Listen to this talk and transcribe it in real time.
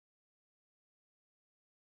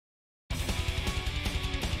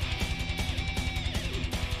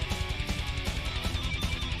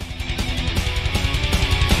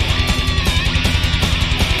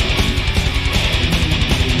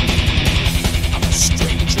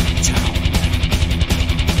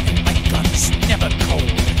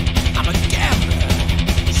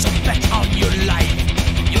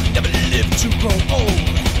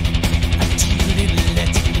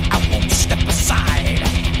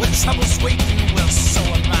trouble's waiting, well, so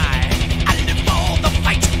am I. I live for the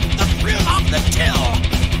fight, the thrill of the kill.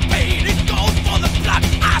 Paid in gold for the blood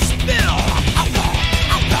I spill. Outlaw,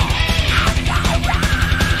 outlaw, outlaw,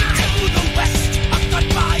 ride. To the west, a gun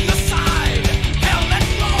by your side. Hell and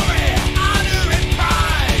glory, honor and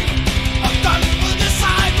pride. A gun will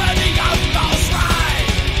decide where the outlaws ride.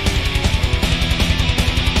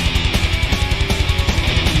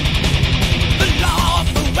 The law of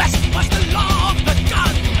the west was the law of the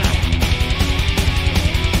gun.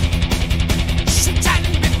 Shoot and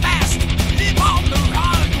be fast, live on the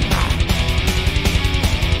run.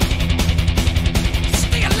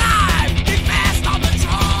 Stay alive, be fast on the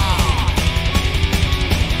draw.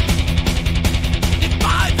 Live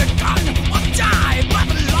by the gun or die by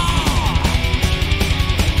the law.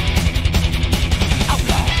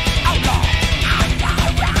 Outlaw, outlaw, outlaw,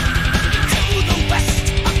 ride. To the west,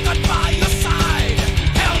 a gun by your side.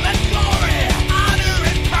 Hell and glory, honor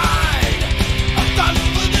and pride. A gun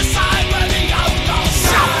will decide where the outlaws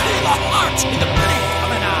shout. The heart in the blink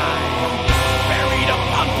of an eye. Buried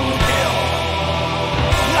upon Boot Hill.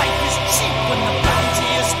 Life is cheap when the bounty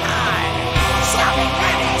is high. So be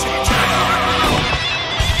ready to die.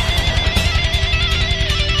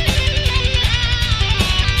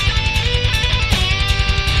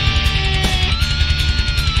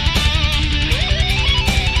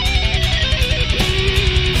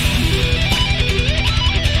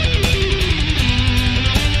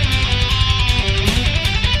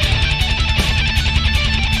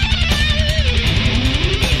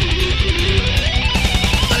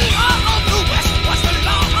 The law of the west was the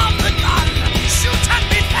law of the gun. Shoot and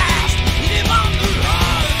be fast, live on the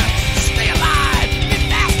run. Stay alive, be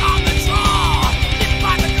fast on the draw. Live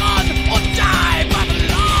by the gun or die by the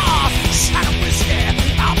law. Shadow is here,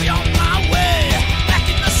 I'll be on my way. Back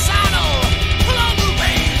in the saddle, pull on the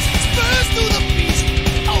reins. Spurs through the beast,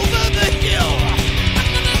 over the hill.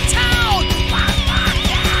 Under the town, fire, fire,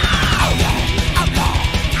 yeah. Outlaw, outlaw,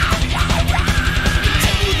 outlaw, ride.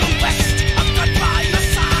 To the west, a gun by your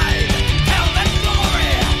side. Hell and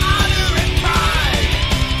glory, honor and pride.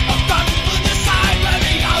 A gun will decide where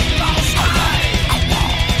the outlaws ride. Outlaw,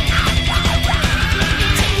 outlaw, ride.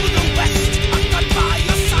 To the west, a gun by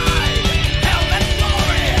your side. Hell and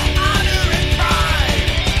glory, honor and pride.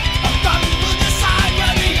 A gun will decide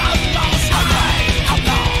where the outlaws ride.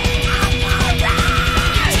 Outlaw, outlaw,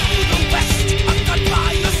 ride. To the west, a gun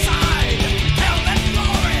by your side. Hell and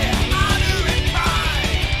glory, honor and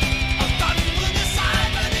pride. A gun will decide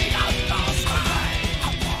where the outlaws ride.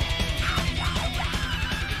 Outlaw, outlaw,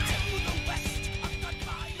 ride. To the west, a gun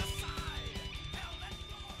by your side. Hell and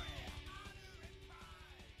glory,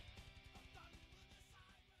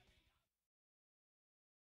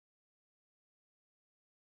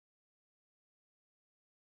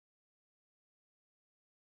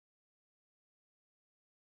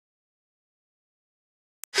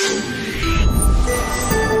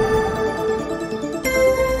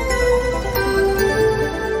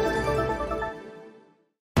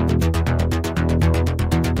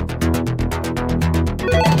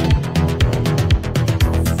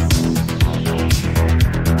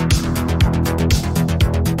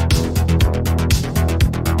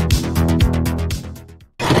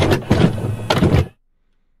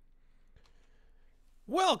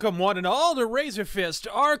 Welcome, one and all, to RazörFist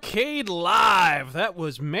Arcade Live. That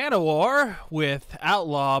was Manowar with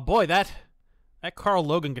Outlaw. Boy, that Carl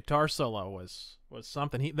Logan guitar solo was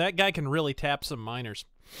something. That guy can really tap some minors.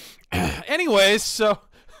 Anyways, so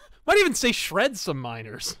might even say shred some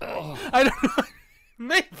minors. I don't know.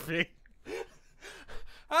 Maybe.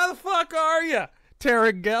 How the fuck are you,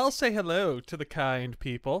 Tara Gell? Say hello to the kind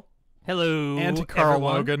people. Hello, And to Carl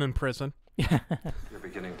everyone. Logan in prison. You're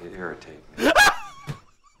beginning to irritate me.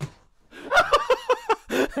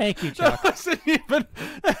 Thank you, Chuck. That wasn't even...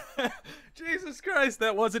 Jesus Christ,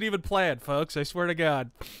 that wasn't even planned, folks. I swear to God.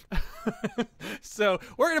 So,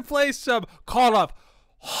 we're going to play some Call of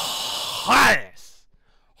Juarez.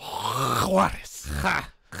 Juarez. Ha.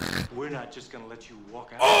 We're not just gonna let you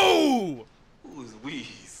walk out. Oh! Who's we,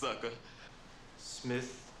 sucker?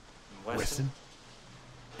 Smith and Wesson.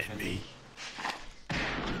 And me.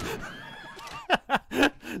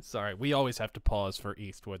 Sorry, we always have to pause for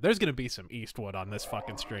Eastwood. There's going to be some Eastwood on this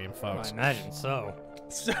fucking stream, folks. I imagine so.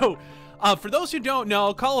 So, for those who don't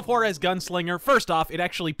know, Call of Juarez Gunslinger, first off, it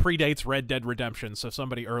actually predates Red Dead Redemption, so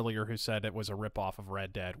somebody earlier who said it was a ripoff of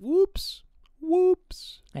Red Dead. Whoops.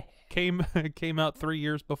 Whoops. Came out 3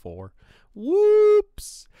 years before.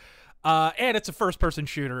 Whoops. And it's a first-person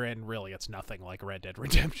shooter, and really it's nothing like Red Dead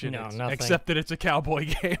Redemption. No, nothing. Except that it's a cowboy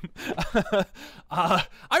game. I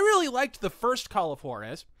really liked the first Call of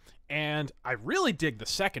Juarez, And I really dig the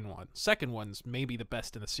second one. Second one's maybe the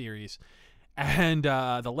best in the series. And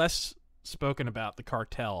the less spoken about the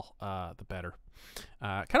cartel, the better.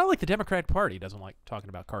 Kind of like the Democrat Party doesn't like talking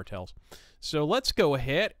about cartels. So let's go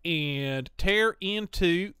ahead and tear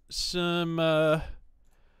into some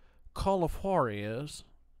Call of Juarez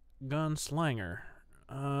Gunslinger.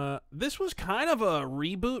 This was kind of a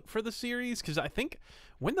reboot for the series, because I think,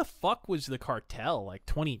 when the fuck was the cartel? Like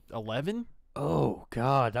 2011? Oh,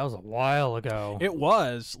 God, that was a while ago. It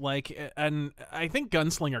was, like, and I think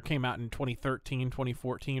Gunslinger came out in 2013,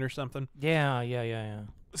 2014 or something. Yeah.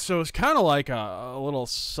 So it's kind of like a little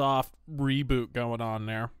soft reboot going on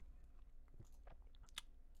there.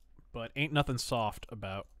 But ain't nothing soft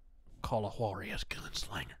about Call of Juarez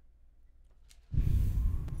Gunslinger.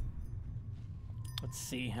 Let's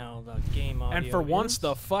see how the game audio And for once, is.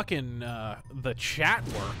 the fucking, the chat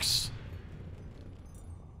works.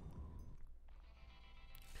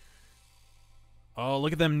 Oh,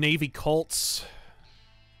 look at them Navy Colts.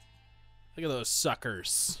 Look at those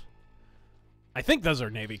suckers. I think those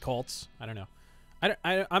are Navy Colts. I don't know.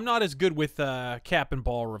 I'm not as good with cap and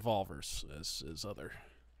ball revolvers as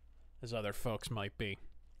other folks might be.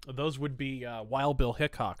 Those would be Wild Bill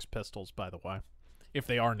Hickok's pistols, by the way, if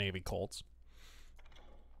they are Navy Colts.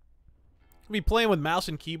 I'll be playing with mouse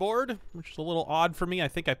and keyboard, which is a little odd for me. I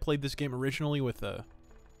think I played this game originally with a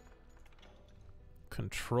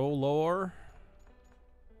controller.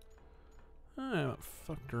 I haven't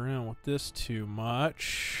fucked around with this too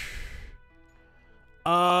much.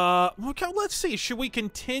 Okay, let's see. Should we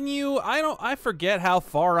continue? I forget how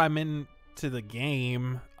far I'm into the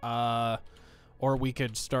game. Or we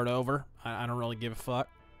could start over. I don't really give a fuck.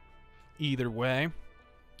 Either way.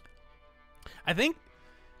 I think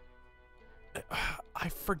I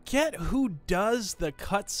forget who does the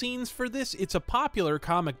cutscenes for this. It's a popular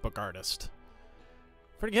comic book artist.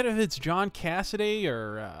 Forget if it's John Cassaday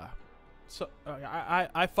or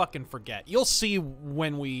I fucking forget. You'll see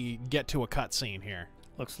when we get to a cutscene here.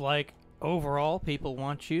 Looks like overall people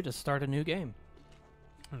want you to start a new game.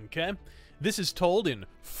 Okay. This is told in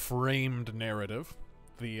framed narrative.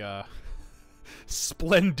 The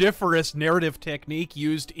splendiferous narrative technique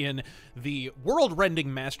used in the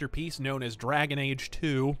world-rending masterpiece known as Dragon Age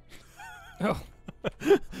 2. Oh.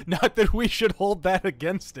 Not that we should hold that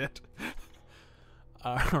against it.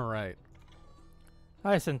 All right.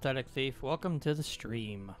 Hi, Synthetic Thief. Welcome to the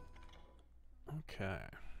stream. Okay.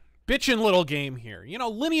 Bitchin' little game here. You know,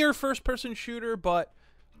 linear first-person shooter, but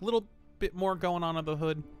a little bit more going on under the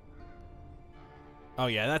hood. Oh,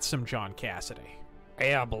 yeah, that's some John Cassaday.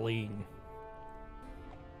 Abilene.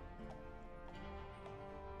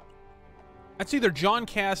 That's either John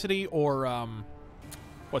Cassaday or,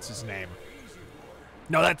 what's his name?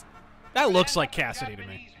 No, that looks like Cassaday to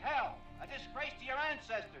me. Hell, a disgrace to your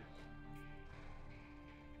ancestors.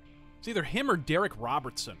 It's either him or Derek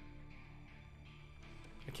Robertson.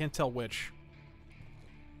 I can't tell which.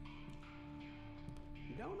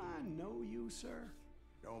 Don't I know you, sir?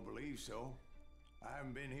 Don't believe so. I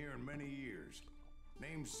haven't been here in many years.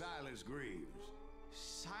 Name's Silas Greaves.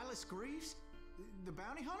 Silas Greaves? The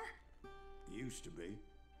bounty hunter? Used to be.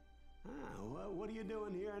 Ah, well, what are you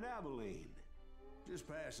doing here in Abilene? Just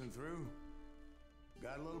passing through.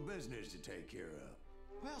 Got a little business to take care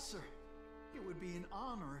of. Well, sir, it would be an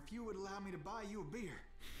honor if you would allow me to buy you a beer.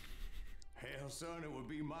 Hell, son, it would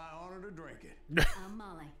be my honor to drink it. I'm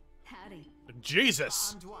Molly. Howdy.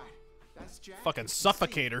 Jesus. I'm Dwight. That's Jack. Fucking and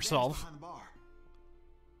suffocate Steve, herself. behind the bar.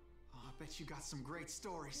 Oh, I bet you got some great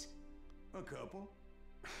stories. A couple.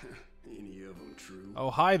 Any of them true?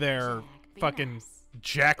 Oh, hi there, Jack, be fucking nice.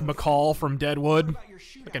 Jack McCall from What Deadwood. about your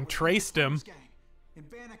shootout Fucking with the traced him. Rose gang in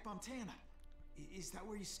Bannock, Montana? Is that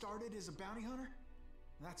where you started as a bounty hunter?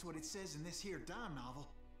 That's what it says in this here dime novel.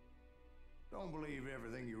 Don't believe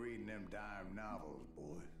everything you read in them dime novels,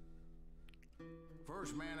 boy.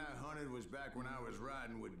 First man I hunted was back when I was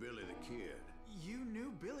riding with Billy the Kid. You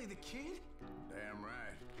knew Billy the Kid? Damn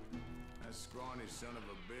right. That scrawny son of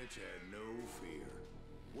a bitch had no fear.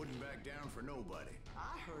 Wouldn't back down for nobody.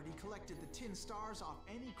 I heard he collected the 10 stars off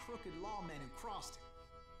any crooked lawman who crossed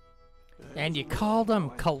it. And you call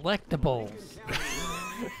them collectibles.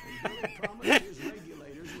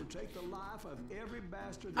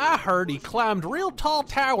 I heard he climbed real tall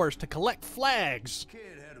towers to collect flags. Kid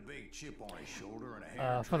had a big chip on his shoulder and a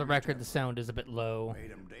hair For the record, the sound is a bit low.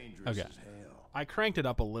 made him dangerous Okay. as hell. I cranked it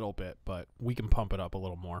up a little bit, but we can pump it up a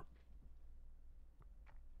little more.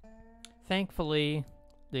 Thankfully,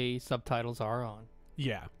 the subtitles are on.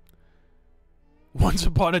 Yeah. Once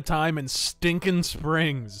upon a time in Stinkin'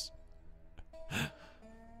 Springs.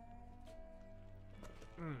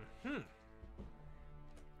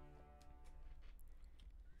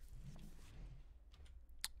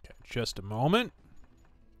 just a moment.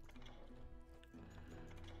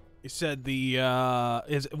 You said the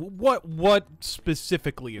is what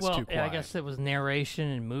specifically is too quiet? I guess it was narration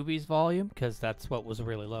and movies volume, because that's what was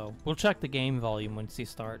really low. We'll check the game volume once you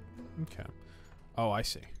start. Okay. Oh, I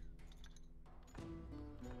see.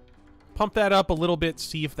 Pump that up a little bit,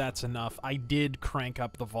 see if that's enough. I did crank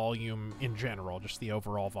up the volume in general, just the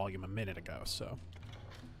overall volume a minute ago, so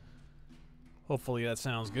hopefully that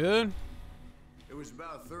sounds good. It was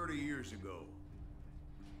about 30 years ago.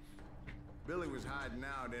 Billy was hiding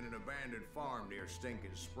out in an abandoned farm near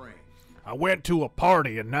Stinking Spring. I went to a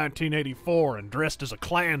party in 1984 and dressed as a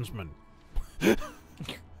Klansman.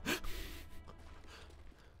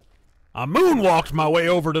 I moonwalked my way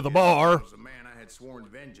over to the bar. The man I had sworn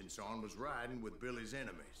vengeance on was riding with Billy's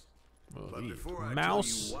enemies. Well, But before I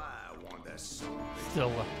mouse. tell you why I want that son of a bitch,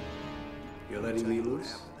 Still, you letting me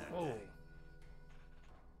loose? oh,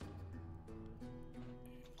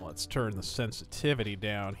 Let's turn the sensitivity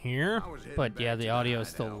down here. but yeah, the audio's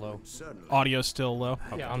still low. Audio's still low.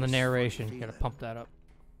 Okay. Yeah, on the narration, you gotta pump that up.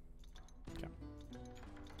 Okay.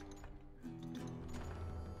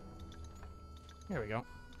 There we go.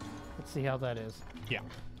 Let's see how that is. Yeah.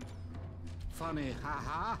 Funny,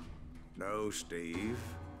 haha. No, Steve.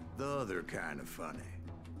 The other kind of funny.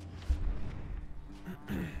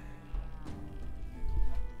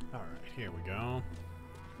 All right, here we go.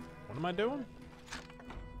 What am I doing?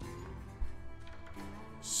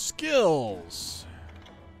 Skills.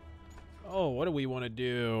 Oh, what do we want to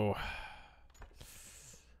do?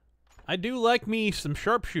 I do like me some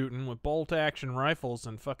sharpshooting with bolt action rifles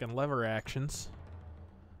and fucking lever actions.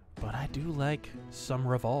 But I do like some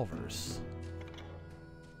revolvers.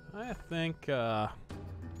 I think, we'll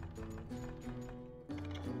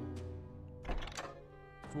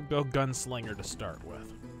go gunslinger to start with.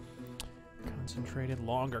 Concentrated,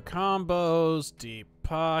 longer combos, deep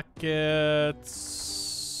pockets.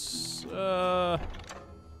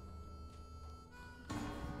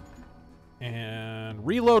 And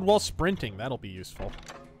reload while sprinting. That'll be useful.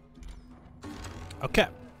 Okay.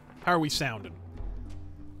 How are we sounding?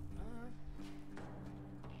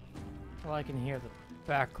 Well, I can hear the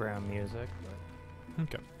background music, but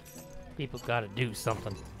Okay. people gotta do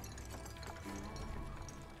something.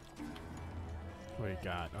 What do you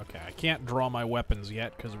got? Okay, I can't draw my weapons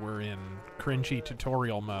yet because we're in cringy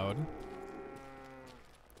tutorial mode.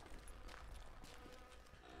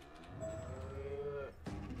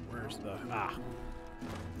 Where's the... Ah.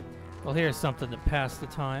 Well, here's something to pass the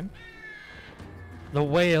time. The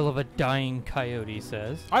wail of a dying coyote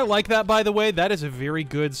says. I like that, by the way. That is a very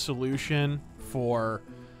good solution for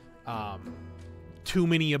too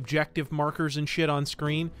many objective markers and shit on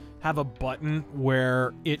screen. Have a button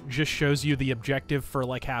where it just shows you the objective for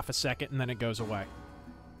like half a second and then it goes away.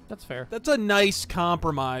 That's fair. That's a nice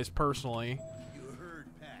compromise, personally. You heard,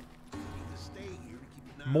 Pat. You need to stay here to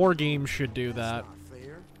keep an eye More games should do that.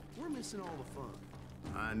 Fair. We're missing all the fun.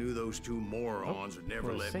 I knew those two morons would never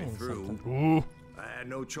we're let me saying through. something. Ooh. I had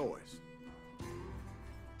no choice.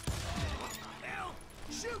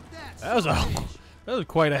 That was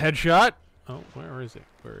quite a headshot. Oh, where is it?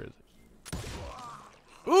 Where is it?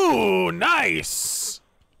 Ooh, nice.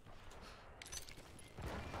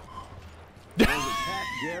 Pat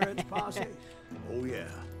Garrett's posse? Oh yeah.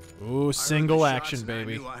 Ooh, single I heard the action, shots and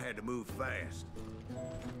baby. I knew I had to move fast.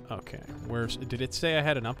 Okay, where's... Did it say I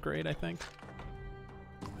had an upgrade, I think?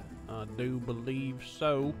 I do believe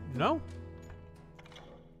so. No?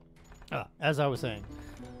 As I was saying,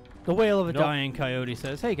 the wail of a Nope. dying coyote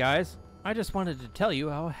says, "Hey guys, I just wanted to tell you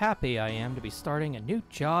how happy I am to be starting a new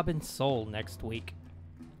job in Seoul next week.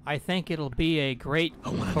 I think it'll be a great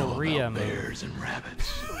career move." Bears and rabbits.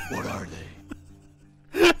 What are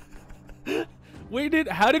they?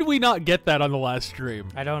 How did we not get that on the last stream?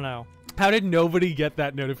 I don't know. How did nobody get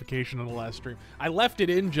that notification on the last stream? I left it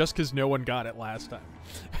in just because no one got it last time.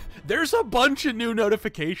 There's a bunch of new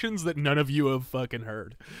notifications that none of you have fucking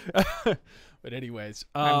heard. But anyways.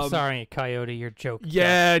 I'm sorry, Coyote, your joke.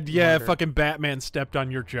 Yeah, got murdered. fucking Batman stepped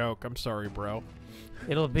on your joke. I'm sorry, bro.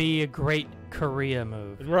 It'll be a great career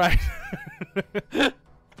move. Right.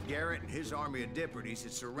 Garrett and his army of deputies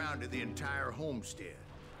had surrounded the entire homestead.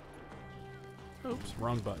 Oops,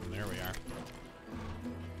 wrong button. There we are.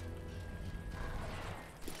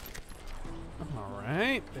 All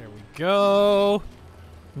right, there we go.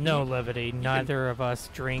 No levity. Neither of us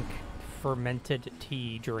drink fermented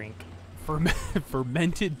tea drink.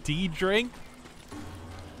 Fermented tea drink?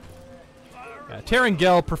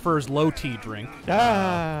 Terengel prefers low tea drink.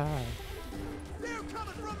 Ah!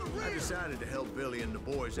 I decided to help Billy and the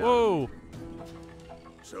boys out. Whoa.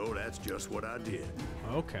 So that's just what I did.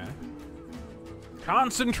 Okay.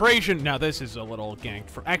 Concentration! Now this is a little ganked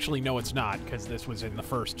for... Actually, no it's not, because this was in the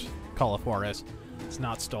first Call of Juarez. It's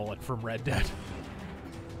not stolen from Red Dead.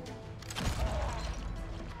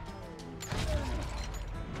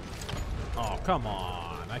 Oh, come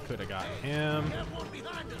on. I could have gotten him.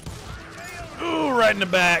 Ooh, right in the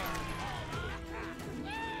back.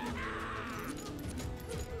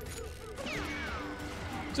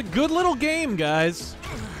 It's a good little game, guys.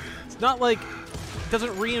 It's not like it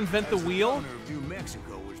doesn't reinvent the wheel. The governor of New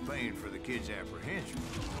Mexico was paying for the kid's apprehension.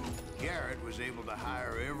 Garrett was able to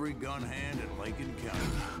hire every gun hand in Lincoln County.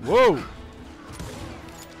 Whoa!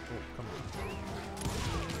 Oh, come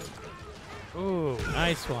on. Ooh,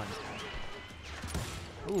 nice one.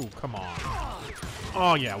 Ooh, come on.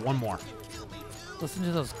 Oh, yeah, one more. Listen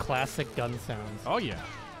to those classic gun sounds. Oh, yeah.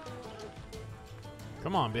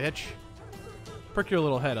 Come on, bitch. Perk your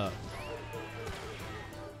little head up.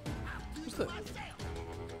 What's the...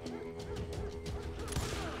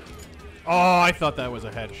 Oh, I thought that was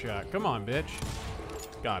a headshot. Come on, bitch.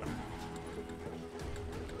 Got him.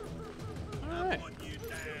 All right.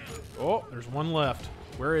 Oh, there's one left.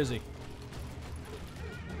 Where is he?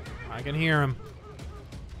 I can hear him.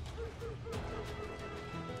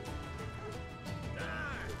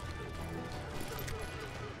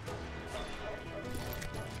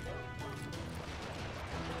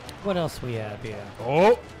 What else we have here?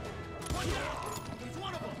 Oh!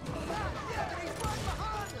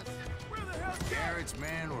 Garrett's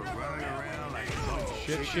men were running around like a bunch of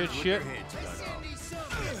Shit, chickens shit, with shit. their heads cut off.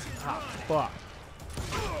 Ah, fuck.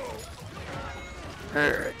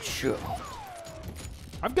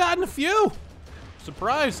 I've gotten a few!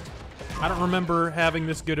 Surprised. I don't remember having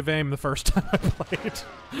this good of aim the first time I played.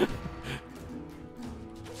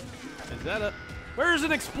 Is that a... Where's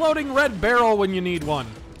an exploding red barrel when you need one?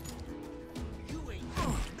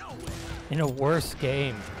 In a worse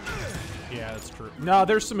game. Yeah, that's true. No,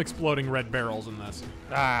 there's some exploding red barrels in this.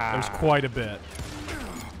 There's quite a bit.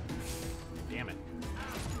 Damn it.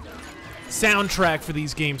 Soundtrack for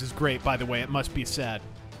these games is great, by the way. It must be said.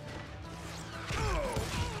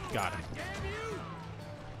 Got him.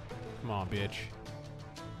 Come on, bitch.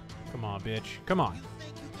 Come on, bitch. Come on.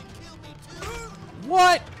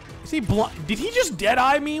 What? Is he blind? Did he just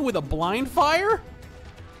dead-eye me with a blind fire?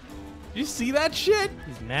 Did you see that shit?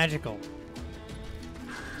 He's magical.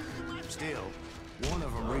 Still, one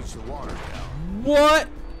of them reached the water tower. What?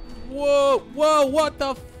 Whoa, whoa, what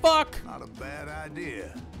the fuck? Not a bad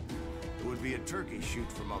idea. It would be a turkey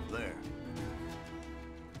shoot from up there.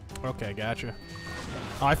 Okay, gotcha.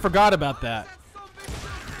 Oh, I forgot about that.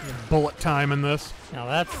 Bullet time in this. Now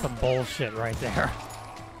that's some bullshit right there.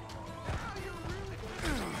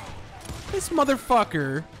 This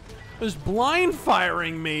motherfucker was blind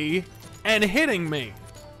firing me and hitting me.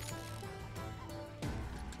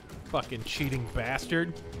 Fucking cheating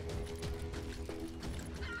bastard.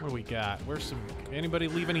 What do we got? Where's some... Anybody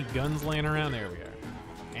leave any guns laying around? There we are.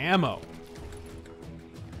 Ammo.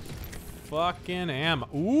 Fucking ammo.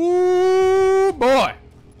 Ooh, boy.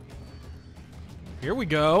 Here we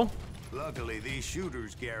go. Luckily, these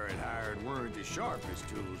shooters Garrett hired weren't the sharpest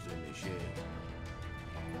tools in the shed.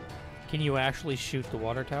 Can you actually shoot the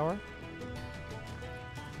water tower?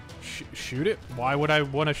 Shoot it? Why would I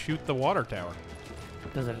want to shoot the water tower?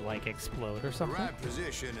 Does it, like, explode or The something? right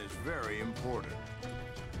position is very important.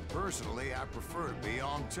 Personally, I prefer to be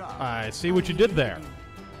on top. I see what you did there.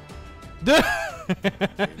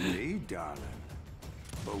 Indeed, darling.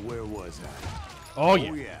 But where was I? Oh,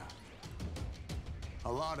 yeah. Oh, yeah.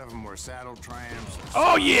 A lot of them were saddle tramps.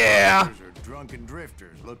 Oh, yeah! Or drunken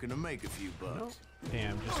drifters looking to make a few bucks.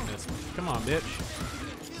 Damn, just missed. Come on, bitch.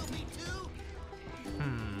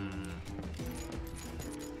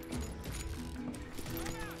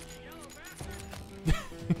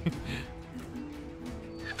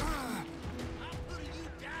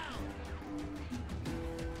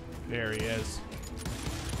 There he is.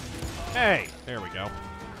 Hey, there we go.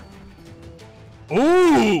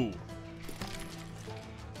 Ooh!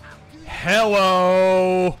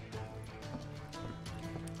 Hello!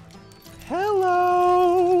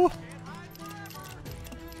 Hello!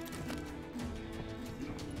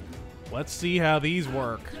 Let's see how these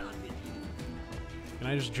work. Can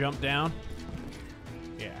I just jump down?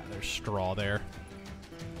 Yeah, there's straw there.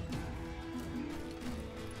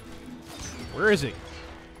 Where is he?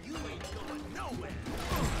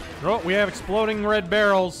 Oh, we have exploding red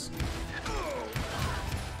barrels.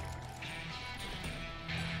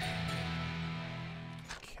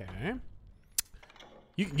 Okay.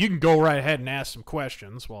 You can go right ahead and ask some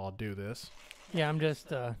questions while I do this. Yeah, I'm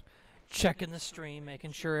just checking the stream,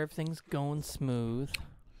 making sure everything's going smooth.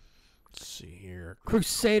 Let's see here.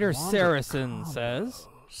 Crusader Saracen says,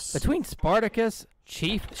 between Spartacus,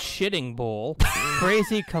 Chief Shitting Bull,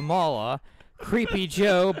 Crazy Kamala, Creepy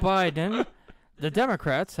Joe Biden, the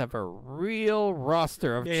Democrats have a real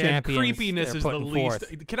roster of champions. Creepiness is the least.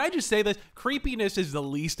 Forth. Can I just say this? Creepiness is the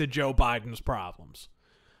least of Joe Biden's problems.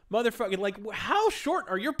 Motherfucker, like, how short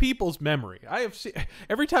are your people's memory? I have seen,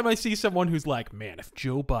 every time I see someone who's like, man, if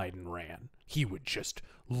Joe Biden ran, he would just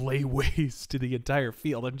lay waste to the entire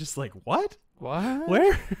field. I'm just like, what? What?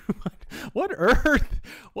 Where? What earth?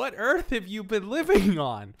 What earth have you been living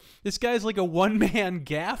on? This guy's like a one-man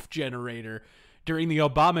gaff generator during the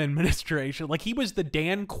Obama administration. Like, he was the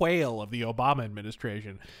Dan Quayle of the Obama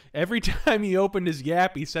administration. Every time he opened his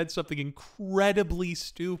yap, he said something incredibly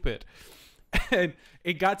stupid. And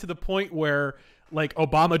it got to the point where, like,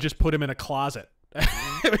 Obama just put him in a closet.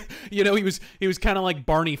 You know, he was kind of like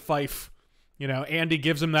Barney Fife. You know, Andy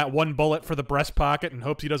gives him that one bullet for the breast pocket and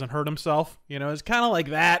hopes he doesn't hurt himself. You know, it's kind of like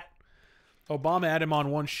that. Obama had him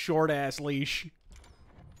on one short-ass leash.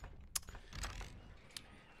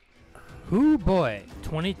 Ooh, boy.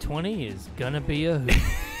 2020 is gonna be a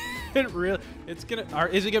hoot. Is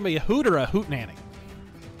it gonna be a hoot or a hootenanny?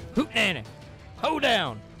 Hootenanny. Ho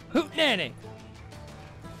down. Hootenanny.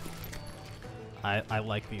 I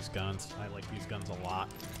like these guns. I like these guns a lot.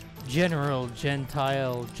 General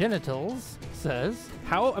Gentile Genitals says,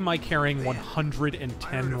 how am I carrying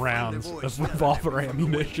 110 rounds of revolver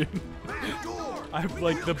ammunition? I'm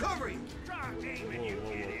like the...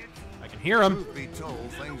 I can hear him. Truth be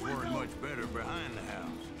told, things weren't much better behind the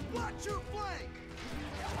house. Watch your flank!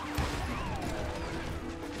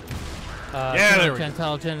 Yeah, there we go.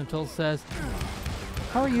 Gentile Genitals says,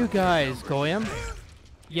 how are you guys, Goyim?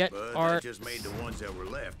 Yet But are... that just made the ones that were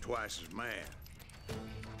left twice as mad.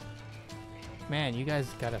 Man, you guys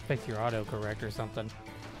gotta fix your autocorrect or something.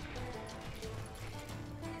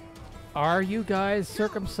 Are you guys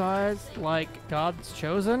circumcised like God's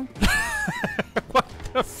chosen?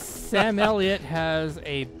 Sam Elliott has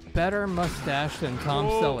a better mustache than Tom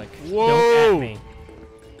Selleck. Whoa. Don't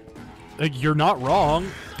at me. You're not wrong.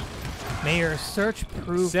 May your search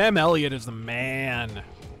prove... Sam Elliott is the man.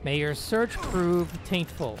 May your search prove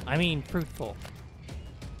fruitful.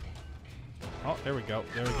 Oh, there we go.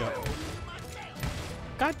 There we go.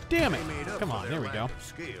 God damn it. They made up Come for on, their there we lack go. of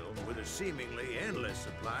skill with a seemingly endless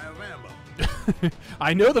supply of ammo.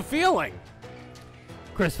 I know the feeling.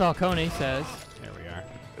 Chris Falcone says, There we are.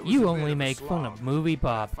 It was you a bit only of a make fun slog. of Movie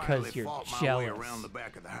Bob I finally because you're fought my way jealous. around the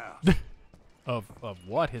back of the house. Of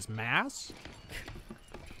what? His mass?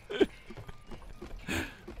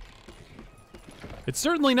 It's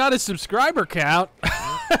certainly not his subscriber count.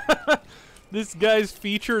 This guy's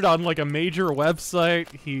featured on like a major website.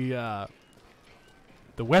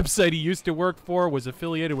 The website he used to work for was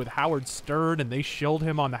affiliated with Howard Stern, and they shilled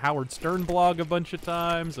him on the Howard Stern blog a bunch of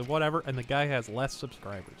times and whatever, and the guy has less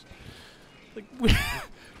subscribers. Like,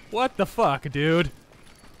 what the fuck, dude?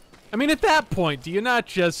 I mean, at that point, do you not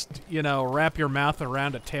just, you know, wrap your mouth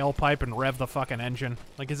around a tailpipe and rev the fucking engine?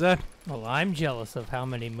 Like, is that... Well, I'm jealous of how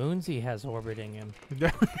many moons he has orbiting him.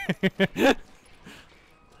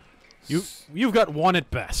 You've got one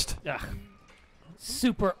at best. Ugh.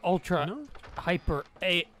 Super Ultra Hyper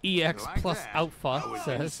EX Like Plus that, Alpha I was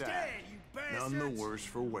says, inside. None the worse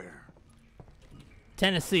for wear.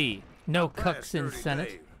 Tennessee, no Not bad, cucks in sturdy Senate.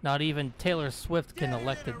 Dave. Not even Taylor Swift can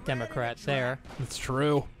elect a Democrat there. It's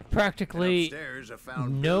true. Practically Upstairs, I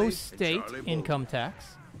found no Billy and state Charlie income Bull. tax.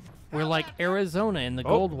 We're like Arizona in the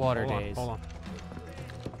Goldwater hold on, days. Hold on.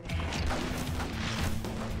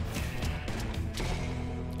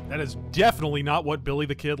 That is definitely not what Billy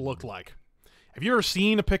the Kid looked like. Have you ever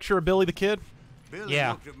seen a picture of Billy the Kid? Billy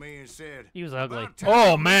Yeah. looked at me and said, He was ugly. "About time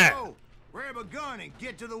Oh, you man. go. Grab a gun and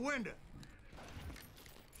get to the window."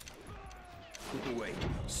 Wait,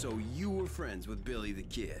 so you were friends with Billy the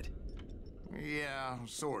Kid? Yeah,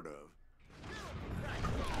 sort of.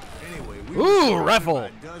 Anyway, we Ooh, were surrounded rifle.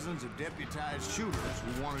 by dozens of deputized shooters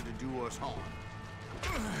who wanted to do us harm.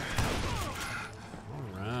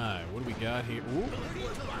 All right, what do we got here?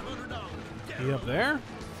 Ooh. He up there?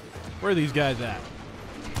 Where are these guys at?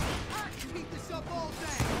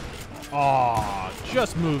 Aw,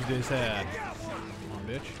 just moved his head. Come on,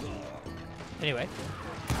 bitch. Anyway,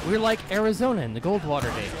 we're like Arizona in the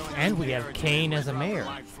Goldwater days, and we have Kane as a mayor.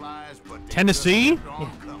 Like flies, but they Tennessee? just kept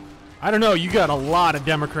on coming. I don't know, you got a lot of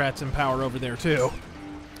Democrats in power over there, too.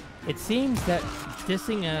 It seems that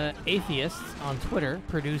dissing atheists on Twitter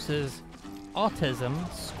produces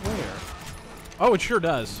autism square. Oh, it sure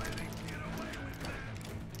does.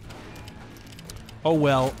 Oh,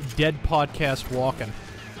 well, dead podcast walking.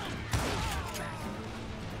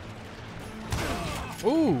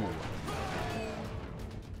 Ooh.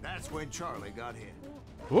 That's when Charlie got hit.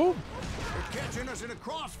 Ooh. They're catching us in a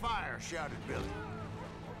crossfire, shouted Billy.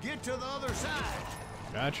 Get to the other side.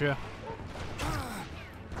 Gotcha.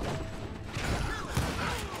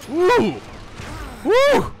 Woo!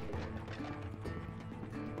 Woo!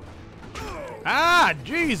 Ah,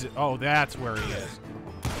 Jesus! Oh, that's where he is.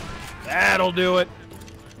 That'll do it.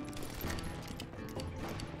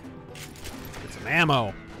 Get some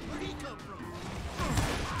ammo.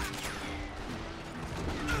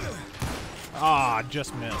 Ah,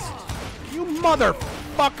 just missed. You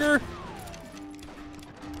motherfucker!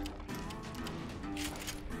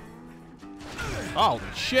 Holy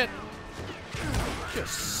shit.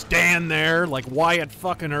 Just stand there like Wyatt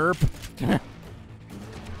fucking Earp.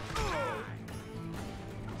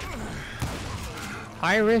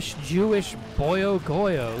 Irish Jewish Boyo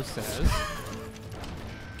Goyo says,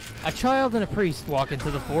 a child and a priest walk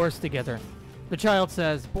into the forest together. The child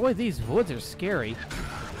says, boy, these woods are scary.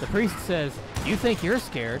 The priest says, you think you're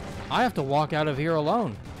scared? I have to walk out of here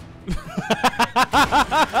alone.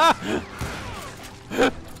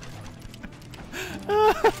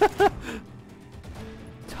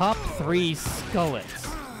 Top 3 skullets.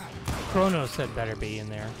 Kronos had better be in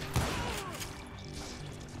there.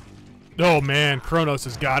 Oh man, Kronos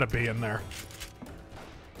has got to be in there.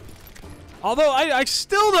 Although I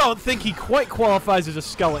still don't think he quite qualifies as a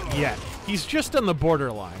skeleton yet. He's just on the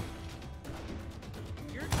borderline.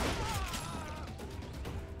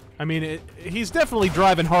 I mean, he's definitely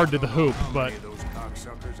driving hard to the hoop, but... Those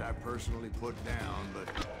cocksuckers I personally put down, but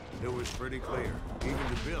it was pretty clear, even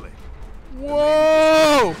to Billy.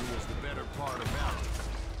 Whoa! Was the better part about it.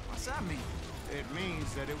 What's that mean? It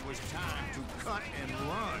means that it was time to cut and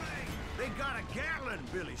run. They got a Gatlin,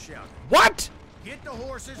 Billy shouted. What? Get the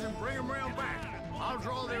horses and bring them round back. I'll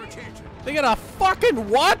draw their attention. They got a fucking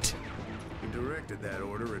what? He directed that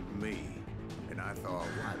order at me, and I thought,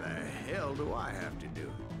 why the hell do I have to do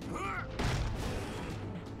it?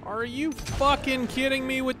 Are you fucking kidding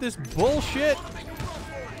me with this bullshit?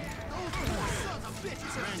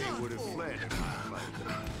 Many would have fled if I fled.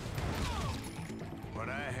 But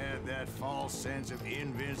I had that false sense of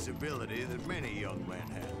invincibility that many young men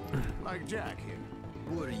have, like Jack here.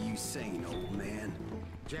 What are you saying, old man?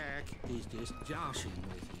 Jack is just joshing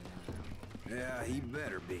with you. Yeah, he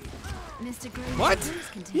better be. Mr. Green. What?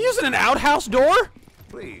 You using an outhouse door?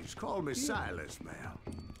 Please, call me Silas, ma'am.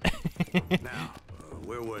 Now,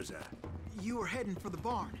 where was I? You were heading for the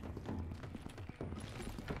barn.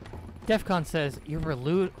 Defcon says, you're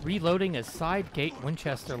reloading a side gate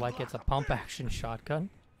Winchester like it's a pump-action shotgun.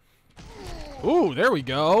 Ooh, there we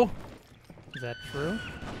go. Is that true?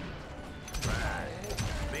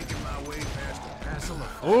 Making my way past the castle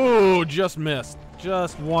of... Ooh, just missed.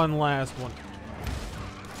 Just one last one.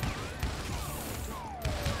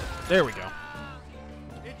 There we go.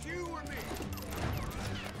 It's you or me?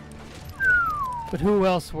 But who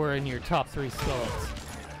else were in your top 3 skulls?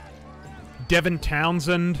 Devin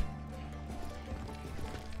Townsend.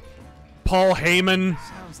 Paul Heyman.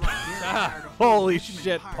 Sounds like Holy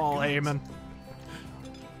shit, Paul Heyman.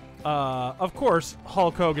 Of course,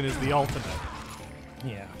 Hulk Hogan is the ultimate.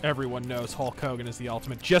 Yeah. Everyone knows Hulk Hogan is the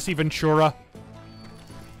ultimate. Jesse Ventura.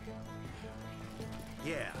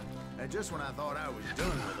 Yeah, and just when I thought I was done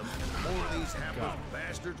with them, more of these hapless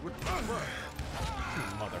bastards would pop up.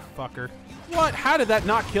 Motherfucker. What? How did that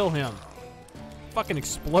not kill him? Fucking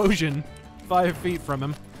explosion 5 feet from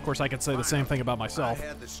him. Of course, I could say the same thing about myself. I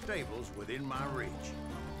had the stables within my reach.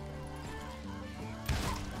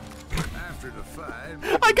 After the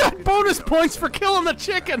fight, I got bonus points for killing the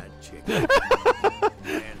chicken. And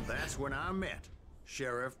that's when I met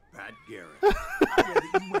Sheriff Pat Garrett.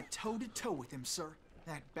 You went toe-to-toe with him, sir.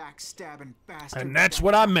 That backstabbing bastard. And that's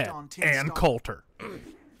what I met, Ann Coulter.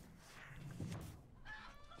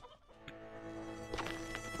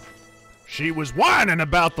 She was whining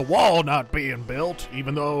about the wall not being built,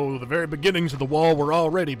 even though the very beginnings of the wall were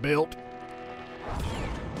already built.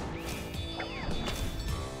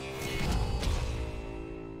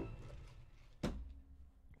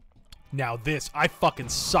 Now this, I fucking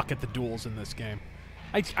suck at the duels in this game.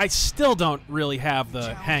 I still don't really have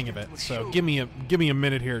the hang of it, so give me a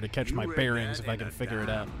minute here to catch my bearings if I can figure it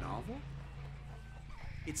out.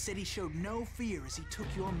 It said he showed no fear as he took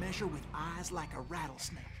your measure with eyes like a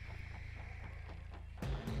rattlesnake.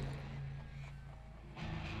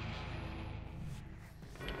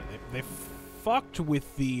 They fucked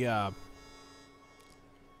with the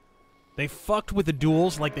they fucked with the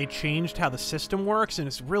duels, like they changed how the system works, and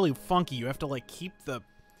it's really funky. You have to like keep the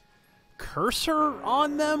cursor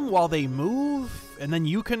on them while they move, and then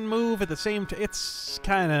you can move at the same time. It's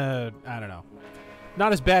kind of, I don't know,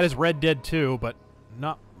 not as bad as Red Dead 2, but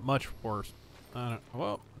not much worse.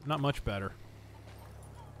 Well, not much better.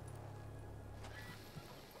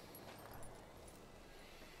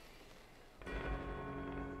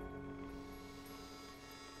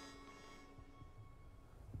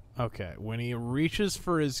 Okay, when he reaches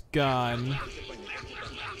for his gun,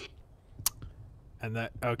 and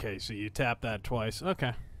that, okay, so you tap that twice.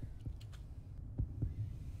 Okay.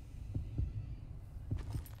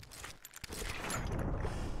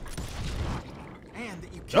 And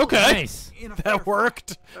that you killed Okay, Nice. in a that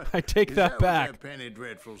worked. I take Is that what back. that Penny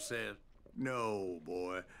Dreadful said? No,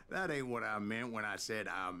 boy. That ain't what I meant when I said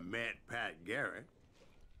I met Pat Garrett.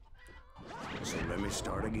 So let me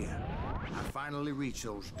start again. I finally reached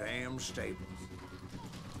those damn stables.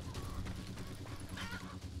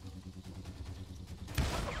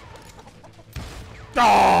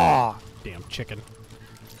 Ah! Damn chicken.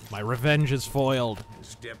 My revenge is foiled.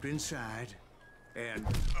 Stepped inside, and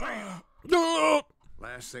No!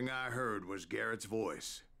 last thing I heard was Garrett's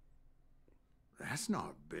voice. That's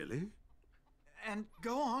not Billy. And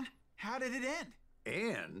go on. How did it end?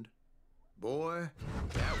 And, boy,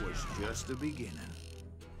 that was just the beginning.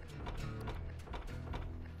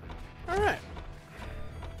 All right.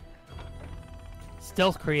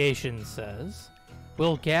 Stealth Creation says,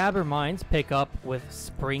 will Gab or Mines pick up with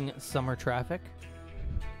spring-summer traffic?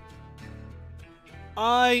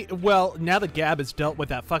 Well, now that Gab has dealt with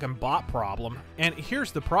that fucking bot problem, and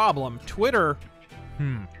here's the problem, Twitter,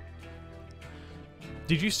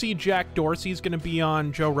 Did you see Jack Dorsey's gonna be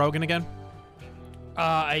on Joe Rogan again?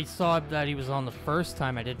 I saw that he was on the first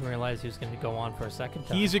time. I didn't realize he was going to go on for a second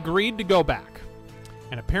time. He's agreed to go back.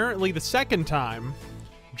 And apparently the second time,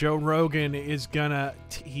 Joe Rogan is gonna,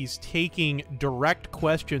 he's taking direct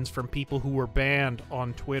questions from people who were banned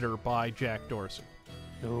on Twitter by Jack Dorsey.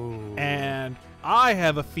 Ooh. And I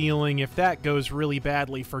have a feeling if that goes really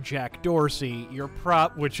badly for Jack Dorsey,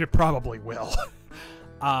 which it probably will,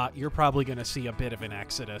 you're probably going to see a bit of an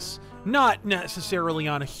exodus. Not necessarily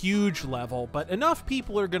on a huge level, but enough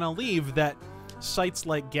people are going to leave that sites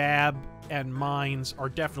like Gab and Mines are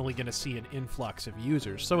definitely going to see an influx of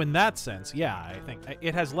users. So in that sense, yeah, I think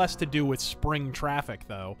it has less to do with spring traffic,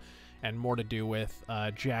 though, and more to do with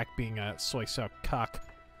Jack being a soy-suck cuck.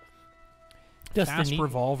 Fast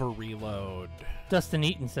revolver reload. Dustin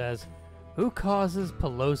Eaton says, who causes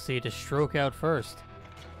Pelosi to stroke out first?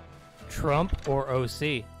 Trump or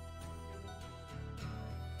OC?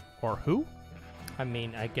 Or who? I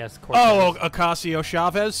mean, I guess Cortez. Oh, Ocasio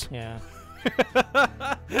Chavez? Yeah.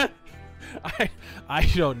 I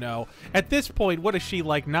don't know. At this point, what is she,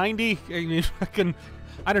 like 90? I mean,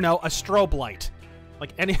 I don't know, a strobe light.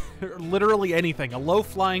 Like literally anything. A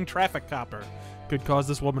low-flying traffic copper could cause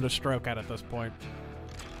this woman to stroke out at this point.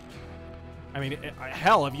 I mean,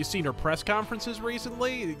 hell, have you seen her press conferences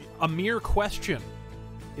recently? A mere question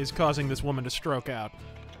is causing this woman to stroke out.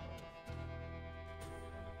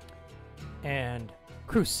 And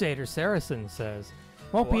Crusader Saracen says,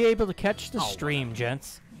 won't be able to catch the stream,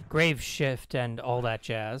 gents. Grave shift and all that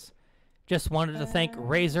jazz. Just wanted to thank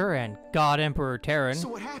Razor and God Emperor Terran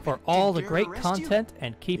for all the great content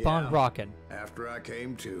and keep on rocking. After I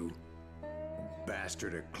came to,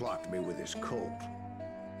 bastard had clocked me with his Colt.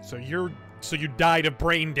 So you died of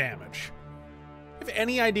brain damage. Have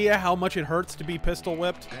any idea how much it hurts to be pistol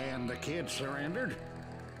whipped? And the kid surrendered?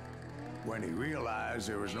 When he realized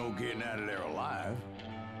there was no getting out of there alive.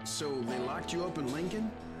 So they locked you up in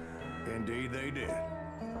Lincoln? Indeed they did.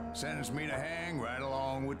 Sentenced me to hang right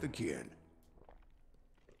along with the kid.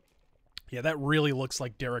 Yeah, that really looks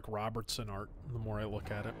like Derek Robertson art, the more I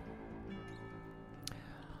look at it.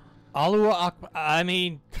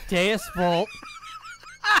 Deus Volt.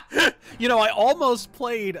 You know, I almost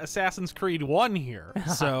played Assassin's Creed 1 here,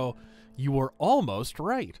 so you were almost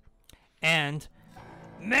right. And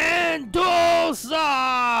Mendoza!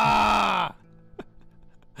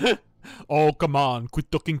 Oh, come on,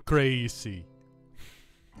 quit talking crazy.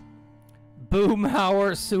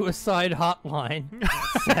 Boomhauer Suicide Hotline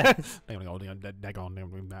says,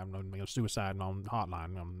 suicide on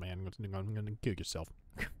hotline, man, I'm gonna kill yourself.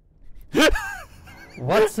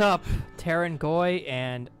 what's up, Terran Goy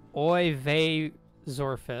and Oi Vey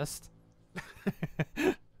Zorfist?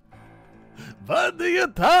 What are you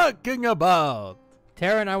talking about?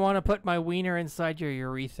 Terran, I want to put my wiener inside your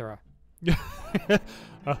urethra. I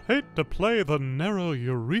hate to play the narrow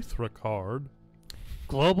urethra card.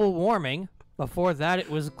 Global warming. Before that, it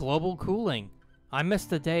was global cooling. I miss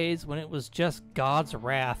the days when it was just God's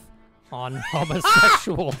wrath on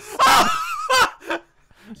homosexuals.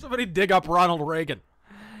 Somebody dig up Ronald Reagan.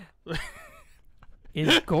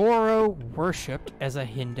 Is Goro worshipped as a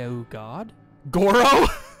Hindu god? Goro?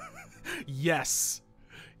 Yes.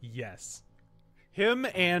 Yes. Him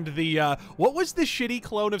and the, what was the shitty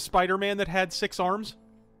clone of Spider-Man that had 6 arms?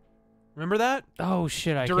 Remember that? Oh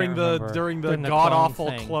shit! I during can't the remember. during the During the god awful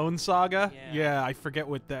clone thing. clone saga. Yeah. I forget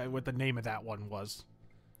what the name of that one was.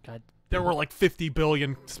 God. There were like 50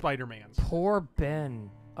 billion Spider-Mans. Poor Ben.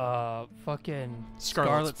 Fucking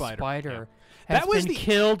Scarlet Spider. Spider. Has That was been the-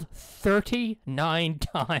 killed 39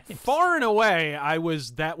 times. Far and away,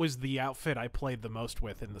 that was the outfit I played the most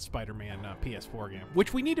with in the Spider-Man PS4 game,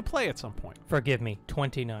 which we need to play at some point. Forgive me,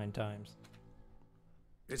 29 times.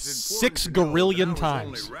 It's 6 important to know gorillion that I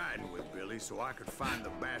was times. only riding with Billy so I could find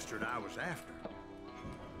the bastard I was after.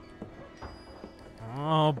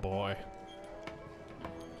 Oh boy.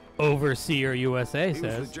 Overseer USA He was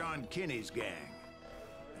says. with John Kinney's gang,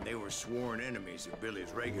 and they were sworn enemies of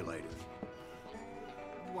Billy's regulators.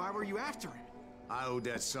 Why were you after him? I owed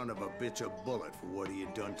that son of a bitch a bullet for what he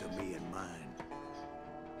had done to me and mine.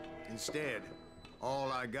 Instead, all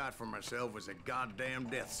I got for myself was a goddamn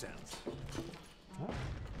death sentence.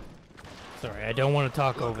 Sorry, I don't want to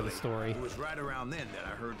talk over the Luckily, story. It was right around then that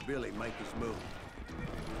I heard Billy make his move.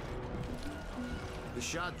 He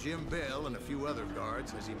shot Jim Bell and a few other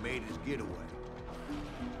guards as he made his getaway.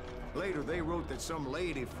 Later, they wrote that some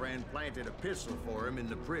lady friend planted a pistol for him in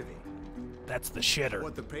the privy. That's the shitter.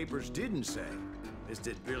 What the papers didn't say is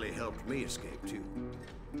that Billy helped me escape too.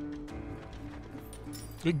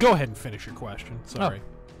 Go ahead and finish your question. Sorry.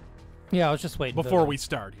 Yeah, I was just waiting. Before we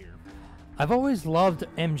start here. I've always loved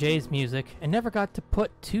MJ's music and never got to put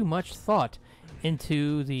too much thought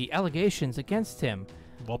into the allegations against him.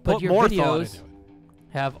 Well, But put your more videos thought into it.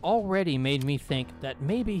 have already made me think that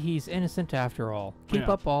maybe he's innocent after all. Keep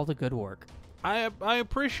Yeah. up all the good work. I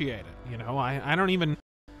appreciate it. You know, I don't even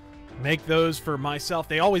make those for myself.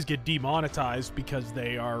 They always get demonetized because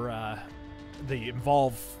they are they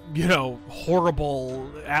involve, you know, horrible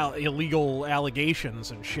illegal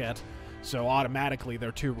allegations and shit. So automatically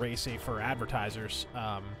they're too racy for advertisers.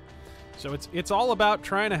 So it's all about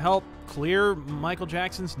trying to help clear Michael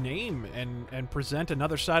Jackson's name and present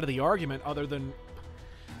another side of the argument other than,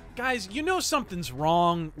 guys, you know something's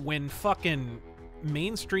wrong when fucking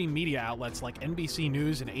mainstream media outlets like NBC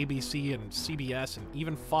News and ABC and CBS and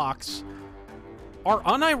even Fox are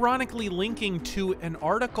unironically linking to an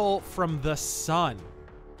article from The Sun.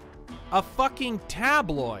 A fucking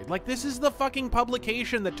tabloid. Like, this is the fucking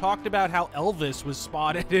publication that talked about how Elvis was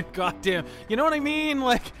spotted and goddamn... You know what I mean?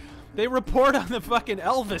 Like, they report on the fucking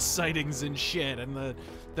Elvis sightings and shit and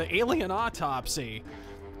the alien autopsy.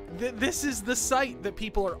 This is the site that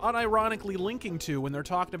people are unironically linking to when they're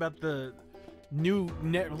talking about the new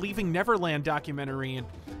Leaving Neverland documentary. And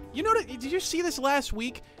you know, did you see this last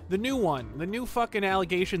week? The new one, the new fucking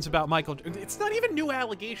allegations about Michael. It's not even new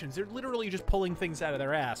allegations. They're literally just pulling things out of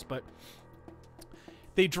their ass. But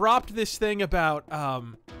they dropped this thing about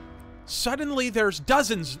suddenly there's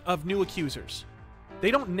dozens of new accusers.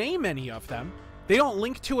 They don't name any of them. They don't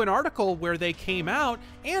link to an article where they came out,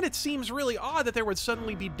 and it seems really odd that there would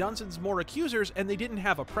suddenly be dozens more accusers, and they didn't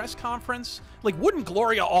have a press conference. Like, wouldn't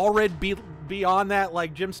Gloria Allred be on that,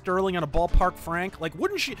 like Jim Sterling on a Ballpark Frank? Like,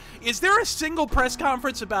 wouldn't she? Is there a single press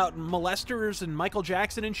conference about molesters and Michael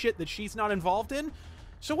Jackson and shit that she's not involved in?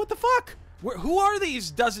 So what the fuck? Who are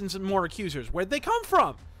these dozens and more accusers? Where'd they come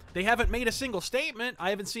from? They haven't made a single statement. I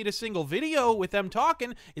haven't seen a single video with them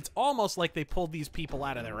talking. It's almost like they pulled these people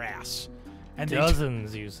out of their ass. And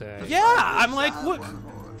Dozens, you say? Yeah, I'm like, what?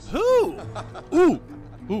 Who? Ooh.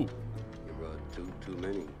 You brought too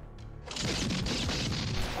many.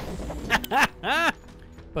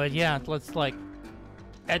 But yeah, let's like,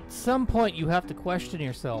 at some point you have to question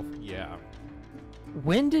yourself. Yeah.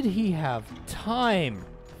 When did he have time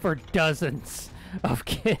for dozens of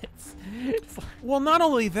kids? Well, not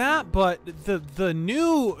only that, but the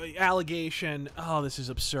new allegation. Oh, this is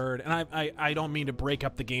absurd, and I don't mean to break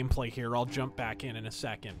up the gameplay here. I'll jump back in a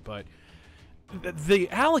second, but the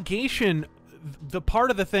allegation, the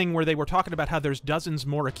part of the thing where they were talking about how there's dozens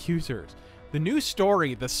more accusers. The new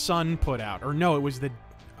story The Sun put out, or no, it was the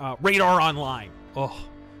Radar Online. Oh,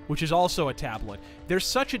 which is also a tabloid. They're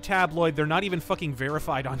such a tabloid, they're not even fucking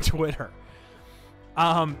verified on Twitter.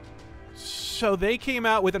 So they came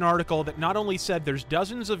out with an article that not only said there's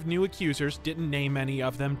dozens of new accusers, didn't name any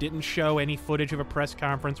of them, didn't show any footage of a press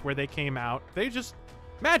conference where they came out. They just,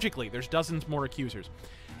 magically, there's dozens more accusers.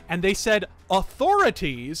 And they said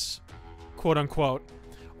authorities, quote unquote,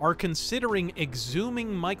 are considering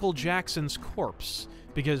exhuming Michael Jackson's corpse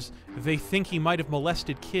because they think he might have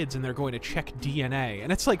molested kids and they're going to check DNA.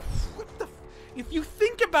 And it's like, what the if you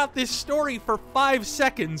think about this story for 5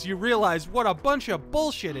 seconds, you realize what a bunch of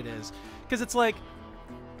bullshit it is. Because it's like,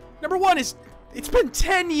 number one is, it's been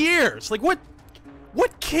 10 years. Like, what?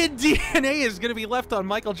 What kid DNA is going to be left on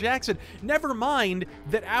Michael Jackson? Never mind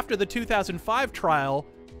that after the 2005 trial,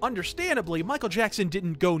 understandably, Michael Jackson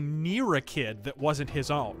didn't go near a kid that wasn't his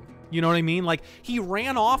own. You know what I mean? Like, he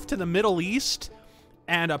ran off to the Middle East,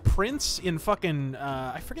 and a prince in fucking,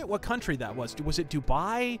 I forget what country that was. Was it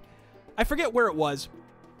Dubai? I forget where it was.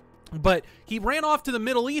 But he ran off to the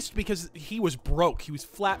Middle East because he was broke. He was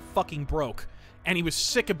flat fucking broke. And he was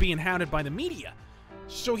sick of being hounded by the media.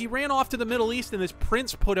 So he ran off to the Middle East, and this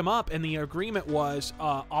prince put him up, and the agreement was,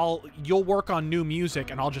 you'll work on new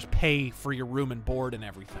music, and I'll just pay for your room and board and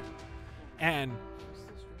everything. And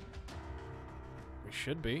we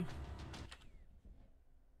should be.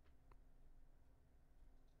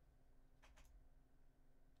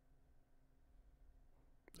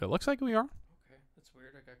 It looks like we are. Okay, that's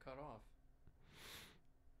weird. I got cut off.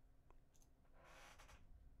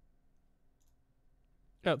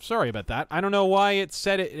 Oh, sorry about that. I don't know why it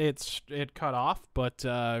said it cut off, but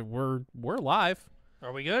we're live.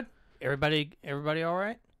 Are we good? Everybody all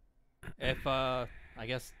right? If I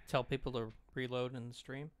guess tell people to reload in the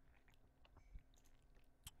stream.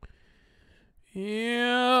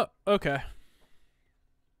 Yeah. Okay.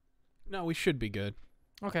 No, we should be good.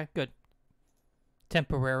 Okay, good.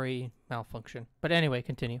 Temporary malfunction. But anyway,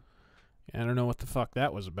 continue. I don't know what the fuck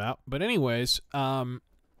that was about. But anyways,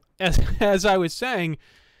 as I was saying,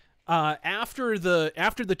 after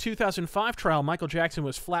the 2005 trial, Michael Jackson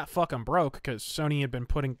was flat fucking broke because Sony had been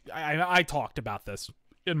putting. I talked about this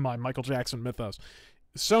in my Michael Jackson mythos.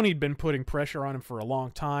 Sony had been putting pressure on him for a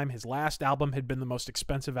long time. His last album had been the most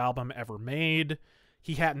expensive album ever made.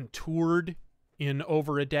 He hadn't toured in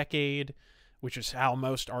over a decade, which is how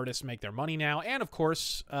most artists make their money now. And of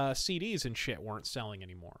course, CDs and shit weren't selling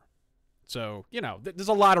anymore. So, you know, there's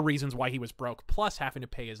a lot of reasons why he was broke, plus having to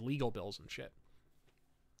pay his legal bills and shit.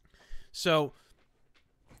 So,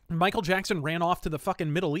 Michael Jackson ran off to the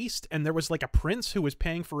fucking Middle East, and there was like a prince who was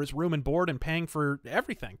paying for his room and board and paying for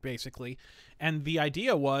everything, basically. And the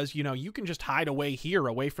idea was, you know, you can just hide away here,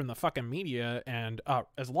 away from the fucking media, and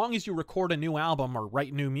as long as you record a new album or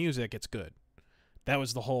write new music, it's good. That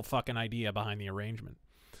was the whole fucking idea behind the arrangement.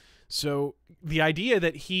 So the idea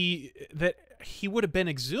that he would have been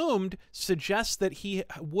exhumed suggests that he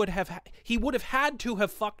would have had to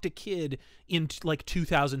have fucked a kid in like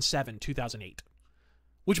 2007, 2008,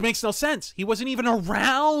 which makes no sense. He wasn't even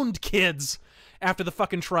around kids after the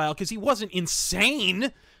fucking trial because he wasn't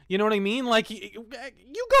insane. You know what I mean? Like, you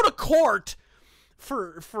go to court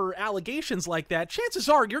for allegations like that, chances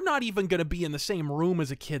are you're not even going to be in the same room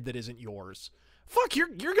as a kid that isn't yours. Fuck, you're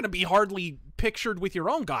going to be hardly pictured with your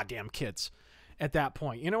own goddamn kids at that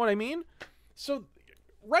point. You know what I mean? So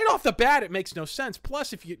right off the bat, it makes no sense.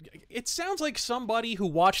 Plus, it sounds like somebody who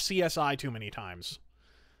watched CSI too many times,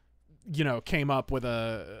 you know, came up with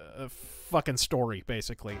a fucking story,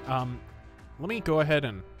 basically. Let me go ahead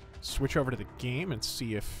and switch over to the game and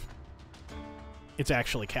see if it's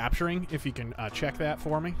actually capturing. If you can check that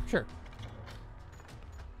for me. Sure.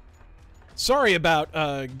 Sorry about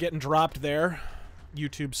getting dropped there.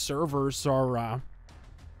 YouTube servers are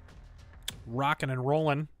rocking and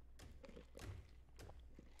rolling.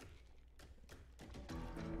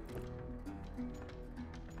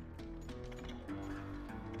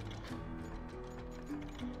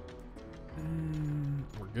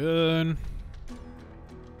 We're good.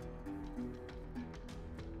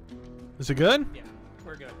 Is it good? Yeah,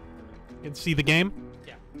 we're good. You can see the game?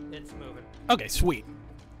 Yeah, it's moving. Okay, sweet.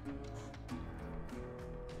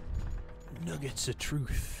 Nuggets of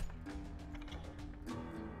truth.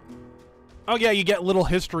 Oh yeah, you get little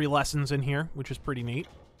history lessons in here, which is pretty neat.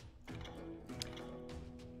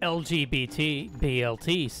 LGBT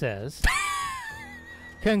BLT says,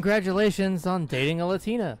 congratulations on dating a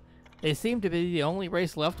Latina. They seem to be the only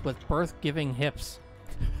race left with birth-giving hips.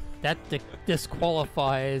 That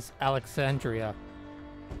disqualifies Alexandria.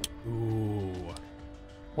 Ooh.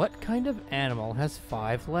 What kind of animal has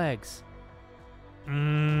 5 legs? I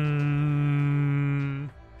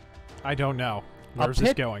don't know. Where's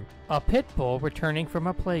this going? A pit bull returning from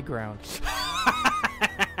a playground.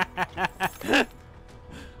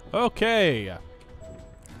 Okay.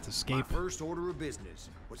 Let's escape. My first order of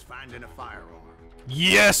business was finding a firearm.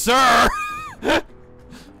 Yes, sir!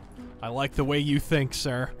 I like the way you think,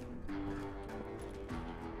 sir.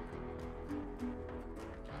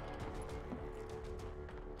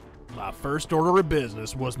 My first order of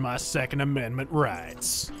business was my Second Amendment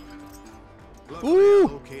rights. Luckily, Ooh.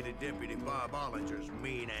 I located Deputy Bob Ollinger's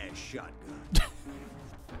mean-ass shotgun.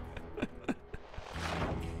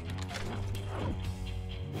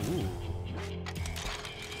 Ooh.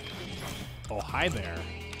 Oh, hi there.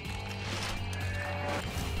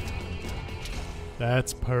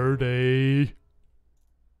 That's Purdy.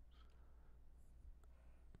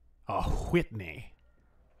 A Whitney.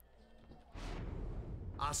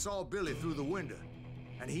 I saw Billy through the window,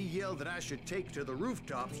 and he yelled that I should take to the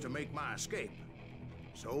rooftops to make my escape.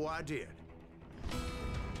 So I did.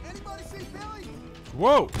 Anybody see Billy?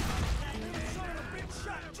 Whoa!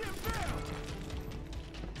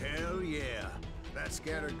 Hell yeah. That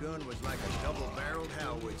scatter gun was like a double-barreled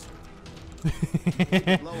howitzer. It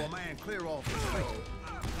could blow a man clear off his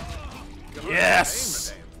face.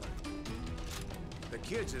 Yes! The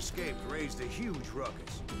kids escaped, raised a huge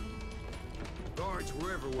ruckus. Guards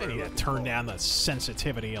were everywhere. I need to turn down the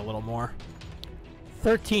sensitivity a little more.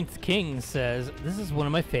 13th King says, this is one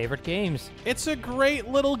of my favorite games. It's a great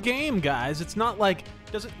little game, guys. It's not like,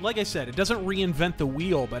 like I said, it doesn't reinvent the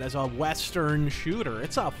wheel, but as a Western shooter,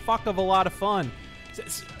 it's a fuck of a lot of fun.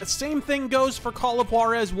 Same thing goes for Call of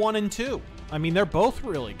Juarez 1 and 2. I mean, they're both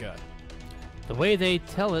really good. The way they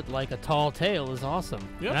tell it like a tall tale is awesome.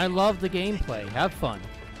 Yep. And I love the gameplay. Have fun.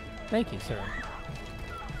 Thank you, sir.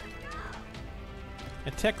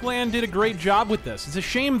 And Techland did a great job with this. It's a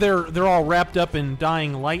shame they're all wrapped up in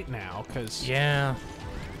Dying Light now, because Yeah.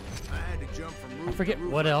 I had to jump from roof I forget to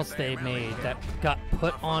roof what like a else they damn made alley that cat. got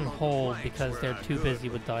put on hold because they're too busy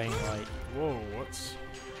with Dying Light. whoa, what's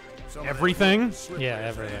Some of that everything? was slippery Yeah,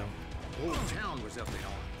 as everything. hell. Whole town was up in arms.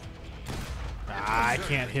 I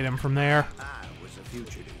can't hit him from there. I was a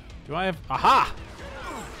fugitive. Do I have? Aha!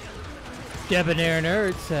 Debonair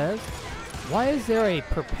Nerd says, why is there a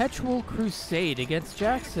perpetual crusade against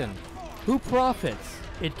Jackson? Who profits?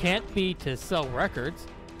 It can't be to sell records.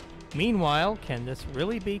 Meanwhile, can this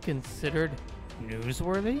really be considered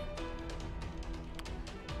newsworthy?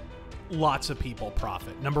 Lots of people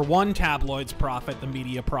profit. Number one, tabloids profit. The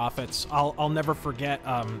media profits. I'll never forget.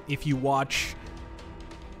 If you watch,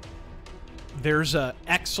 there's a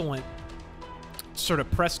excellent sort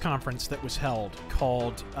of press conference that was held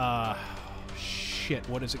called shit.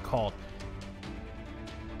 What is it called?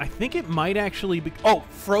 I think it might actually be... Oh,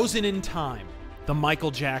 Frozen in Time, the Michael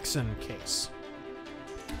Jackson case.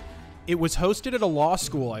 It was hosted at a law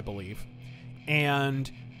school, I believe, and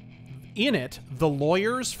in it, the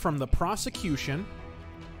lawyers from the prosecution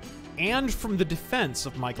and from the defense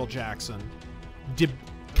of Michael Jackson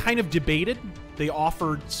kind of debated. They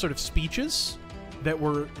offered sort of speeches that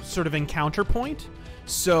were sort of in counterpoint.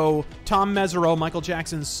 So Tom Mesereau, Michael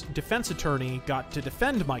Jackson's defense attorney, got to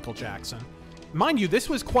defend Michael Jackson. Mind you, this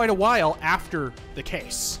was quite a while after the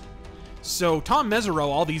case. So Tom Mesereau,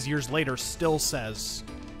 all these years later, still says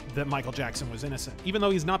that Michael Jackson was innocent, even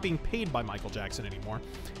though he's not being paid by Michael Jackson anymore.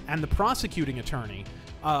 And the prosecuting attorney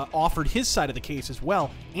offered his side of the case as well.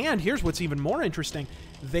 And here's what's even more interesting.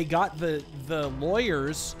 They got the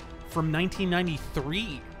lawyers from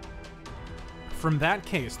 1993 from that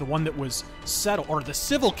case, the one that was settled, or the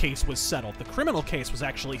civil case was settled. The criminal case was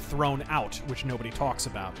actually thrown out, which nobody talks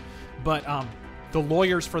about. But the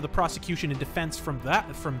lawyers for the prosecution and defense from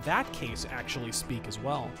that case actually speak as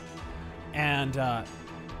well. And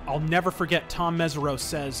I'll never forget, Tom Mesereau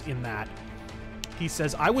says in that, he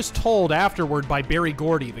says, I was told afterward by Barry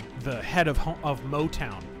Gordy, the head of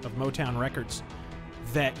Motown Records,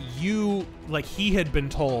 that he had been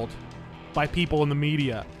told by people in the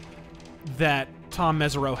media that Tom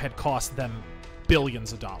Mesereau had cost them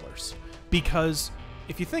billions of dollars. Because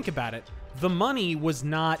if you think about it, the money was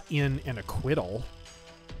not in an acquittal.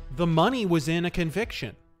 The money was in a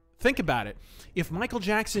conviction. Think about it. If Michael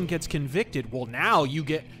Jackson gets convicted, well, now you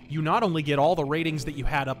not only get all the ratings that you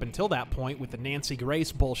had up until that point with the Nancy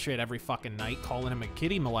Grace bullshit every fucking night, calling him a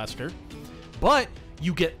kitty molester, but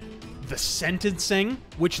you get the sentencing,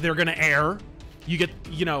 which they're going to air. You get,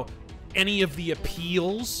 any of the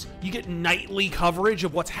appeals. You get nightly coverage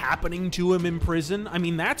of what's happening to him in prison. I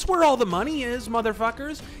mean, that's where all the money is,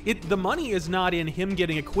 motherfuckers. The money is not in him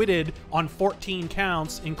getting acquitted on 14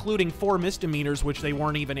 counts, including 4 misdemeanors, which they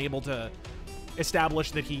weren't even able to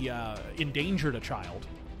establish that he endangered a child.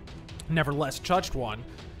 Nevertheless, touched one.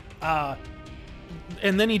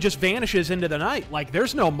 And then he just vanishes into the night. Like,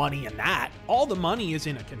 there's no money in that. All the money is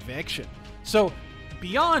in a conviction. So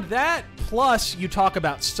beyond that, plus you talk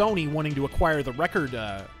about Sony wanting to acquire the record,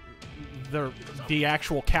 the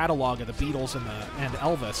actual catalog of the Beatles and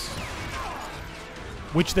Elvis,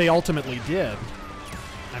 which they ultimately did.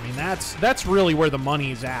 I mean, that's really where the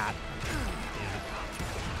money's at. Yeah.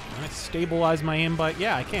 Can I stabilize my aim bite?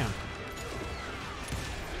 Yeah, I can.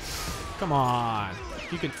 Come on.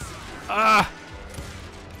 You can...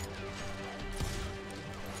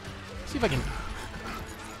 See if I can...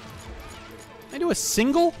 Can I do a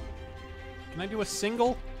single? Can I do a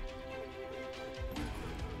single?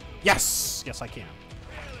 Yes! Yes, I can.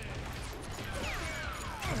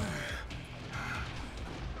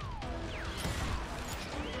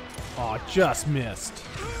 Oh, just missed.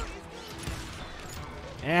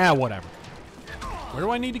 Yeah, whatever. Where do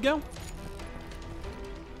I need to go?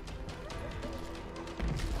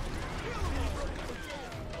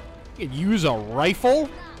 You could use a rifle?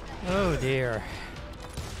 Oh dear.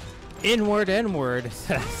 Inward N-word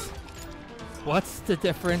says, what's the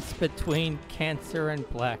difference between cancer and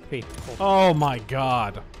black people? Oh my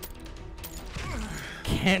god.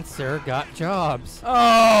 Cancer got jobs.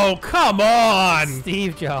 Oh, come on!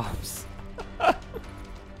 Steve Jobs.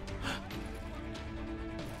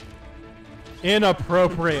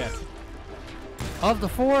 Inappropriate. Of the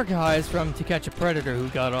 4 guys from To Catch a Predator who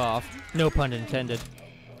got off, no pun intended,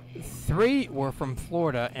 3 were from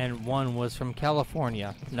Florida and 1 was from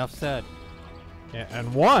California. Enough said. Yeah,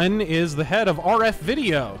 and 1 is the head of RF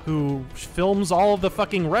Video, who films all of the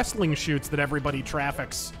fucking wrestling shoots that everybody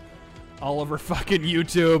traffics all over fucking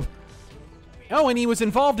YouTube. Oh, and he was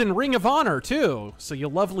involved in Ring of Honor, too. So you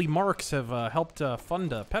lovely marks have helped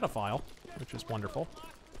fund a pedophile, which is wonderful.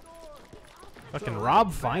 Fucking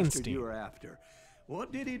Rob Feinstein. You were after.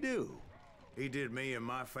 What did he do? He did me and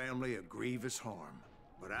my family a grievous harm.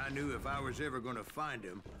 But I knew if I was ever going to find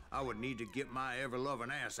him, I would need to get my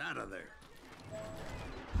ever-loving ass out of there.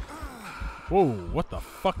 Whoa, what the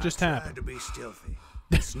fuck just I happened? tried to be stealthy,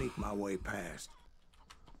 and sneak my way past.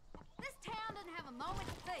 This town doesn't have a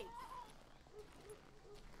moment's peace.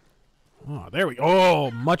 Oh, there we go.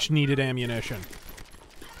 Oh, much needed ammunition.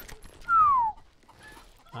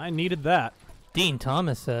 I needed that. Dean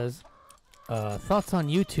Thomas says, thoughts on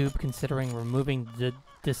YouTube considering removing the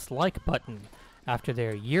dislike button after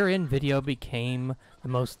their year-end video became the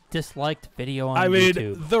most disliked video on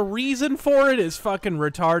YouTube. The reason for it is fucking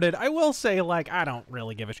retarded. I will say, like, I don't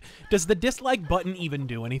really give a shit. Does the dislike button even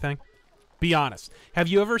do anything? Be honest. Have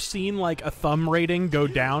you ever seen, like, a thumb rating go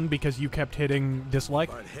down because you kept hitting dislike?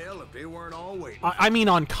 But hell, if they weren't all waiting. I mean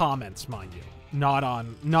on comments, mind you. Not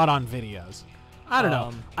on videos. I don't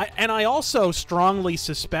know. I also strongly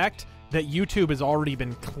suspect that YouTube has already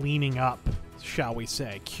been cleaning up, shall we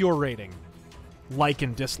say, curating like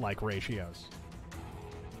and dislike ratios.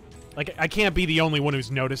 Like, I can't be the only one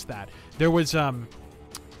who's noticed that. There was,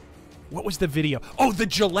 what was the video? Oh, the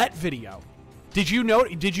Gillette video. Did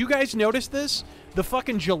you guys notice this? The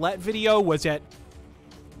fucking Gillette video was at,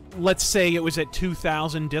 let's say it was at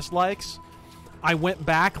 2,000 dislikes. I went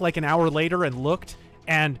back like an hour later and looked,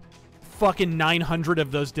 and fucking 900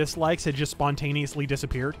 of those dislikes had just spontaneously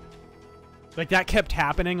disappeared. Like, that kept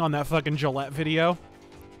happening on that fucking Gillette video.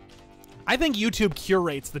 I think YouTube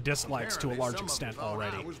curates the dislikes to a large extent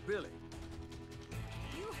already.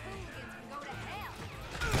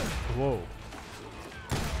 Whoa.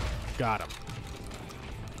 Got him.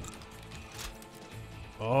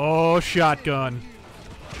 Oh, shotgun.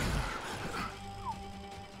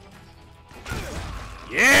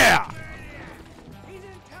 Yeah!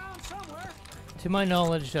 To my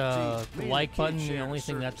knowledge, the like button, the only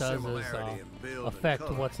thing that does is affect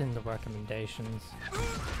what's in the recommendations.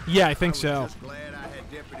 Yeah, I think so.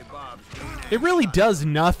 It really does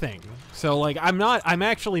nothing. So, like, I'm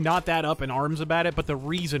actually not that up in arms about it, but the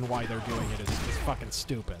reason why they're doing it is fucking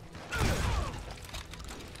stupid.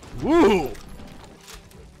 Woo!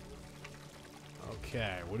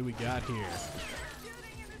 Okay, what do we got here?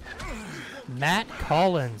 Matt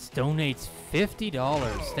Collins donates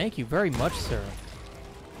 $50. Thank you very much, sir.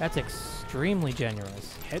 That's extremely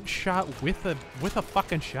generous. Headshot with a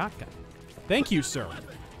fucking shotgun. Thank you, sir.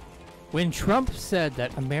 When Trump said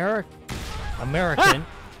that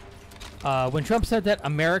when Trump said that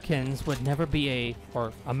Americans would never be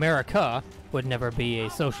America would never be a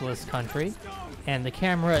socialist country, and the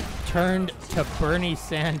camera turned to Bernie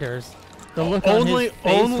Sanders, the look on his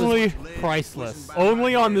face was priceless.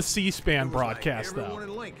 Only on the C-SPAN broadcast,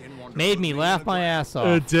 though. Made me laugh my ass off.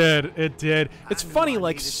 It did. It did. It's funny,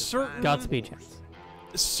 like, Godspeed, Chance.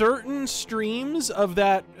 Certain streams of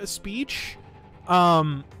that speech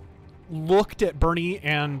looked at Bernie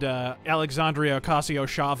and Alexandria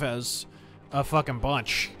Ocasio-Chavez a fucking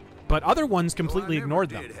bunch, but other ones completely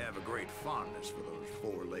ignored them. Have a great fondness for those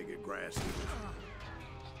four-legged grass eaters.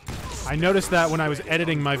 I noticed that when I was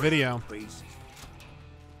editing my video.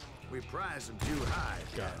 We prize them too high,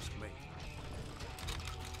 if you ask me.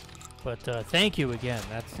 But thank you again.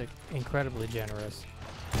 That's incredibly generous.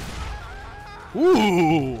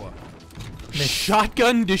 Ooh!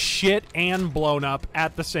 Shotgun to shit and blown up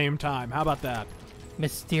at the same time. How about that?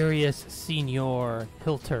 Mysterious Senor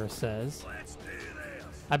Hilter says,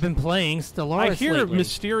 I've been playing Stellaris I hear lately.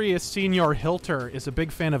 Mysterious Senor Hilter is a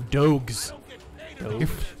big fan of Dogs.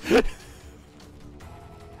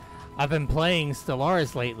 I've been playing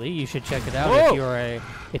Stellaris lately. You should check it out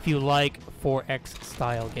if you like 4X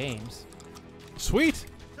style games. Sweet.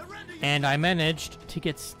 And I managed to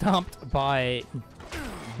get stumped by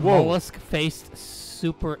mollusk-faced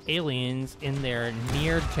super aliens in their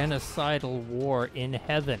near genocidal war in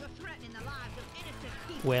heaven.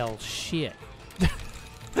 Well, shit.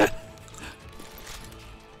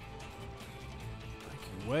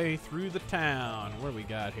 Way through the town. What do we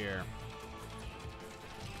got here?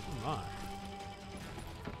 Come on.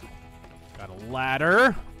 Got a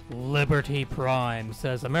ladder. Liberty Prime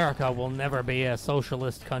says America will never be a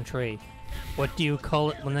socialist country. What do you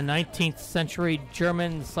call it when the 19th century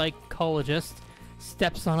German psychologist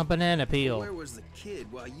steps on a banana peel? Where was the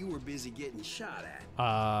kid while you were busy getting shot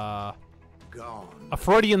at? Gone. A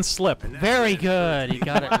Freudian slip. Very good. You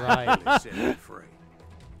got it right.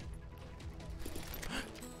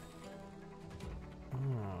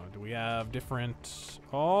 Do we have different...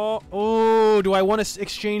 Oh, do I want to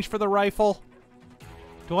exchange for the rifle?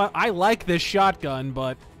 I like this shotgun,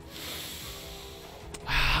 but...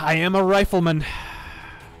 I am a rifleman.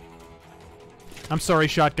 I'm sorry,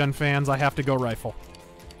 shotgun fans. I have to go rifle.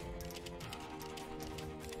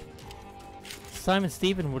 Simon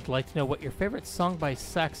Steven would like to know what your favorite song by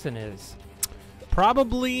Saxon is.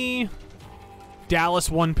 Probably... Dallas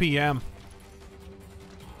 1 p.m.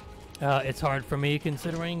 It's hard for me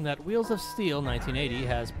considering that Wheels of Steel 1980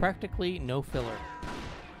 has practically no filler.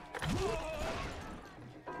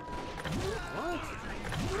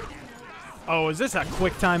 Oh, is this a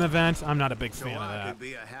quick time event? I'm not a big fan of I that. could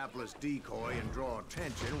be a hapless decoy and draw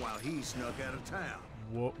attention while he snuck out of town.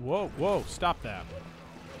 Whoa, whoa, whoa, stop that.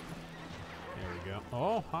 There we go.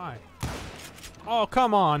 Oh, hi. Oh,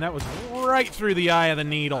 come on. That was right through the eye of the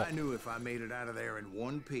needle. I knew if I made it out of there in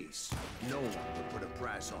one piece, no one would put a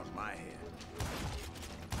price on my head.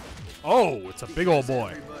 Oh, it's a big old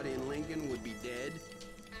boy. Everybody in Lincoln would be dead?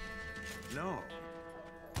 No.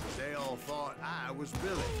 They all thought I was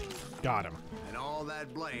Billy. Got him. And all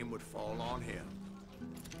that blame would fall on him.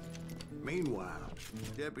 Meanwhile,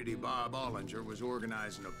 Deputy Bob Ollinger was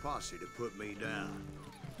organizing a posse to put me down.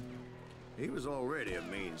 He was already a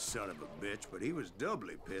mean son of a bitch, but he was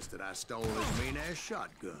doubly pissed that I stole his mean-ass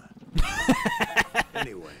shotgun.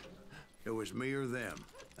 Anyway, it was me or them,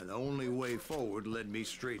 and the only way forward led me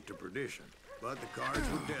straight to perdition. But the cards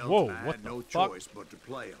were dealt, Whoa, and I what had the no fuck? choice but to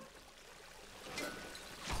play them.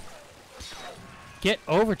 Get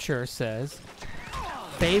Overture says,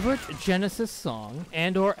 favorite Genesis song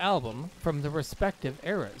and or album from the respective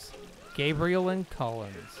eras. Gabriel and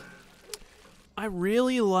Collins. I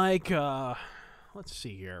really like, let's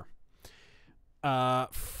see here.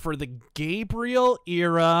 For the Gabriel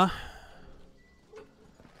era...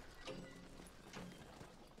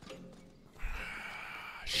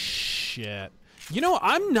 Shit. You know,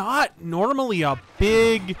 I'm not normally a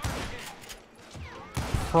big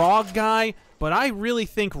prog guy, but I really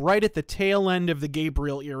think right at the tail end of the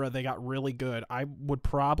Gabriel era, they got really good. I would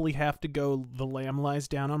probably have to go The Lamb Lies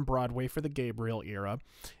Down on Broadway for the Gabriel era,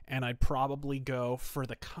 and I'd probably go for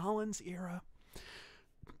the Collins era.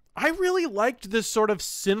 I really liked this sort of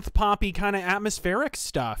synth-poppy kind of atmospheric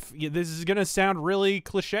stuff. This is going to sound really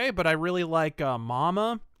cliche, but I really like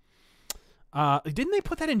Mama. Didn't they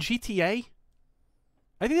put that in GTA?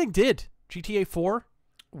 I think they did. GTA 4?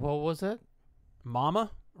 What was it?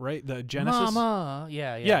 Mama? Right, the Genesis. Mama,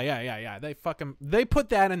 yeah. They put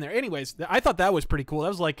that in there. Anyways, I thought that was pretty cool. That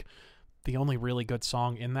was like the only really good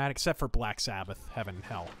song in that, except for Black Sabbath, Heaven and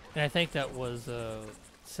Hell. And I think that was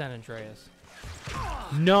San Andreas.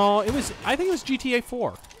 No, it was. I think it was GTA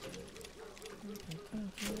 4.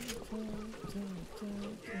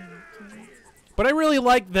 But I really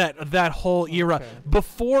like that whole era. Okay.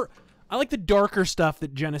 Before, I like the darker stuff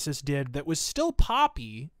that Genesis did that was still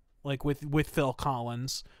poppy. Like with Phil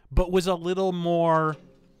Collins, but was a little more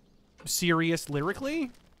serious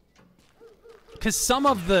lyrically. Because some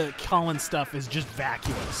of the Collins stuff is just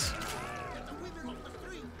vacuous.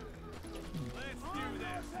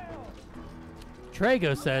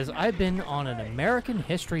 Trago says, I've been on an American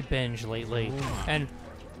history binge lately, and...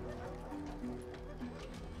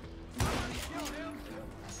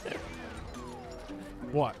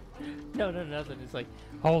 What? No, nothing. It's like,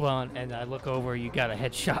 hold on, and I look over, you got a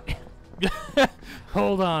headshot.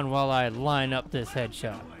 Hold on while I line up this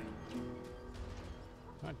headshot.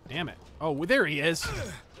 God damn it. Oh, there he is.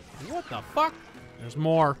 What the fuck? There's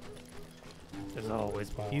more. There's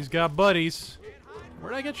always more. He's got buddies.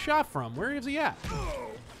 Where'd I get shot from? Where is he at?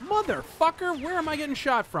 Motherfucker, where am I getting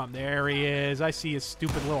shot from? There he is. I see his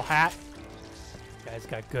stupid little hat. Guy's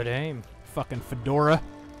got good aim. Fucking fedora.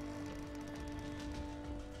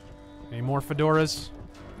 Any more fedoras?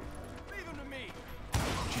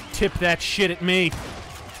 tip that shit at me.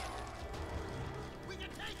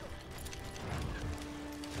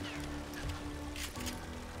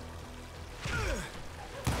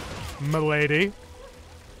 Milady.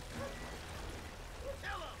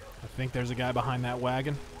 I think there's a guy behind that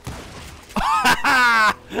wagon.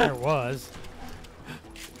 There was.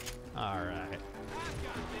 Alright.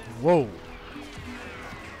 Whoa.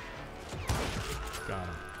 Got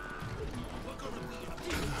him.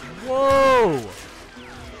 Whoa!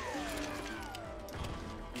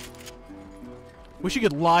 Wish you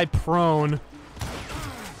could lie prone.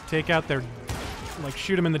 Take out their... like,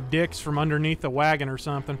 shoot them in the dicks from underneath the wagon or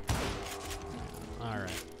something.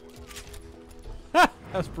 Alright. That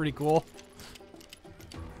was pretty cool.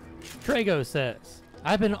 Trago says,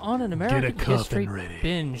 I've been on an American coffin history ready.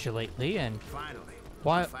 binge lately, and Finally,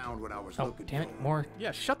 why? I found what I was Oh, looking damn for. it! More.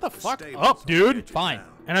 Yeah, shut the fuck Stables up, on dude. the edge of Fine. town.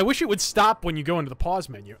 And I wish it would stop when you go into the pause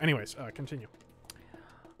menu. Anyways, continue.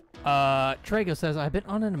 Trago says, I've been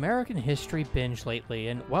on an American history binge lately,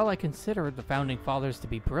 and while I consider the Founding Fathers to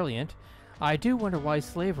be brilliant, I do wonder why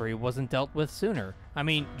slavery wasn't dealt with sooner. I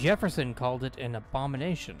mean, Jefferson called it an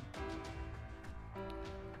abomination.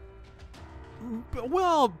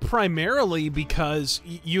 Well, primarily because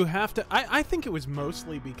you have to... I think it was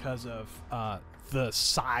mostly because of the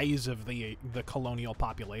size of the colonial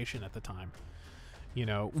population at the time. You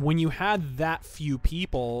know, when you had that few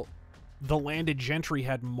people, the landed gentry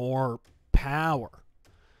had more power.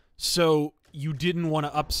 So you didn't want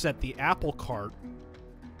to upset the apple cart.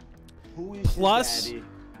 Who is Plus- his daddy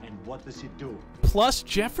and what does he do? Plus,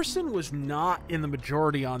 Jefferson was not in the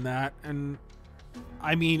majority on that, and...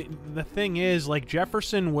 I mean, the thing is, like,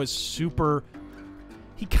 Jefferson was super...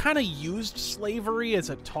 He kind of used slavery as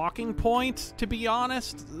a talking point, to be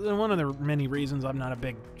honest. One of the many reasons I'm not a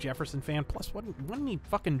big Jefferson fan. Plus, wasn't he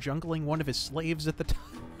fucking jungling one of his slaves at the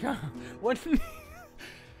time?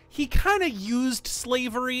 He kind of used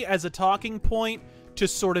slavery as a talking point to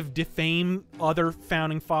sort of defame other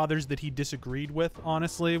founding fathers that he disagreed with,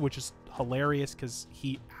 honestly, which is hilarious because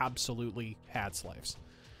he absolutely had slaves.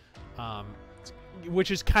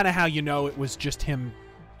 Which is kind of how you know it was just him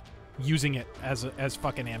using it as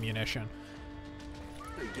fucking ammunition.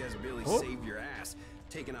 I guess Billy saved your ass,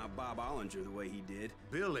 taking out Bob Ollinger the way he did.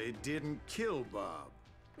 Billy didn't kill Bob.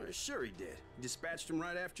 Well, sure he did. He dispatched him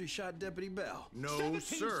right after he shot Deputy Bell. No,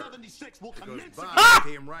 sir. 1776 will Because commence. Bob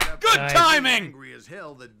came right up Good to me, timing! angry as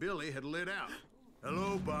hell that Billy had lit out.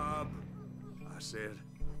 Hello, Bob. I said,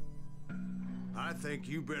 I think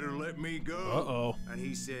you better let me go. Uh-oh. And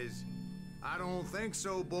he says, I don't think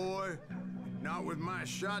so, boy. Not with my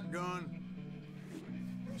shotgun.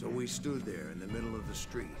 So we stood there in the middle of the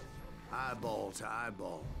street, eyeball to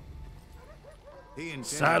eyeball. He intended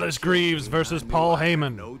Silas to kill Greaves me, versus I knew Paul I had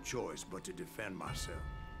Heyman. No choice but to defend myself.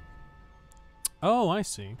 Oh, I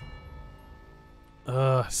see.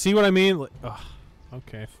 See what I mean? Like,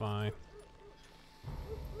 okay, fine.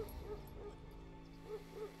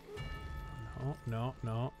 No.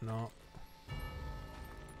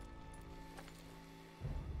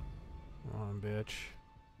 Come on, bitch.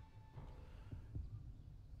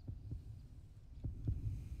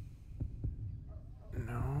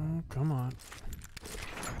 No, come on.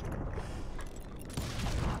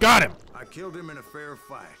 Got him! I killed him in a fair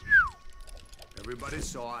fight. Everybody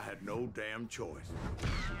saw I had no damn choice.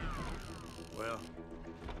 Well,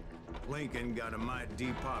 Lincoln got a mite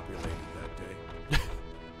depopulated that day.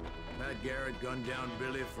 Pat Garrett gunned down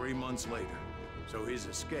Billy 3 months later, so his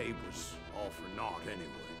escape was all for naught anyway.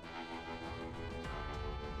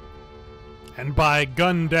 And by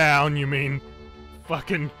gun down, you mean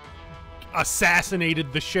fucking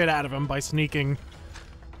assassinated the shit out of him by sneaking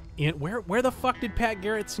in. Where the fuck did Pat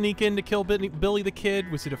Garrett sneak in to kill Billy the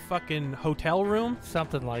Kid? Was it a fucking hotel room?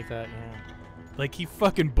 Something like that, yeah. Like he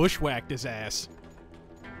fucking bushwhacked his ass.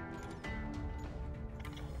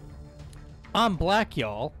 I'm Black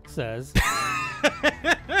Y'all says,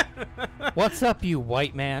 what's up, you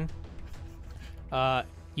white man?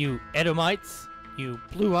 You Edomites, you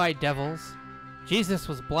blue-eyed devils. Jesus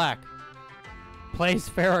was black. Plays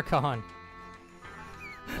Farrakhan.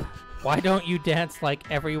 Why don't you dance like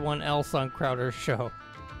everyone else on Crowder's show?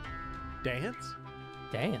 Dance?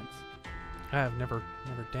 Dance? I've never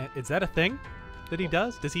danced. Is that a thing that he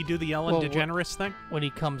does? Does he do the Ellen DeGeneres thing? When he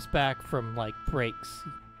comes back from, like, breaks,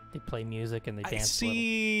 they play music and they dance.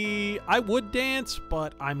 See, I would dance,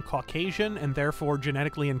 but I'm Caucasian and therefore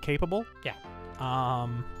genetically incapable. Yeah.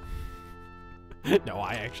 No,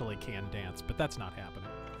 I actually can dance, but that's not happening.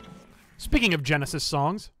 Speaking of Genesis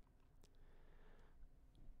songs.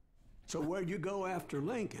 So where'd you go after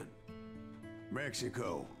Lincoln?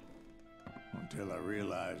 Mexico. Until I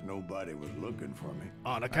realized nobody was looking for me.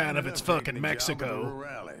 On account of it's fucking Mexico.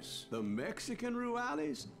 The Mexican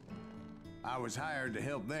Rurales? I was hired to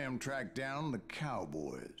help them track down the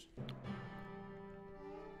cowboys.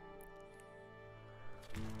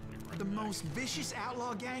 The most vicious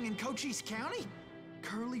outlaw gang in Cochise County?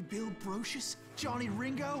 Curly Bill Brocious? Johnny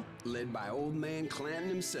Ringo? Led by old man Clanton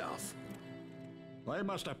himself. They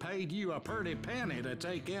must have paid you a pretty penny to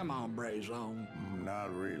take them hombres on.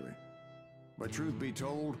 Not really. But truth be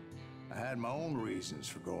told, I had my own reasons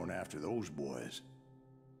for going after those boys.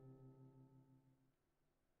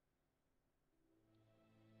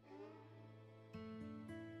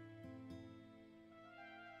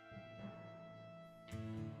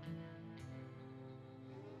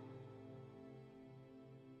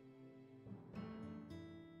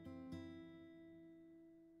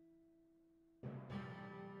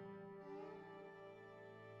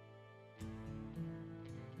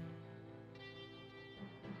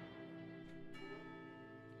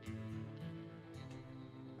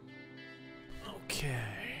 Okay.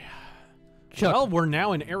 Chuck, Well, we're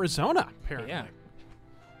now in Arizona, apparently. yeah.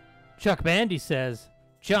 Chuck Bandy says,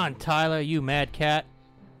 John Tyler, you mad cat,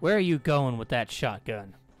 where are you going with that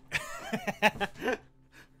shotgun?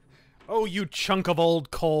 Oh, you chunk of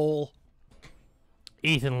old coal.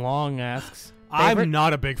 Ethan Long asks, I'm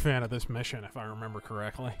not a big fan of this mission, if I remember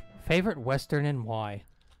correctly. favorite Western and why?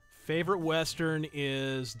 Favorite Western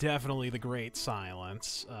is definitely The Great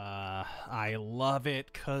Silence. I love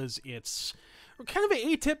it because it's kind of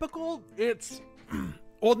atypical. It's...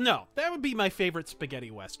 well, no, that would be my favorite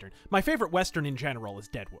spaghetti Western. My favorite Western in general is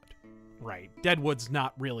Deadwood. Right. Deadwood's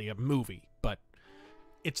not really a movie, but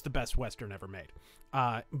it's the best Western ever made.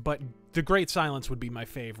 But The Great Silence would be my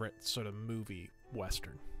favorite sort of movie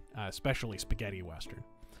Western, especially spaghetti Western.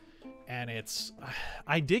 And it's...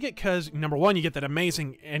 I dig it because, number one, you get that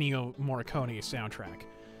amazing Ennio Morricone soundtrack.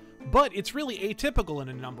 But it's really atypical in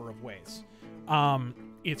a number of ways.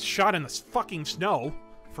 It's shot in the fucking snow,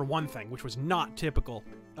 for one thing, which was not typical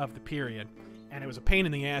of the period. And it was a pain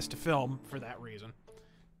in the ass to film for that reason.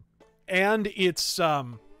 And it's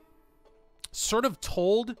sort of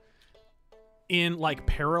told in, like,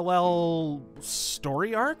 parallel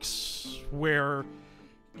story arcs, where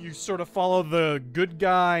you sort of follow the good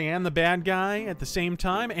guy and the bad guy at the same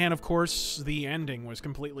time. And, of course, the ending was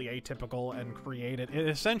completely atypical and created... It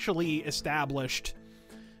essentially established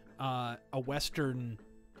a Western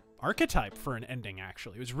archetype for an ending,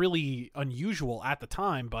 actually. It was really unusual at the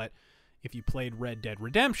time, but if you played Red Dead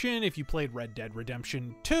Redemption, if you played Red Dead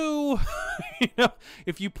Redemption 2, you know,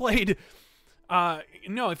 if you played...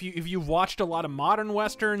 if you've watched a lot of modern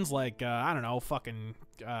Westerns, like, I don't know, fucking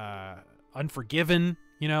Unforgiven,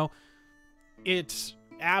 you know, it's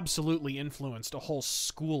absolutely influenced a whole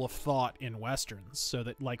school of thought in Westerns, so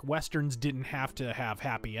that, like, Westerns didn't have to have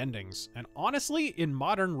happy endings. And honestly, in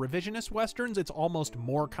modern revisionist Westerns, it's almost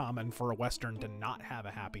more common for a Western to not have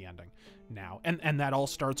a happy ending now. And that all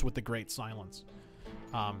starts with The Great Silence.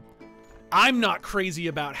 I'm not crazy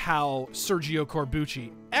about how Sergio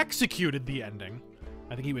Corbucci executed the ending.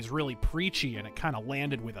 I think he was really preachy, and it kind of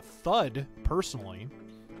landed with a thud, personally.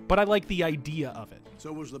 But I like the idea of it.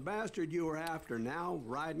 So was the bastard you were after now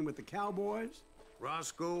riding with the cowboys?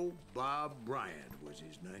 Roscoe Bob Bryant was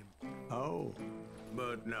his name. Oh.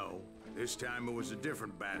 But no, this time it was a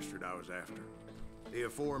different bastard I was after. The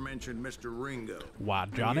aforementioned Mr. Ringo. Why,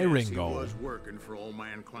 Johnny Yes, Ringo. He was working for old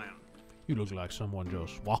man Clanton. You look like someone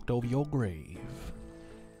just walked over your grave.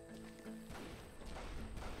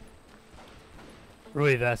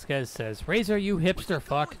 Rui Vasquez says, Razor, you hipster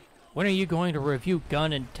fuck. When are you going to review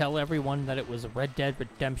Gun and tell everyone that it was Red Dead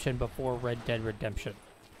Redemption before Red Dead Redemption?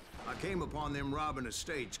 I came upon them robbing a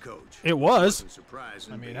stagecoach. It was. Wasn't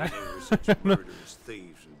surprising, I mean, they were such murderous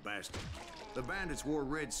thieves and bastards. The bandits wore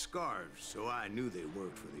red scarves, so I knew they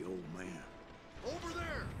worked for the old man. Over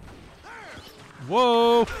there!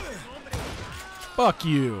 Whoa! Fuck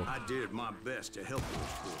you. I did my best to help those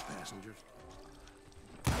poor passengers.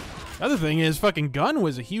 The other thing is, fucking Gun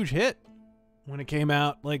was a huge hit when it came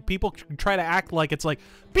out. Like, people try to act like it's like,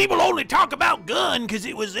 people only talk about Gun because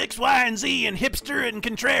it was X, Y, and Z, and hipster, and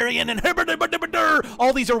contrarian, and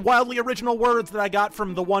all these are wildly original words that I got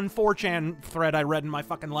from the one 4chan thread I read in my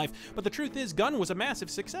fucking life. But the truth is, Gun was a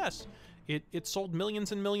massive success. It sold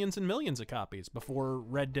millions and millions and millions of copies before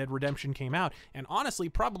Red Dead Redemption came out, and honestly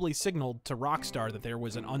probably signaled to Rockstar that there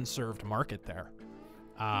was an unserved market there.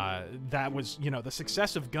 That was, you know, the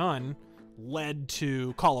success of Gun led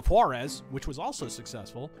to Call of Juarez, which was also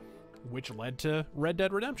successful, which led to Red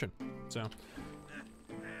Dead Redemption. So,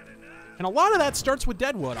 and a lot of that starts with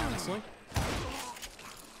Deadwood, honestly.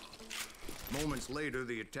 Moments later,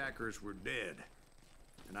 the attackers were dead,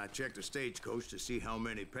 and I checked the stagecoach to see how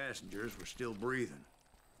many passengers were still breathing.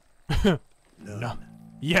 None. No.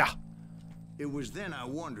 Yeah. It was then I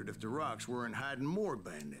wondered if the rocks weren't hiding more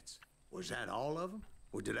bandits. Was that all of them?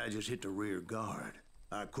 Or did I just hit the rear guard?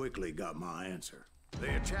 I quickly got my answer.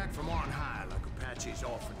 They attacked from on high like Apaches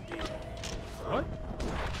often did. What?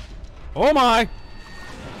 Oh my!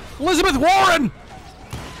 Elizabeth Warren!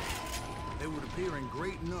 They would appear in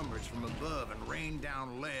great numbers from above and rain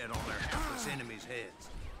down lead on their helpless enemies' heads,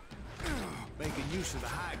 making use of the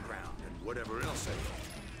high ground and whatever else they had.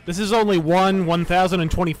 This is only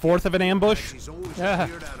 1/1024th of an ambush. She's always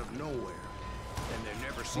appeared out of nowhere, and there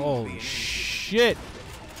never seemed to be Holy an end. shit!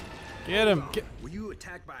 Get him! Were you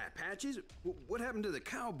attacked by Apaches? What happened to the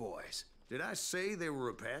cowboys? Did I say they were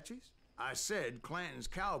Apaches? I said Clanton's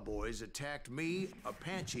cowboys attacked me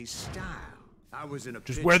Apache style. I was in a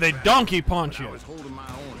Just pitched where they battle, donkey punch but you. I was holding my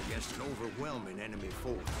own against an overwhelming enemy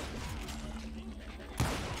force.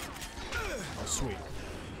 Oh, sweet.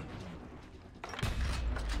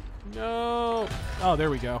 No. Oh, there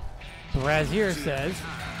we go. Brazier says,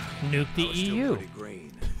 nuke the EU.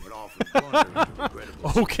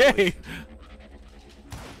 Okay.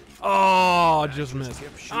 Oh, just missed.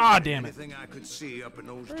 Ah, damn it. Where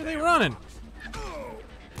are they running?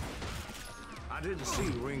 I didn't see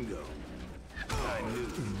Ringo. I knew.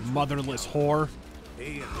 Motherless whore.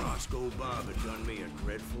 He and Roscoe Bob had done me a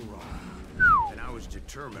dreadful wrong, and I was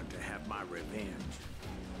determined to have my revenge.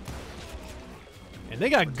 And they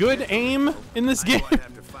got good aim in this game.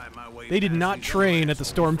 They did not train at the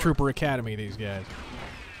Stormtrooper Academy, these guys.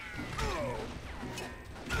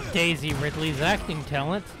 Daisy Ridley's acting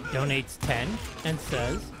talent donates 10 and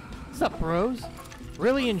says, "Sup, bros?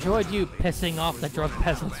 Really enjoyed you pissing off the drug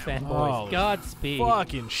peasants fanboys. Oh, Godspeed."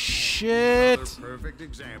 Fucking shit. Another perfect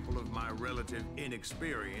example of my relative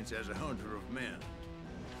inexperience as a hunter of men.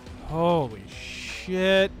 Holy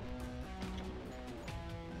shit.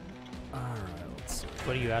 Alright, let's see.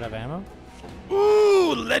 What, are you out of ammo?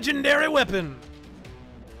 Ooh, legendary weapon.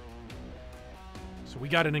 So we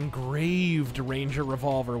got an engraved Ranger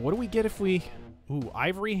revolver. What do we get if we... Ooh,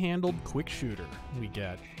 ivory-handled quick shooter we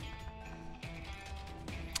get.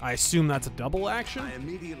 I assume that's a double action? I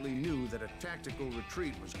immediately knew that a tactical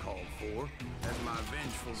retreat was called for, as my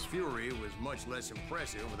vengeful fury was much less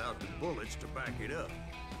impressive without the bullets to back it up.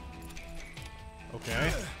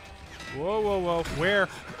 Okay. Whoa, whoa, whoa. Where?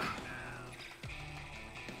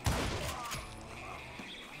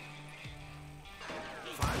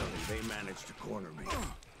 Finally, they managed to corner me.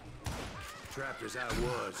 Trapped as I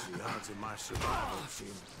was, the odds of my survival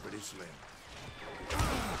seemed pretty slim.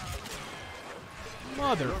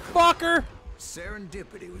 Motherfucker!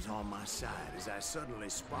 Serendipity was on my side as I suddenly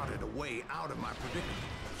spotted a way out of my predicament.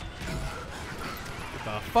 Get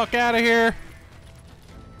the fuck out of here!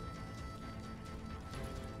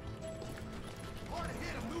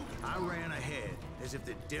 I ran ahead as if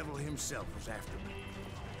the devil himself was after me.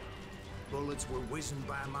 Bullets were whizzing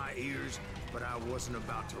by my ears, but I wasn't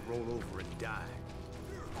about to roll over and die.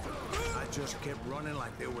 I just kept running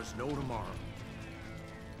like there was no tomorrow.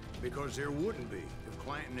 Because there wouldn't be if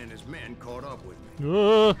Clanton and his men caught up with me.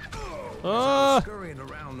 As I was scurrying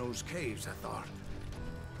around those caves, I thought,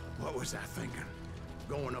 what was I thinking?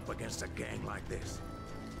 Going up against a gang like this?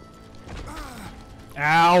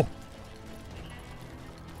 Ow!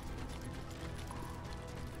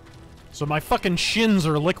 So my fucking shins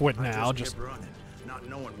are liquid now. I just kept running, not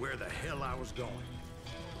knowing where the hell I was going.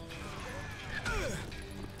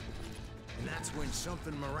 And that's when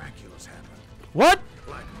something miraculous happened. What?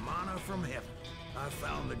 Like manna from heaven, I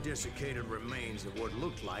found the desiccated remains of what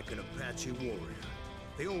looked like an Apache warrior.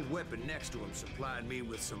 The old weapon next to him supplied me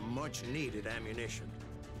with some much-needed ammunition.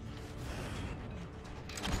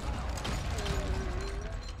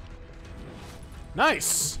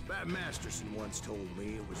 Nice! Bat Masterson once told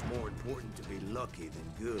me it was more important to be lucky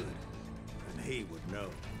than good, and he would know.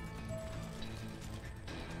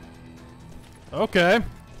 Okay.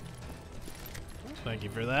 Thank you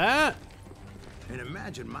for that. And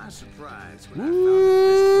imagine my surprise when I found a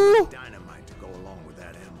fistful of dynamite to go along with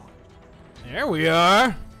that ammo. There we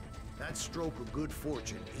are. That stroke of good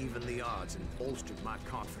fortune evened the odds and bolstered my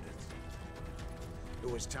confidence.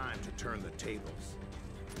 It was time to turn the tables.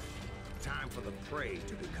 Time for the prey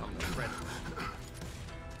to become the predator.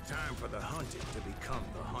 Time for the hunted to become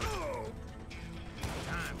the hunted.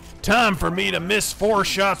 Time for me to miss 4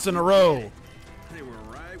 shots in a row. They were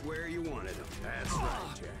right where you wanted them. That's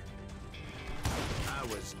right, Jack. I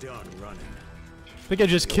was done running. I think I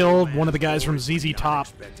just killed one of the guys from ZZ Top.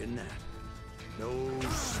 Expecting that. No,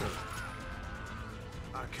 sir.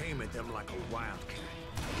 I came at them like a wildcat.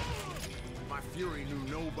 my fury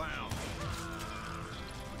knew no bounds.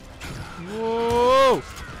 Whoa!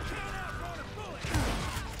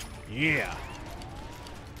 Yeah.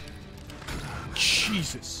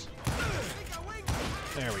 Jesus.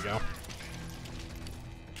 There we go.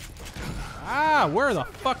 Ah, where the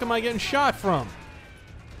fuck am I getting shot from?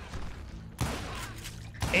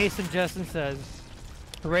 Ace and Justin says,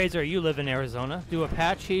 Razor, you live in Arizona. Do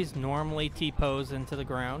Apaches normally T-pose into the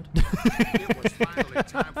ground? It was finally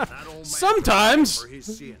time for that old man Sometimes. to pay for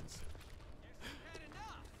his sins.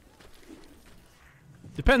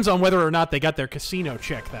 Depends on whether or not they got their casino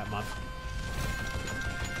check that month.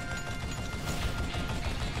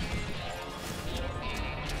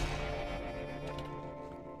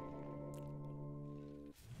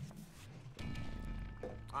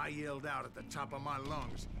 I yelled out at the top of my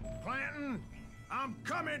lungs, Clanton, I'm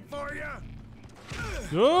coming for you!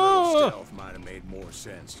 Oh! Stealth might have made more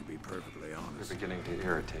sense, to be perfectly honest. You're beginning to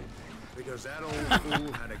irritate me. Because that old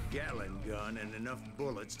fool had a Gatling gun and enough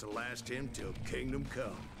bullets to last him till kingdom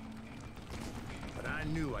come. But I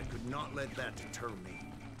knew I could not let that deter me.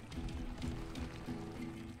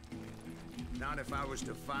 Not if I was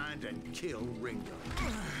to find and kill Ringo.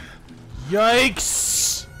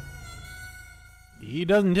 Yikes! He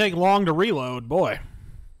doesn't take long to reload, boy.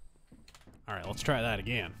 Alright, let's try that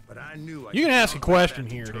again. But I knew I You can could ask a not let question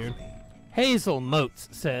that here, deter dude. me. Hazel Moats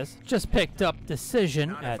says, just picked up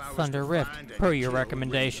Decision at Thunder Rift, per your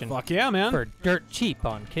recommendation. Fuck yeah, man. For dirt cheap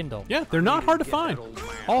on Kindle. Yeah, they're not hard to find.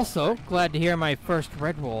 Also, glad to hear my first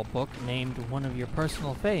Redwall book named one of your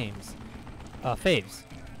personal faves.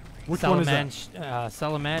 Which one is that?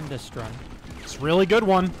 Salamandastron. It's a really good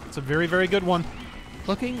one. It's a very, very good one.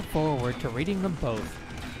 Looking forward to reading them both.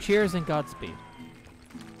 Cheers and Godspeed.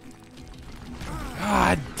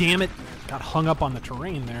 God damn it. Got hung up on the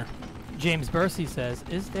terrain there. James Bursey says,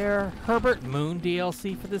 is there Herbert Moon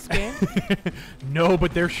DLC for this game? No,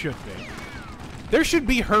 but there should be. There should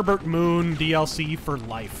be Herbert Moon DLC for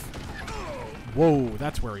life. Whoa,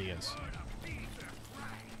 that's where he is.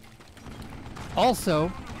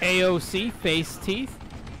 Also, AOC face teeth,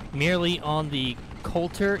 merely on the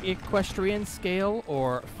Coulter equestrian scale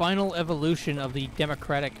or final evolution of the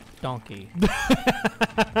democratic donkey.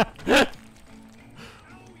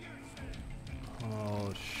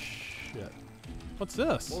 Oh, shit. What's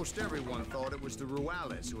this? Most everyone thought it was the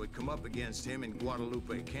Ruales who had come up against him in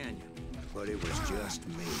Guadalupe Canyon. But it was just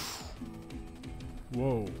me.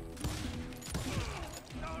 Whoa.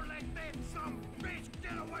 Don't let that some bitch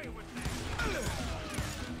get away with that.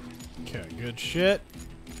 Okay, good shit.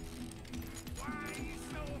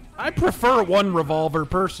 I prefer one revolver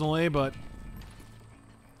personally, but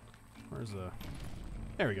where's the...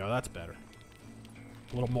 There we go, that's better.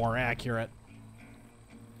 A little more accurate.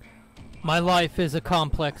 My life is a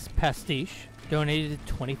complex pastiche. Donated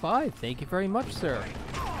 25. Thank you very much, sir.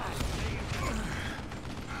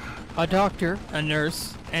 A doctor, a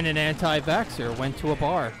nurse, and an anti-vaxxer went to a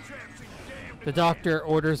bar. The doctor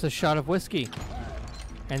orders a shot of whiskey,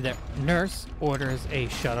 and the nurse orders a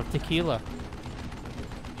shot of tequila.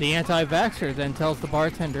 The anti-vaxxer then tells the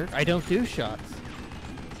bartender, I don't do shots.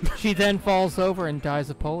 She then falls over and dies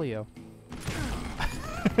of polio.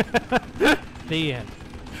 The end.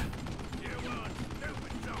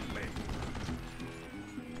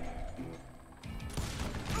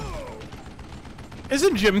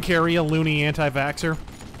 Isn't Jim Carrey a loony anti-vaxxer?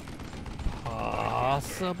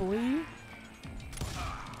 Possibly.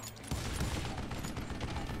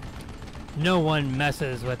 No one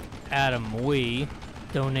messes with Adam Wee.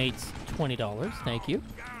 Donates $20. Thank you.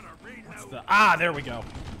 There we go.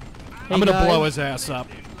 Hey I'm gonna guys. blow his ass up.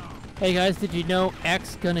 Hey guys, did you know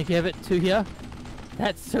X gonna give it to ya?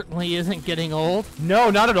 That certainly isn't getting old. No,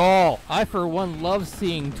 not at all. I, for one, love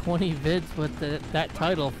seeing 20 vids with that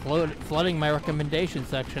title flooding my recommendation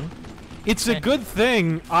section. It's a good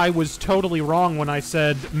thing I was totally wrong when I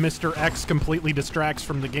said Mr. X completely distracts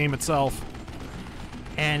from the game itself.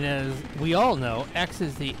 And as we all know, X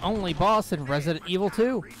is the only boss in Resident Evil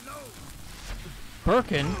 2.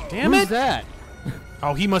 Birkin? Damn who's it! that?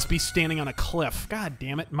 Oh, he must be standing on a cliff. God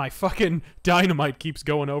damn it, my fucking dynamite keeps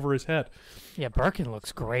going over his head. Yeah, Birkin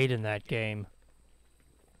looks great in that game.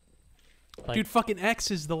 Like, dude, fucking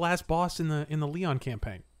X is the last boss in the Leon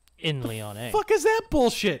campaign. In Leon A. Fuck is that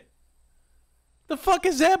bullshit? The fuck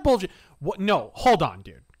is that bullshit? What? No, hold on,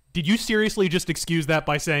 dude. Did you seriously just excuse that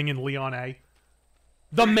by saying in Leon A?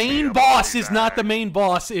 The main boss is not the main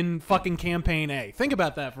boss in fucking campaign A. Think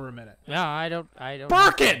about that for a minute. No, I don't.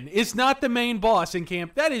 Birkin is not the main boss in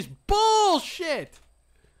camp. That is bullshit.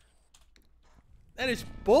 That is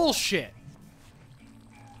bullshit.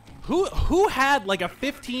 Who had like a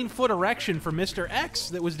 15-foot erection for Mr. X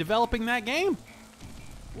that was developing that game?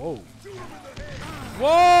 Whoa.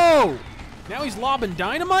 Whoa! Now he's lobbing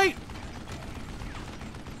dynamite?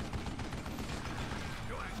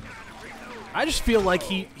 I just feel like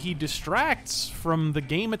he distracts from the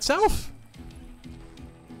game itself.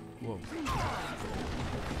 Whoa.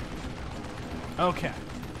 Okay.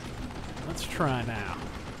 Let's try now.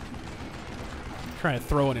 Try to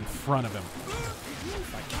throw it in front of him.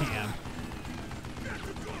 If I can.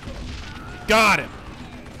 Got him!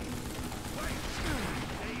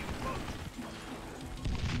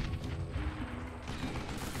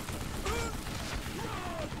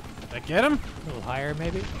 Did I get him? A little higher,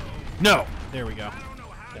 maybe? No! There we go.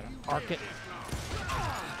 Gotta arc it.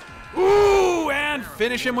 Ooh! And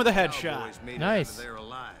finish him with a headshot. Nice. They're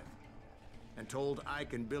alive. And told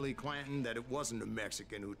Ike and Billy Clanton that it wasn't a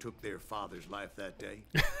Mexican who took their father's life that day.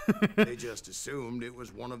 They just assumed it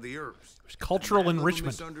was one of the Earps. There's cultural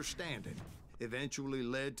enrichment. Misunderstanding eventually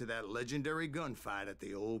led to that legendary gunfight at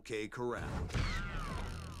the OK Corral.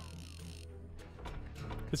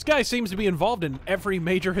 This guy seems to be involved in every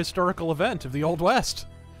major historical event of the Old West.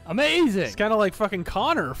 Amazing! It's kind of like fucking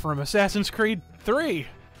Connor from Assassin's Creed 3.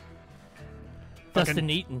 Dustin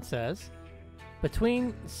Eaton says,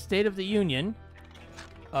 between State of the Union,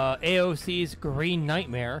 AOC's Green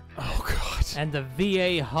Nightmare, and the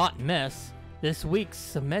VA hot mess, this week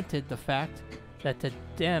cemented the fact that the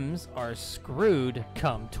Dems are screwed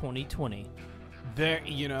come 2020. There,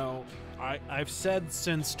 you know, I've said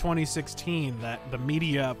since 2016 that the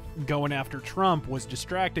media going after Trump was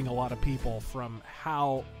distracting a lot of people from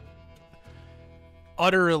how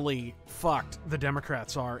utterly fucked the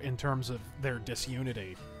Democrats are in terms of their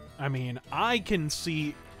disunity. I mean, I can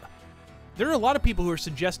see there are a lot of people who are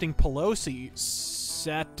suggesting Pelosi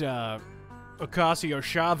set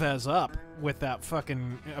Ocasio-Chavez up with that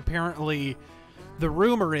fucking, apparently the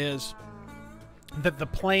rumor is that the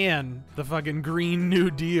plan, the fucking Green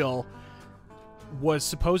New Deal, was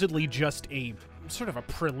supposedly just a sort of a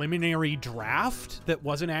preliminary draft that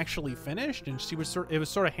wasn't actually finished, and it was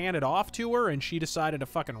sort of handed off to her, and she decided to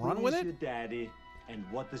fucking run with it. Your daddy, and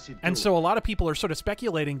what does he do? And so a lot of people are sort of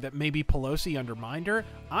speculating that maybe Pelosi undermined her.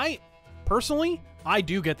 Personally, I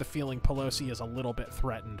do get the feeling Pelosi is a little bit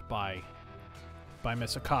threatened by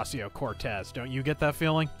Miss Ocasio-Cortez. Don't you get that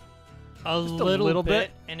feeling? A little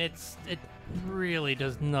bit, and it really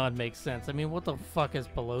does not make sense. I mean, what the fuck is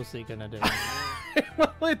Pelosi gonna do?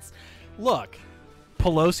 Well, look,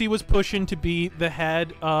 Pelosi was pushing to be the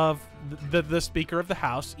head of the Speaker of the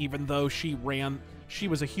House, even though she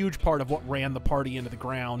was a huge part of what ran the party into the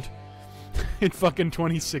ground in fucking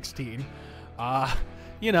 2016.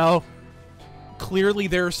 You know, clearly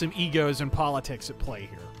there are some egos in politics at play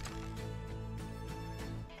here.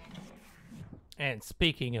 And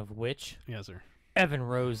speaking of which, yes, sir. Evan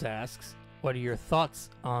Rose asks, what are your thoughts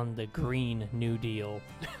on the Green New Deal?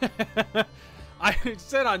 I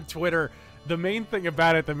said on Twitter, the main thing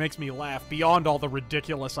about it that makes me laugh, beyond all the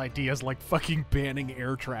ridiculous ideas like fucking banning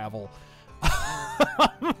air travel.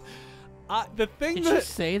 The thing Did you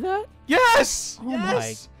say that? Yes! Oh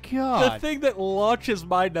yes! My God. The thing that launches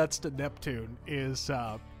my nuts to Neptune is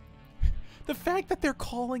the fact that they're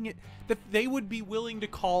calling it, that they would be willing to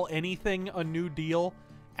call anything a New Deal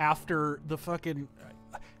after the fucking,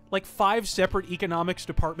 like 5 separate economics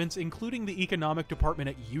departments, including the economic department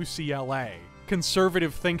at UCLA,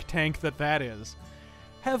 conservative think tank that is,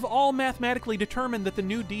 have all mathematically determined that the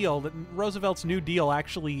New Deal, that Roosevelt's New Deal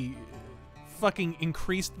actually fucking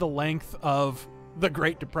increased the length of the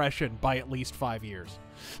Great Depression by at least 5 years.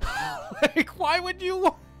 Like, why would you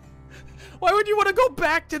want to go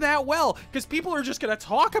back to that well? Because people are just going to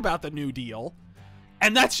talk about the New Deal,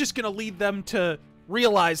 and that's just going to lead them to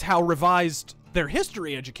realize how revised their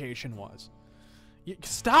history education was.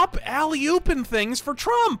 Stop alley-ooping things for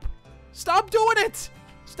Trump. Stop doing it.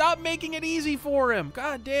 Stop making it easy for him.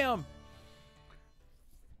 God damn.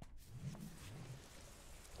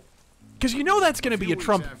 Because you know that's going to be a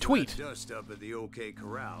Trump tweet. Dust up at the OK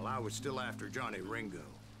Corral, I was still after Johnny Ringo.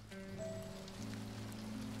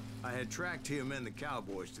 I had tracked him and the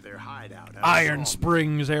cowboys to their hideout. Iron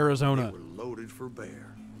Springs, Arizona. They were loaded for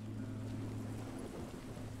bear.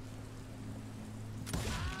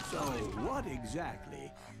 So, what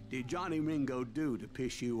exactly did Johnny Ringo do to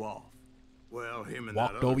piss you off? Well, him and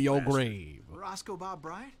walked that other over your bastard. grave. Roscoe Bob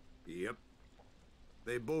Bryant? Yep.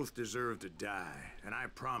 They both deserve to die, and I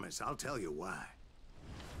promise I'll tell you why.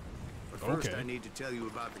 But first, Okay. I need to tell you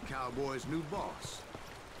about the Cowboys' new boss,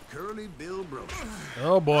 Curly Bill Brocious.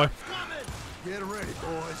 Oh boy. Get ready,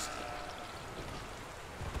 boys.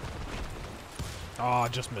 Oh,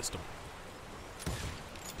 just missed him.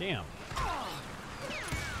 Damn.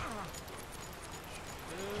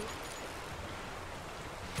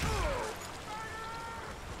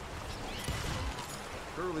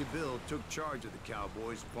 Curly Bill took charge of the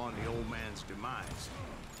cowboys upon the old man's demise.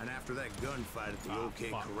 And after that gunfight at the OK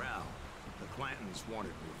Corral, the Clantons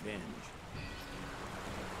wanted revenge.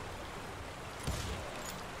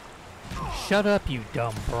 Shut up, you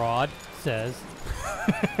dumb broad, says.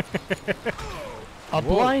 A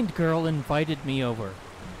blind girl invited me over,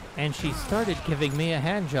 and she started giving me a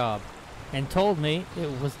hand job, and told me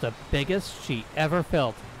it was the biggest she ever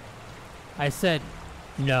felt. I said,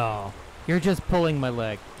 no, you're just pulling my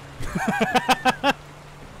leg.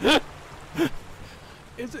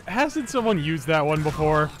 Hasn't someone used that one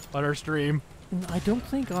before on our stream? I don't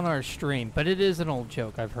think on our stream, but it is an old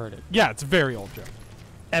joke. I've heard it. Yeah, it's a very old joke.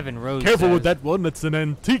 Evan Rose Careful says, with that one, it's an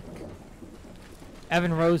antique.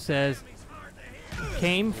 Evan Rose says,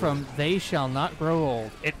 came from They Shall Not Grow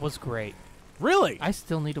Old. It was great. Really? I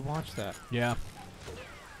still need to watch that. Yeah.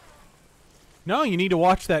 No, you need to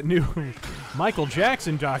watch that new Michael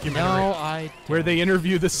Jackson documentary. No, I don't. Where they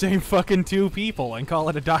interview the same fucking two people and call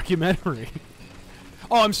it a documentary.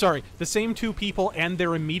 Oh, I'm sorry. The same two people and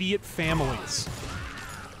their immediate families.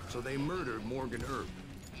 So they murdered Morgan Earp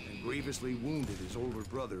and grievously wounded his older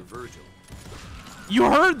brother, Virgil. You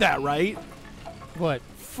heard that, right? What?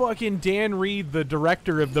 Fucking Dan Reed, the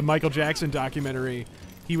director of the Michael Jackson documentary,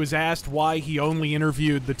 he was asked why he only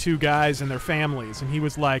interviewed the two guys and their families, and he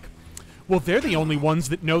was like, well, they're the only ones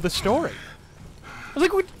that know the story. I was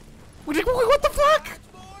like, what the fuck?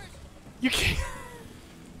 You can't...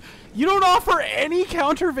 You don't offer any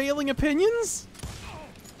countervailing opinions?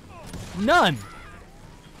 None.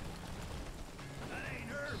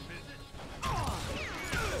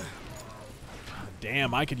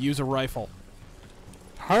 Damn, I could use a rifle.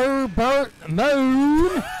 Herbert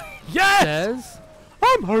Moon Yes! says,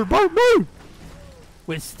 I'm Herbert Moon!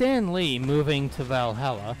 with Stan Lee moving to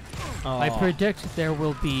Valhalla, I predict there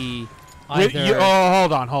will be With, either...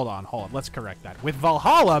 hold on. Let's correct that. With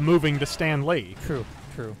Valhalla moving to Stan Lee. True.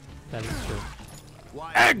 That is true.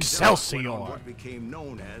 Excelsior! What became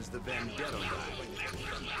known as the Vendetta Line,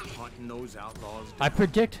 hunting those outlaws down. I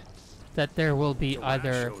predict that there will be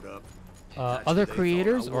either other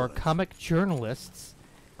creators or comic journalists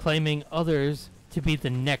claiming others to be the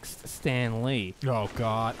next Stan Lee. Oh,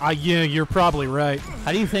 God. Yeah, you're probably right.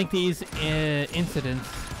 How do you think these incidents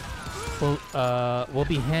will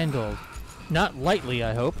be handled? Not lightly,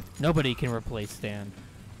 I hope. Nobody can replace Stan.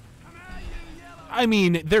 I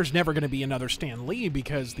mean, there's never going to be another Stan Lee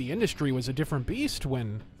because the industry was a different beast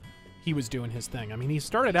when he was doing his thing. I mean, he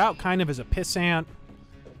started out kind of as a pissant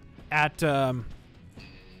at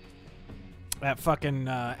fucking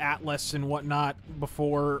Atlas and whatnot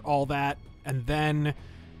before all that, and then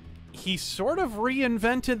he sort of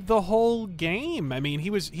reinvented the whole game. I mean, he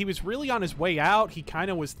was really on his way out. He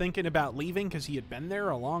kind of was thinking about leaving because he had been there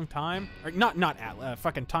a long time. Or not Atlas,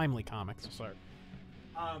 fucking Timely Comics. Sorry.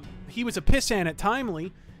 He was a pissant at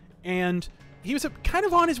Timely, and he was kind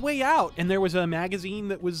of on his way out. And there was a magazine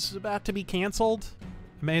that was about to be canceled,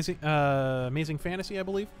 Amazing Fantasy, I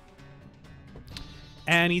believe.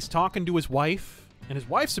 And he's talking to his wife, and his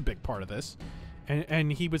wife's a big part of this.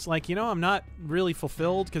 And he was like, you know, I'm not really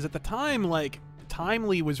fulfilled, because at the time, like,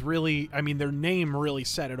 Timely was really, I mean, their name really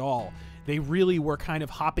said it all. They really were kind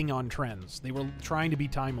of hopping on trends. They were trying to be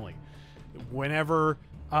timely. Whenever,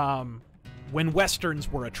 when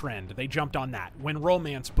Westerns were a trend, they jumped on that. When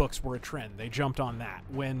romance books were a trend, they jumped on that.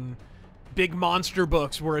 When big monster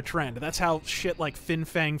books were a trend, that's how shit like Fin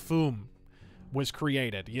Fang Foom was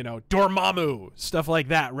created, you know, Dormammu, stuff like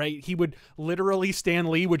that, right? He would literally, Stan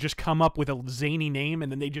Lee would just come up with a zany name and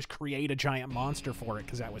then they just create a giant monster for it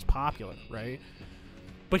because that was popular, right?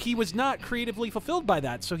 But he was not creatively fulfilled by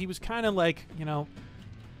that, so he was kind of like, you know,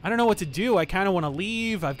 I don't know what to do. I kind of want to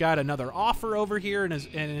leave. I've got another offer over here, and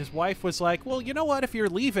his wife was like, well, you know what? If you're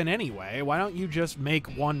leaving anyway, why don't you just make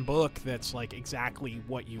one book that's like exactly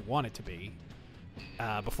what you want it to be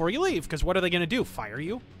before you leave? Because what are they going to do? Fire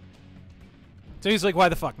you? So he's like, why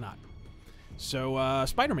the fuck not? So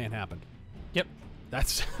Spider-Man happened. Yep.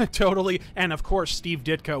 That's totally... And, of course, Steve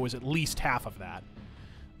Ditko was at least half of that.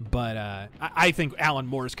 But I think Alan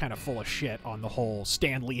Moore's kind of full of shit on the whole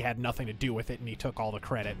Stan Lee had nothing to do with it and he took all the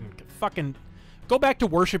credit. And fucking go back to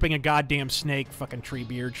worshiping a goddamn snake, fucking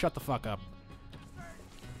Treebeard. Shut the fuck up.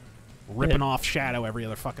 Ripping off Shadow every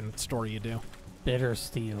other fucking story you do. Bitter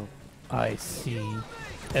steel. I see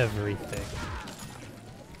everything.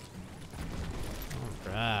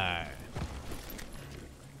 Right.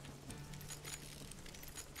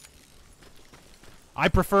 I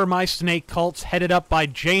prefer my snake cults headed up by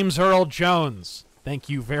James Earl Jones. Thank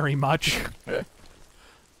you very much.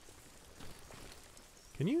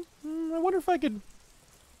 Can you? I wonder if I could...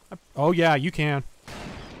 Oh, yeah, you can.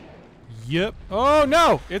 Yep. Oh,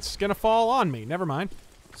 no! It's gonna fall on me. Never mind.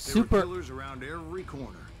 There were killers around every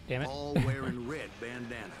corner. Damn it. All wearing red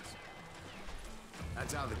bandanas.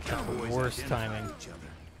 That's how the cowboys Worst identified timing. each other.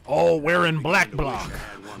 All wearing black bloc.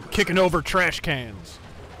 Kicking over trash cans.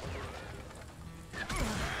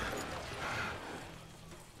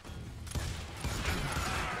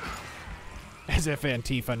 As if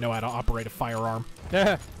Antifa know how to operate a firearm.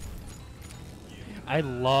 I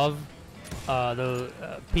love the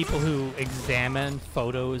people who examine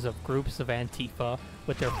photos of groups of Antifa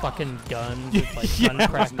with their fucking guns, with, like gun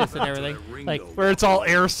practice and everything. Like where it's all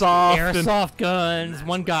airsoft. Airsoft guns.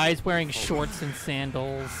 One guy's wearing shorts and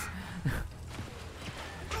sandals.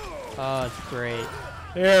 Oh, it's great.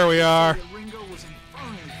 There we are. Ringo was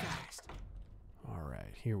infernally fast. All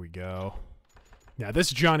right, here we go. Now this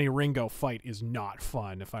Johnny Ringo fight is not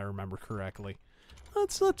fun, if I remember correctly.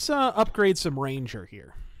 Let's upgrade some Ranger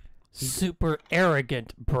here. Super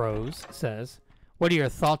Arrogant Bros says, what are your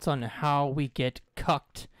thoughts on how we get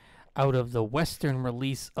cucked out of the Western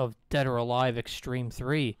release of Dead or Alive Extreme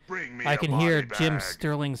 3? Bring me I a can hear body Jim bag.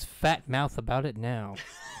 Sterling's fat mouth about it now.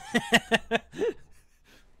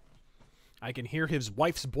 I can hear his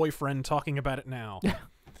wife's boyfriend talking about it now.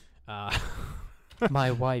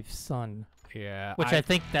 My wife's son. Yeah. Which I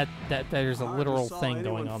think that there's a Hardly literal saw thing going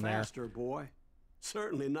anyone on there. faster, boy.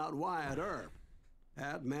 Certainly not Wyatt Earp.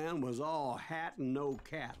 That man was all hat and no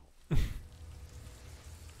cattle.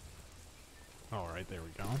 All right, there we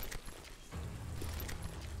go.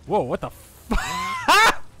 Whoa, what the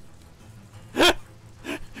f...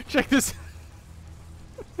 Check this...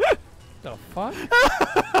 The fuck?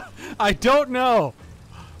 I don't know,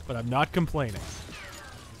 but I'm not complaining.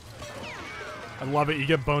 I love it. You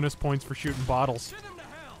get bonus points for shooting bottles.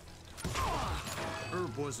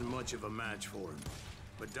 Herb wasn't much of a match for him,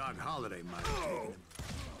 but Doc Holliday might have taken him.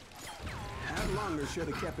 That longer should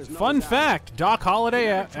have kept his nose Fun out. fact, Doc Holliday,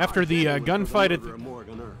 after the gunfight at the...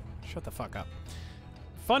 Morgan Earp. Shut the fuck up.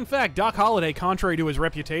 Fun fact, Doc Holliday, contrary to his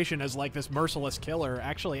reputation as like this merciless killer,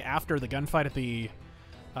 actually after the gunfight at the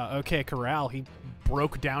OK Corral, he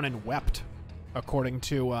broke down and wept, according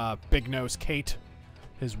to Big Nose Kate,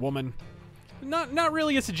 his woman. Not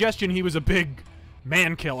really a suggestion he was a big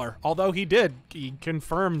man killer, although he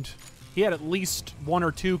confirmed, he had at least 1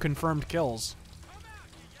 or 2 confirmed kills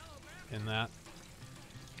in that.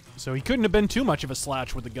 So he couldn't have been too much of a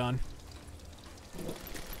slouch with the gun.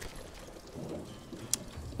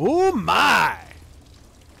 Oh my!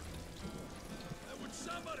 Would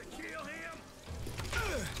somebody kill him?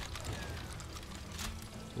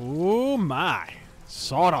 Oh my!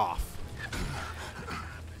 Sawed off.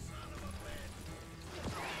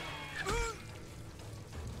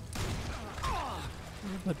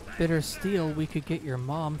 With bitter steel, we could get your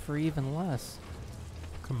mom for even less.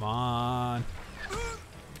 Come on.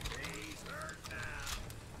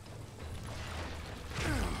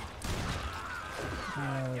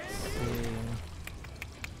 Let's see.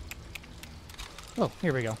 Oh,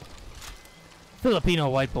 here we go. Filipino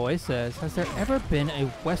White Boy says, has there ever been a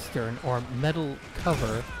Western or metal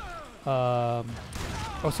cover, a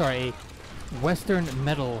Western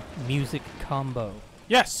metal music combo?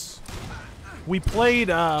 Yes! We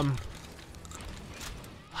played,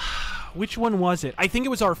 which one was it? I think it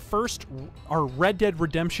was our Red Dead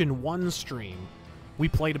Redemption 1 stream. We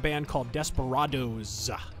played a band called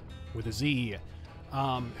Desperados, with a Z,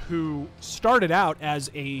 who started out as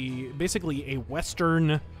basically a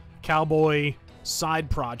Western cowboy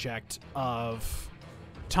side project of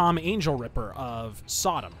Tom Angel Ripper of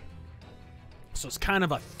Sodom. So it's kind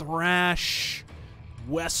of a thrash,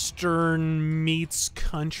 Western meets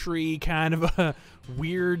country kind of a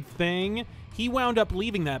weird thing. He wound up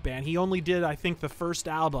leaving that band. He only did, I think, the first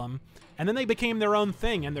album, and then they became their own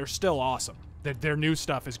thing, and they're still awesome. Their new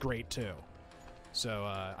stuff is great, too. So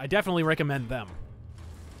I definitely recommend them.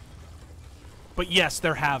 But yes,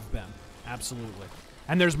 there have been. Absolutely.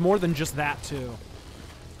 And there's more than just that, too.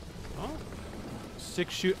 Oh,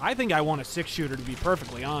 6-shoot. I think I want a 6-shooter, to be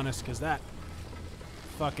perfectly honest, because that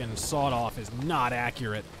fucking sawed-off is not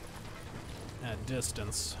accurate at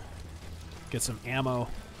distance. Get some ammo.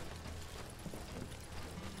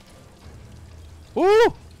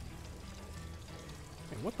 Ooh!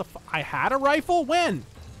 Hey, what the fuck? I had a rifle? When?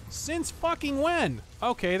 Since fucking when?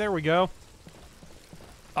 Okay, there we go.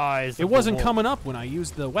 Eyes. It wasn't coming up when I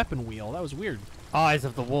used the weapon wheel. That was weird. Eyes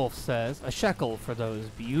of the Wolf says, a shekel for those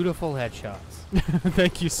beautiful headshots.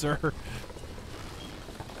 Thank you, sir.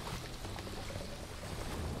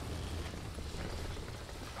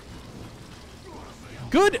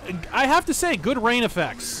 Good, I have to say, good rain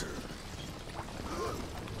effects.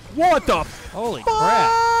 What the? Holy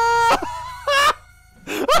crap.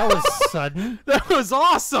 That was sudden. That was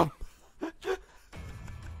awesome.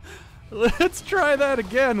 Let's try that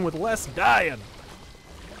again with less dying.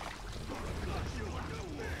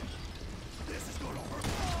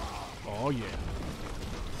 Oh, yeah.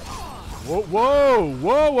 Whoa, whoa,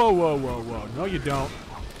 whoa, whoa, whoa, whoa, whoa. No, you don't.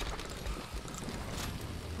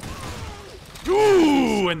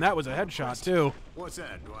 Ooh, and that was a headshot, too. What's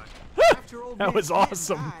that, Dwight? After old That man was Stanton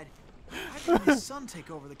awesome. died, how did his son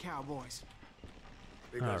take over the Cowboys?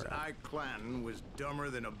 Because All right. Ike Clanton was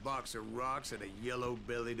dumber than a box of rocks and a yellow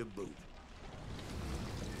belly to boot.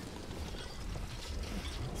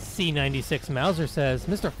 C96 Mauser says,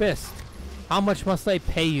 Mr. Fist, how much must I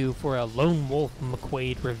pay you for a Lone Wolf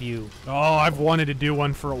McQuaid review? Oh, I've wanted to do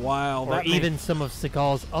one for a while. Or That even some of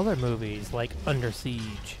Seagal's other movies, like Under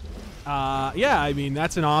Siege. Yeah, I mean,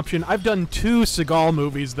 that's an option. I've done 2 Seagal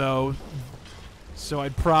movies, though, so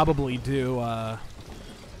I'd probably do Lone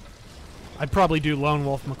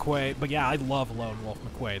Wolf McQuaid. But yeah, I love Lone Wolf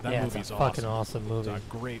McQuaid. That yeah, movie's it's a awesome. fucking awesome movie. It's a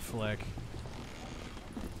great flick.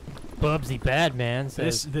 Bubsy Badman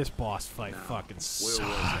says, This boss fight fucking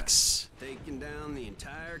sucks. Taking down the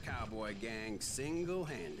entire cowboy gang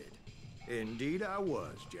single-handed. Indeed I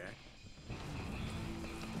was, Jack.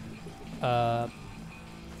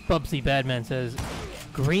 Bubsy Badman says,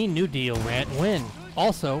 Green New Deal rant win.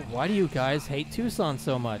 Also, why do you guys hate Tucson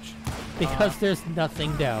so much? Because there's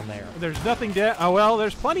nothing down there. There's nothing down. Oh well,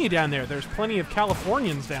 there's plenty down there. There's plenty of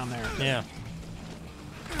Californians down there. Yeah.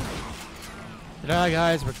 Did I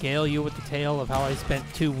guys regale you with the tale of how I spent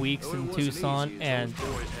 2 weeks in Tucson and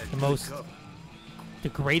the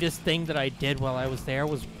greatest thing that I did while I was there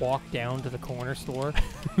was walk down to the corner store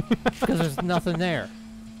because there's nothing there.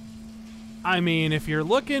 I mean, if you're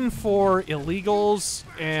looking for illegals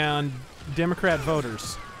and Democrat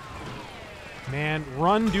voters, man,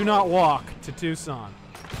 run, do not walk to Tucson.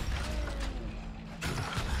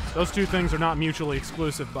 Those 2 things are not mutually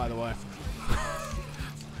exclusive, by the way.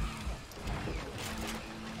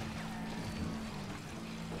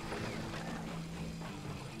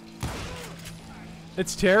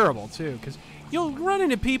 It's terrible, too, because you'll run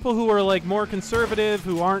into people who are, like, more conservative,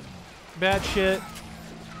 who aren't bad shit.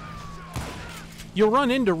 You'll run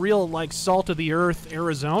into real, like, salt-of-the-earth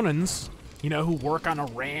Arizonans, you know, who work on a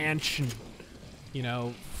ranch and, you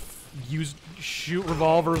know, shoot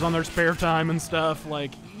revolvers on their spare time and stuff.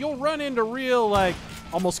 Like, you'll run into real, like,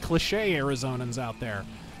 almost cliche Arizonans out there.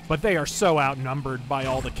 But they are so outnumbered by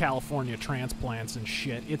all the California transplants and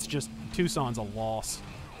shit. It's just, Tucson's a loss.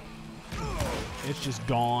 It's just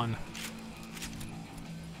gone.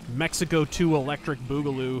 Mexico 2 Electric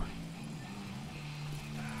Boogaloo.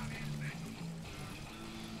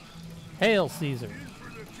 Hail Caesar.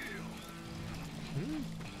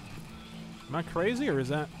 Am I crazy, or is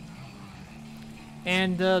that...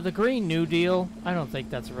 And the Green New Deal, I don't think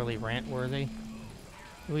that's really rant-worthy.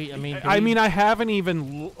 I mean, I haven't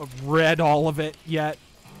even read all of it yet.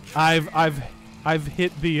 I've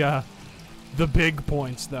hit the big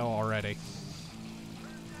points though already.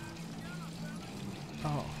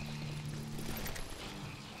 Oh.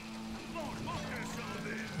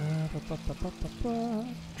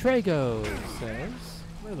 Trago says,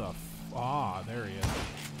 Where the there he is.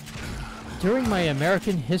 during my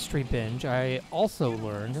American history binge, I also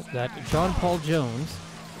learned that John Paul Jones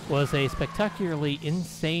was a spectacularly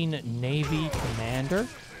insane Navy commander.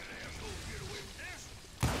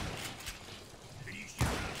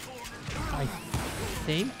 I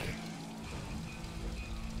think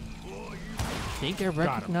I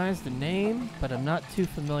recognize the name, but I'm not too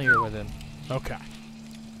familiar with him. Okay.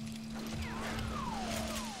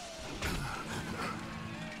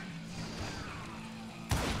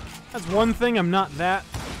 That's one thing I'm not that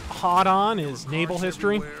hot on is naval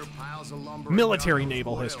history. Military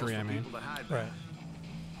naval history, I mean. Right.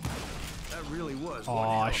 That really was. Oh,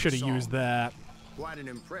 I should have used that. Quite an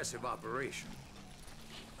impressive operation.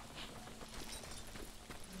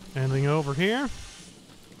 Anything over here?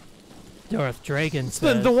 Darth Dragon It's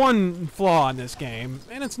says, the one flaw in this game,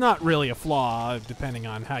 and it's not really a flaw depending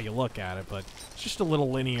on how you look at it, but it's just a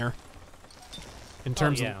little linear in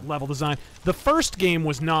terms of level design. The first game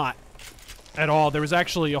was not at all. There was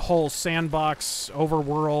actually a whole sandbox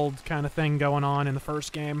overworld kind of thing going on in the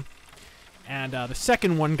first game, and the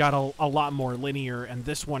second one got a lot more linear, and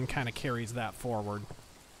this one kind of carries that forward.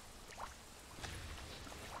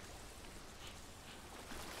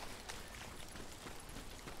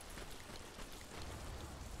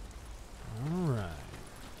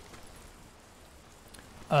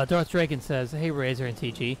 Darth Dragon says, hey Razor and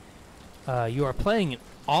TG, You are playing an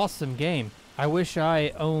awesome game. I wish I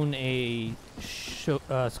own a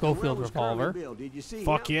Schofield revolver. Bill, did you see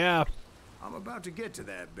Fuck him? yeah. I'm about to get to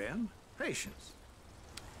that, Ben. Patience.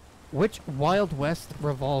 Which Wild West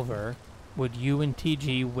revolver would you and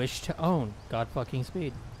TG wish to own? God fucking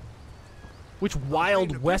speed. Which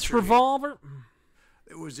Wild West revolver?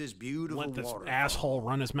 There was this beautiful Let this waterfall asshole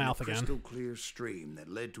run his mouth and a again. crystal clear stream that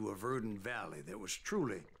led to a verdant valley that was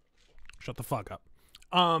truly... Shut the fuck up.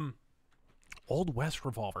 Old West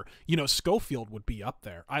revolver. You know, Schofield would be up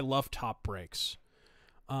there. I love top breaks.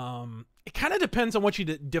 It kind of depends on what you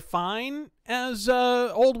define as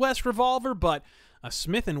Old West revolver, but a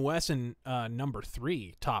Smith & Wesson number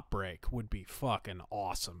 3 top break would be fucking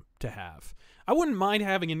awesome to have. I wouldn't mind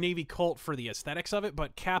having a Navy Colt for the aesthetics of it,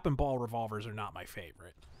 but cap and ball revolvers are not my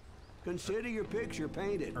favorite. Consider your picture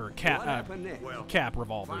painted. Or What cap, happened next? Well, cap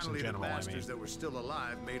revolvers in finally general, the I bastards mean. that were still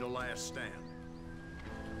alive made a last stand.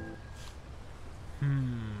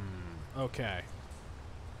 Okay.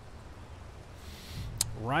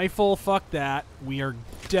 Rifle, fuck that. We are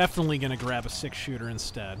definitely going to grab a 6-shooter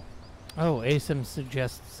instead. Oh, Asim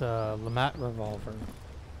suggests Lamat revolver.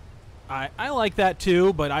 I like that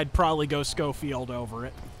too, but I'd probably go Schofield over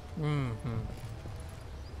it. Mm-hmm.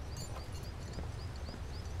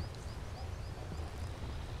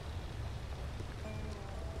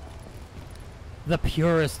 The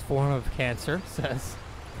purest form of cancer says.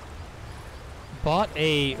 Bought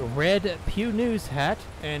a red Pew News hat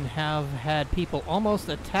and have had people almost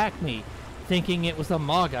attack me thinking it was a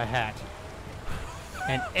MAGA hat.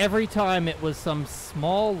 And every time it was some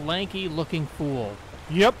small, lanky looking fool.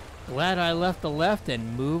 Yep. Glad I left the left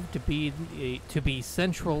and moved to be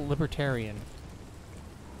central libertarian.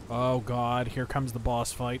 Oh god, here comes the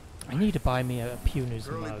boss fight. I need to buy me a Pew News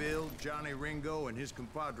Curly mug. Bill, Johnny Ringo, and his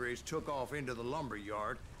compadres took off into the lumber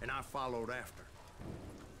yard, and I followed after.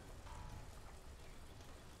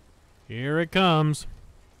 Here it comes.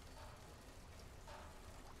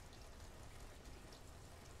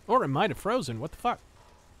 Or it might have frozen. What the fuck?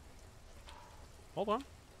 Hold on.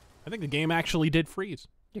 I think the game actually did freeze.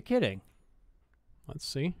 You're kidding. Let's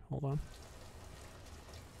see. Hold on.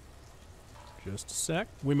 Just a sec.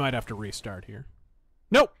 We might have to restart here.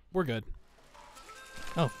 Nope. We're good.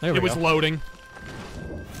 Oh, there we go. It was loading.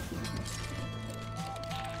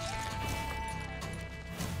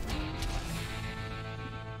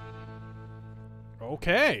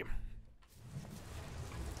 Okay.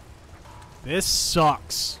 This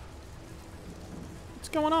sucks. What's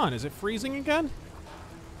going on? Is it freezing again?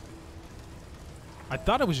 I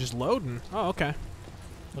thought it was just loading. Oh, okay.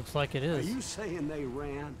 Looks like it Are is. you saying they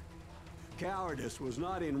ran? Cowardice was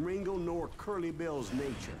not in Ringo nor Curly Bill's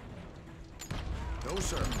nature. No,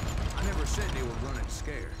 sir. I never said they were running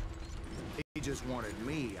scared. He just wanted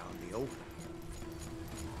me out in the open.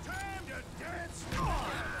 Time to dance!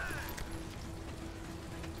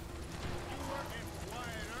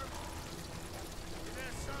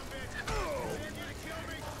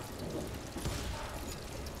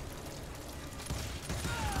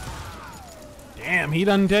 Damn, he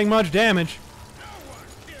doesn't take much damage.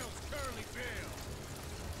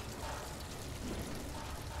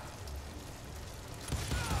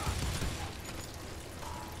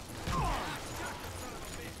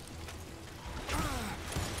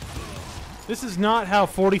 This is not how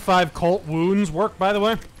 45 Colt wounds work, by the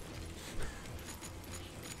way.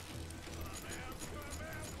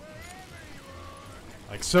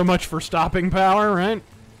 Like, so much for stopping power, right?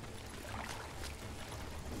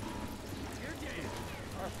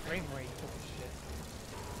 Our frame rate took a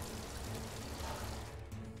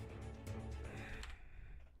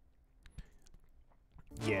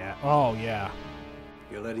shit. Yeah. Oh, yeah.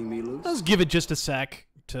 You're letting me loose? Let's give it just a sec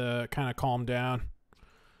to kind of calm down.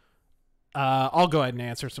 I'll go ahead and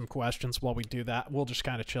answer some questions while we do that. We'll just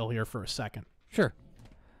kind of chill here for a second. Sure.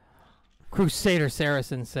 Crusader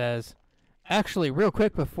Saracen says, actually, real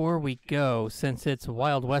quick before we go, since it's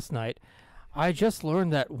Wild West night, I just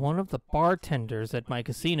learned that one of the bartenders at my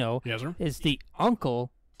casino is the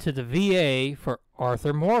uncle to the VA for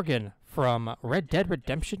Arthur Morgan from Red Dead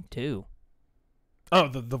Redemption 2. Oh,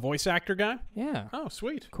 the voice actor guy? Yeah. Oh,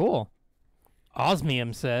 sweet. Cool.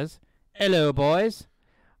 Osmium says, hello, boys.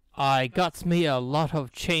 I got me a lot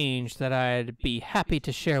of change that I'd be happy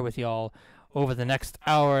to share with y'all over the next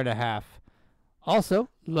hour and a half. Also,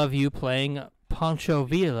 love you playing Pancho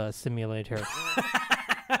Villa Simulator.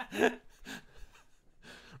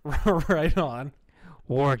 Right on.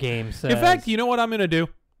 War Game says... In fact, you know what I'm going to do?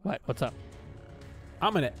 What? What's up?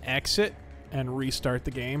 I'm going to exit and restart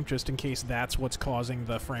the game just in case that's what's causing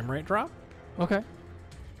the frame rate drop. Okay.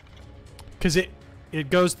 Because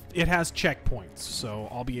It has checkpoints, so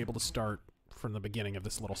I'll be able to start from the beginning of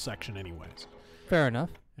this little section anyways. Fair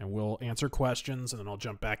enough. And we'll answer questions, and then I'll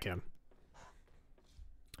jump back in.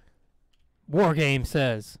 Wargame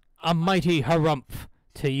says, a mighty harumph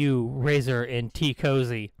to you, Razor and T.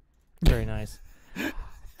 Cozy. Very nice.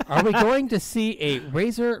 Are we going to see a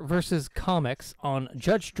Razor versus Comics on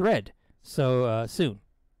Judge Dredd soon?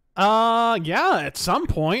 Yeah, at some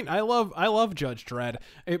point. I love Judge Dredd.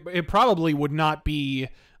 It probably would not be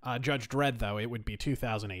Judge Dredd, though. It would be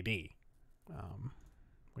 2000 AD,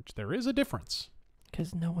 which there is a difference.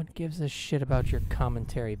 Because no one gives a shit about your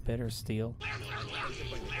commentary, Bittersteel.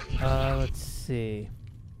 Let's see.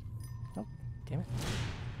 Oh, damn it.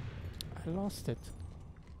 I lost it.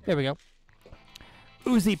 There we go.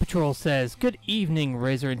 Uzi Patrol says, good evening,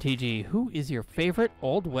 Razor and TG. Who is your favorite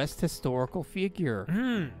Old West historical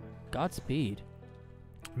figure? Godspeed.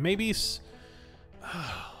 Maybe... let's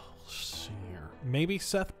see here. Maybe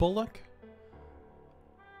Seth Bullock?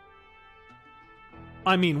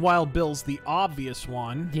 I mean, Wild Bill's the obvious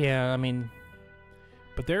one. Yeah, I mean...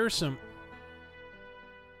 But there are some...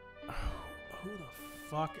 Who the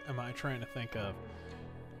fuck am I trying to think of?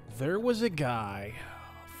 There was a guy...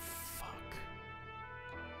 fuck.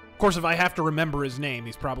 Of course, if I have to remember his name,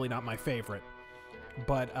 he's probably not my favorite.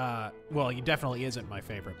 But, well, he definitely isn't my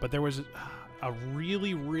favorite. But there was a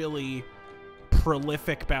really, really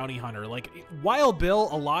prolific bounty hunter. Like, Wild Bill,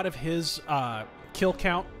 a lot of his kill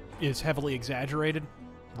count is heavily exaggerated,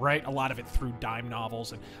 right? A lot of it through dime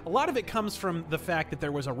novels, and a lot of it comes from the fact that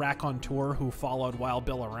there was a raconteur who followed Wild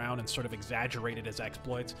Bill around and sort of exaggerated his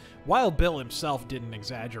exploits. Wild Bill himself didn't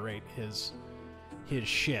exaggerate his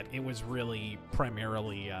shit. It was really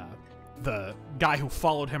primarily the guy who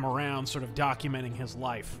followed him around sort of documenting his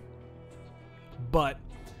life. But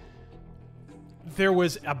there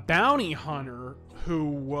was a bounty hunter who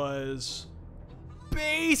was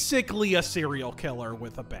basically a serial killer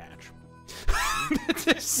with a badge.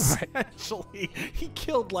 Essentially, he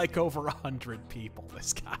killed like over 100 people,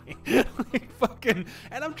 this guy. Like, fucking,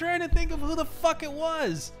 and I'm trying to think of who the fuck it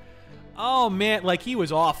was. Oh man, like, he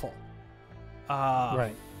was awful.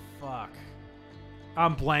 Right. Fuck.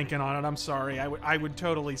 I'm blanking on it. I'm sorry. I would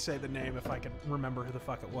totally say the name if I could remember who the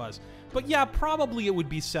fuck it was. But yeah, probably it would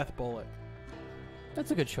be Seth Bullock.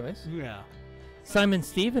 That's a good choice. Yeah. Simon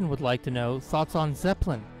Steven would like to know thoughts on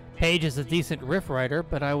Zeppelin. Paige is a decent riff writer,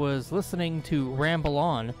 but I was listening to Ramble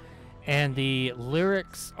On, and the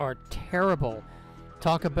lyrics are terrible.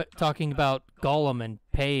 Talking about Gollum, and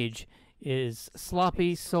Paige is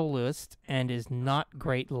sloppy soloist and is not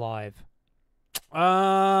great live.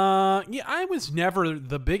 Yeah, I was never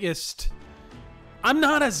the biggest... I'm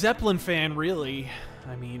not a Zeppelin fan, really.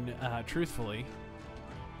 I mean, truthfully.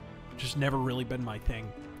 Just never really been my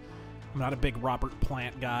thing. I'm not a big Robert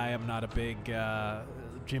Plant guy. I'm not a big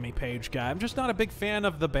Jimmy Page guy. I'm just not a big fan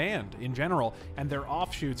of the band in general. And their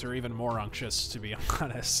offshoots are even more unctuous, to be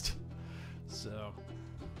honest. So...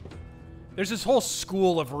 there's this whole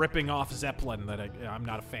school of ripping off Zeppelin that I'm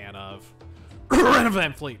not a fan of. Greta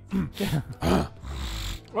Van Fleet.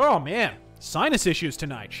 Oh, man. Sinus issues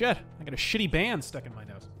tonight. Shit. I got a shitty band stuck in my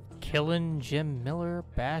nose. Killin' Jim Miller,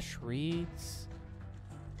 Bash Reeds.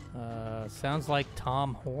 Sounds like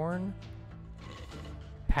Tom Horn.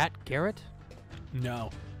 Pat Garrett? No.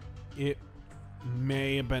 It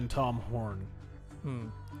may have been Tom Horn.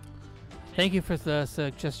 Thank you for the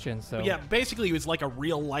suggestion. So yeah, basically he was like a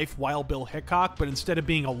real-life Wild Bill Hickok, but instead of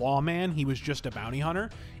being a lawman, he was just a bounty hunter,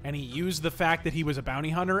 and he used the fact that he was a bounty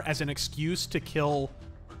hunter as an excuse to kill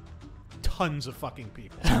tons of fucking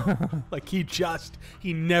people. Like, he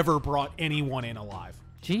never brought anyone in alive.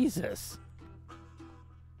 Jesus.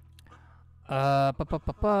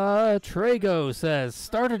 Trago says,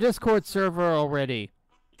 start a Discord server already.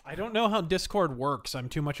 I don't know how Discord works. I'm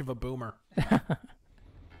too much of a boomer.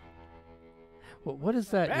 What is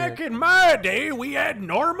that? Back in my day, we had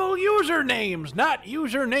normal usernames, not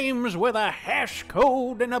usernames with a hash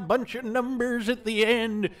code and a bunch of numbers at the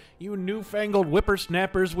end. You newfangled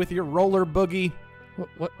whippersnappers with your roller boogie.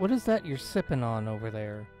 What is that you're sipping on over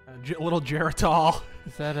there? A little Geritol.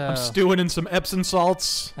 Is that I'm stewing in some Epsom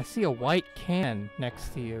salts. I see a white can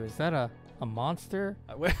next to you. Is that a monster?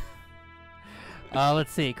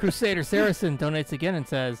 Let's see. Crusader Saracen donates again and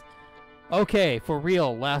says, okay, for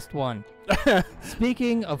real, last one.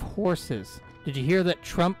 Speaking of horses, did you hear that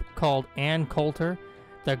Trump called Ann Coulter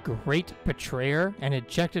the great betrayer and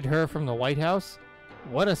ejected her from the White House?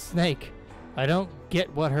 What a snake. I don't get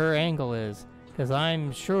what her angle is, because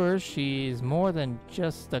I'm sure she's more than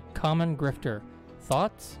just a common grifter.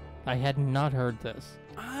 Thoughts? I had not heard this.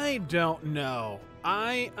 I don't know.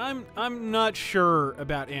 I'm not sure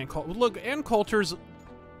about Ann Coulter. Look, Ann Coulter's...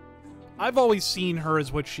 I've always seen her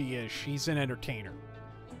as what she is. She's an entertainer.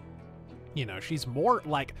 You know, she's more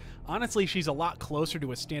like... Honestly, she's a lot closer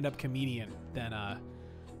to a stand-up comedian than a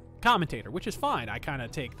commentator, which is fine. I kind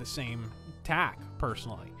of take the same tack,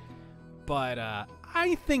 personally. But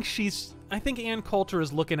I think Ann Coulter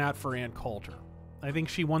is looking out for Ann Coulter. I think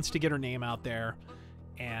she wants to get her name out there,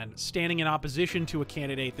 and standing in opposition to a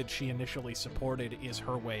candidate that she initially supported is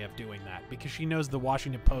her way of doing that, because she knows the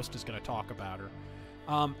Washington Post is going to talk about her.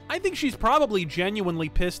 I think she's probably genuinely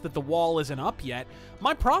pissed that the wall isn't up yet.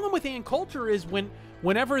 My problem with Ann Coulter is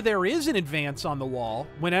whenever there is an advance on the wall,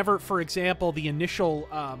 whenever, for example, the initial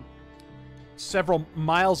several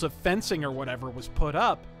miles of fencing or whatever was put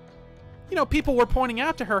up, you know, people were pointing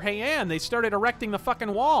out to her, hey, Ann, they started erecting the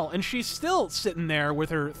fucking wall, and she's still sitting there with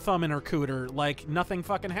her thumb in her cooter like nothing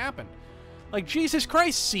fucking happened. Like, Jesus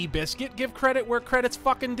Christ, Seabiscuit, give credit where credit's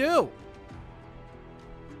fucking due.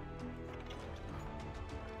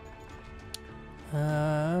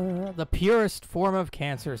 The purest form of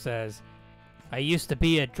cancer says, I used to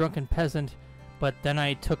be a drunken peasant, but then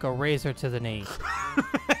I took a razor to the knee.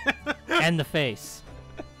 And the face.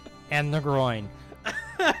 And the groin.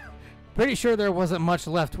 Pretty sure there wasn't much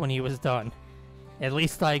left when he was done. At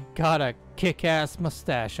least I got a kick-ass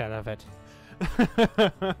mustache out of it.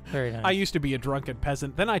 Very nice. I used to be a drunken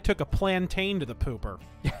peasant, then I took a plantain to the pooper.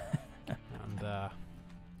 And,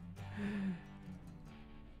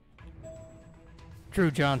 Drew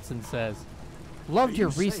Johnson says, loved your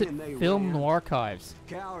recent film archives.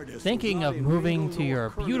 Thinking of moving to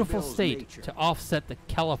your beautiful state to offset the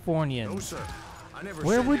Californians.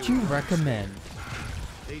 Where would you recommend?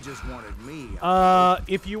 They just wanted me.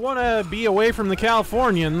 If you want to be away from the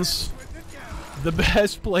Californians, the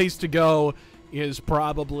best place to go is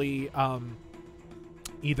probably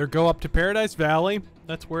either go up to Paradise Valley.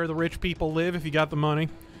 That's where the rich people live if you got the money.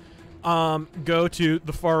 Go to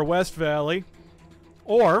the Far West Valley.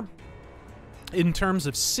 Or, in terms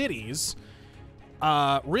of cities,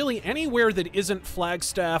 really anywhere that isn't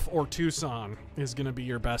Flagstaff or Tucson is going to be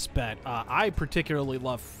your best bet. I particularly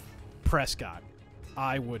love Prescott.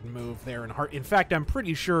 I would move there in heart. In fact, I'm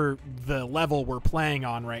pretty sure the level we're playing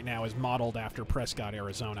on right now is modeled after Prescott,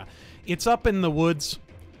 Arizona. It's up in the woods.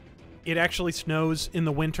 It actually snows in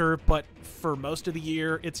the winter, but for most of the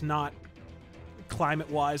year, it's not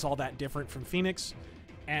climate-wise all that different from Phoenix.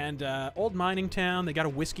 And old mining town, they got a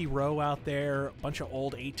Whiskey Row out there, a bunch of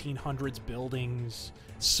old 1800s buildings,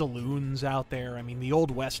 saloons out there. I mean, the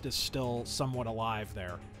Old West is still somewhat alive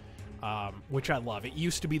there, which I love. It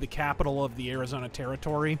used to be the capital of the Arizona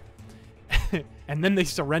Territory, and then they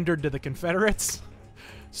surrendered to the Confederates.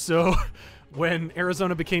 So when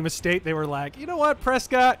Arizona became a state, they were like, you know what,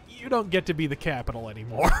 Prescott, you don't get to be the capital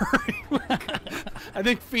anymore. I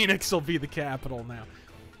think Phoenix will be the capital now.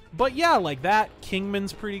 But yeah, like that,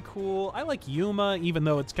 Kingman's pretty cool. I like Yuma, even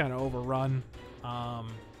though it's kind of overrun.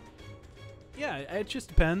 Yeah, it just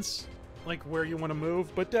depends, like, where you want to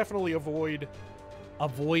move. But definitely avoid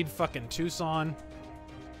fucking Tucson.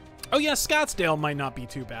 Oh yeah, Scottsdale might not be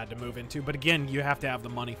too bad to move into, but again, you have to have the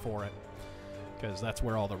money for it, because that's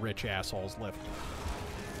where all the rich assholes live.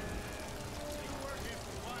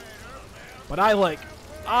 But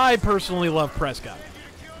I personally love Prescott.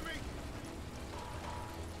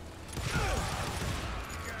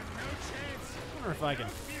 I wonder if I can...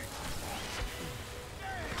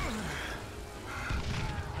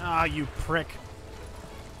 Ah, you prick.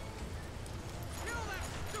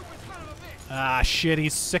 Ah, shit,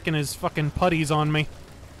 he's sicking his fucking putties on me.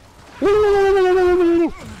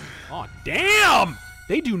 Oh, damn!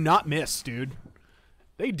 They do not miss, dude.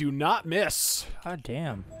 They do not miss. God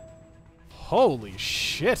damn. Holy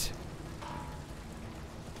shit.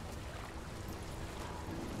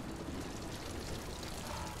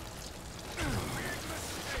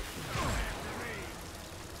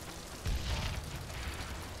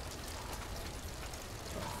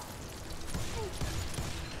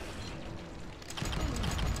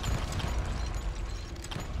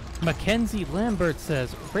 Mackenzie Lambert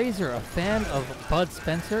says, Razor, a fan of Bud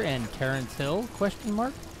Spencer and Terrence Hill? Question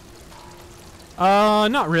mark?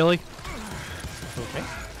 Not really. Okay.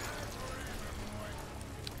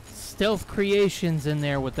 Stealth Creations in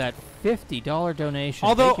there with that $50 donation.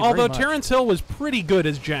 Although Terrence Hill was pretty good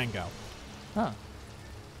as Django. Huh.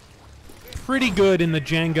 Pretty good in the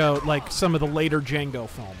Django, like some of the later Django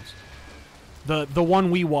films. The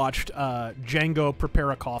one we watched, Django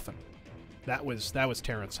Prepare a Coffin. That was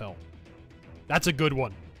Terrence Hill. That's a good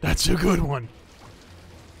one. That's a good one.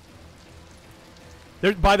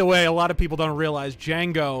 There, by the way, a lot of people don't realize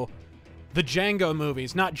Django The Django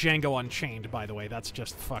movies, not Django Unchained, by the way. That's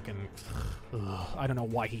just fucking... Ugh, I don't know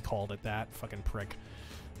why he called it that. Fucking prick.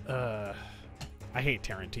 I hate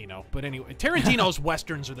Tarantino. But anyway, Tarantino's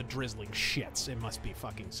westerns are the drizzling shits, it must be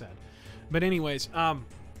fucking said. But anyways,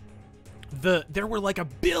 there were like 1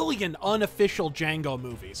 billion unofficial Django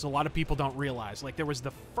movies. A lot of people don't realize. Like, there was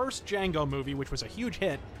the first Django movie, which was a huge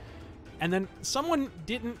hit, and then someone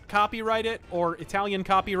didn't copyright it, or Italian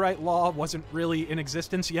copyright law wasn't really in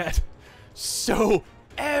existence yet. So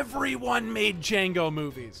everyone made Django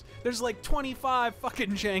movies. There's like 25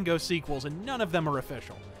 fucking Django sequels, and none of them are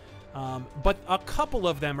official. But a couple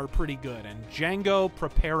of them are pretty good, and Django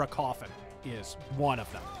Prepare a Coffin is one of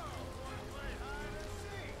them.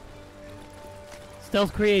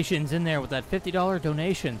 Stealth Creations in there with that $50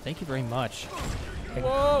 donation. Thank you very much.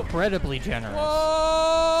 Whoa. Incredibly generous.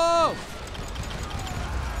 Whoa!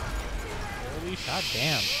 Holy God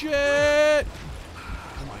damn. shit!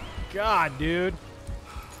 Oh my god, dude.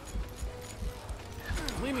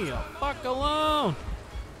 Leave me the fuck alone.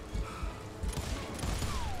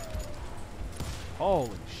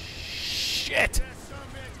 Holy shit!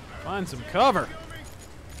 Find some cover.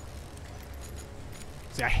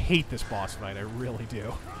 See, I hate this boss fight. I really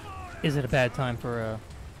do. Is it a bad time for a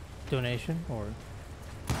donation, or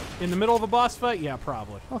in the middle of a boss fight? Yeah,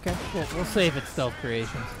 probably. Okay, we'll save it. Stealth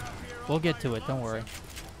Creations. We'll get to it. Don't worry.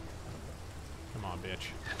 Come on,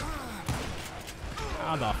 bitch.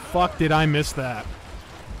 How the fuck did I miss that?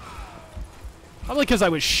 Probably because I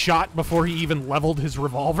was shot before he even leveled his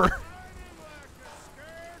revolver.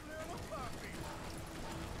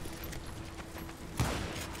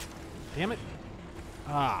 Damn it.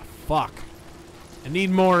 Ah, fuck. I need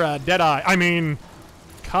more Deadeye. I mean,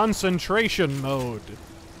 concentration mode.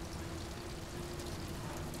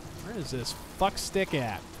 Where is this fuck stick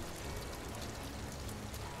at?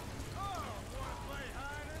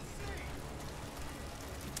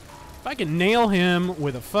 If I can nail him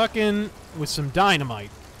with with some dynamite.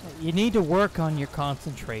 You need to work on your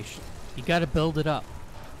concentration. You got to build it up.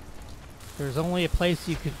 There's only a place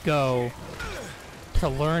you could go to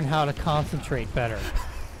learn how to concentrate better.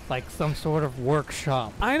 Like some sort of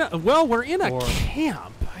workshop. I know. Well, we're in a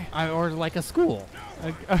camp. Or like a school.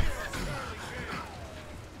 If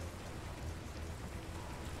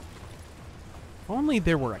only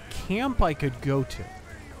there were a camp I could go to,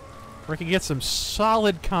 where I could get some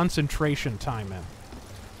solid concentration time in.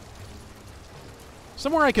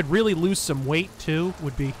 Somewhere I could really lose some weight, too,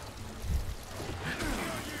 would be...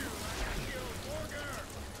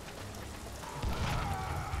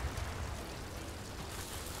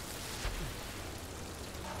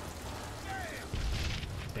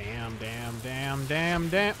 Damn.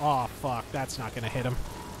 Oh, fuck. That's not gonna hit him.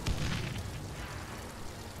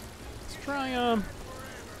 Let's try,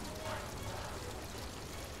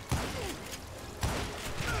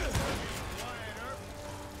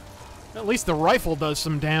 At least the rifle does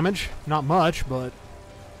some damage. Not much, but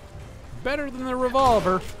better than the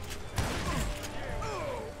revolver.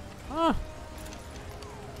 Huh.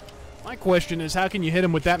 My question is, how can you hit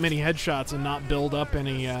him with that many headshots and not build up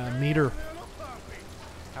any meter?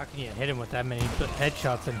 How can you hit him with that many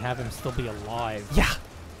headshots and have him still be alive? Yeah.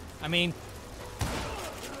 I mean,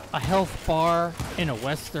 a health bar in a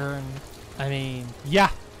Western, I mean... Yeah.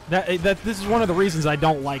 This is one of the reasons I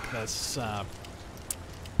don't like this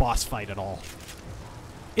boss fight at all.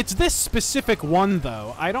 It's this specific one,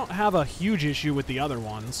 though. I don't have a huge issue with the other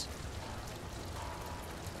ones.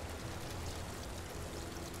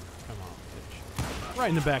 Come on, bitch. Right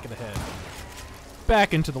in the back of the head.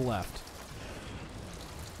 Back and to the left.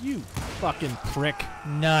 You fucking prick.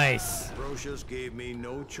 Nice. Brocious gave me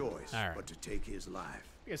no choice but to take his life.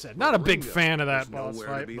 Like I said, not a big fan of that boss nowhere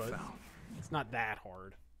fight, to be but found. it's not that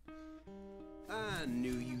hard. I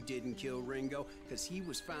knew you didn't kill Ringo, because he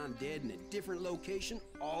was found dead in a different location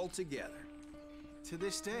altogether. To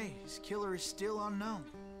this day, his killer is still unknown.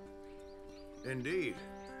 Indeed.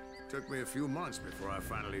 Took me a few months before I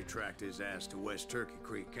finally tracked his ass to West Turkey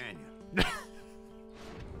Creek Canyon.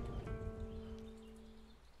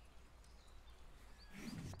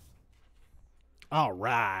 All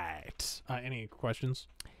right. Any questions?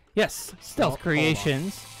 Yes. Stealth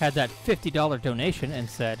Creations had that $50 donation and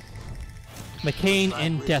said, McCain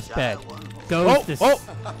in deathbed. Goes this. Too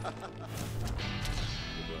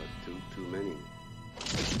many.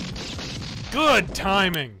 Good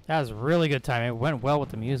timing. That was really good timing. It went well with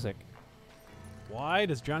the music. Why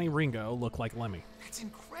does Johnny Ringo look like Lemmy? That's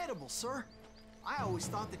incredible, sir. I always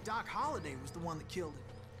thought that Doc Holliday was the one that killed him.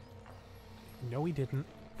 No, he didn't.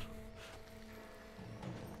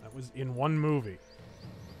 That was in one movie.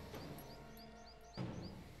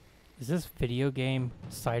 Is this video game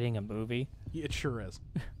citing a movie? Yeah, it sure is.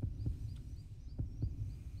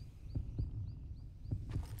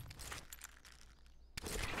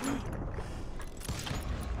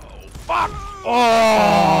 Oh, fuck!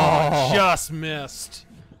 Oh! Just missed.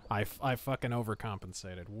 I fucking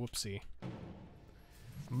overcompensated. Whoopsie.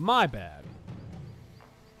 My bad.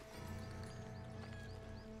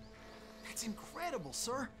 That's incredible,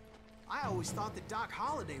 sir. I always thought that Doc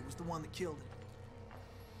Holliday was the one that killed him.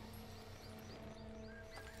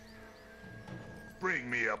 Bring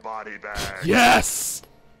me a body bag. Yes!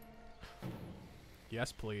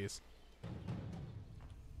 Yes, please.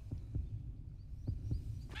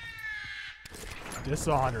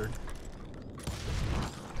 Dishonored.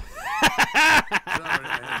 Sorry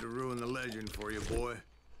I had to ruin the legend for you, boy.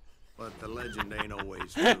 But the legend ain't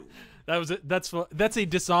always true. That's a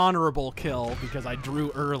dishonorable kill because I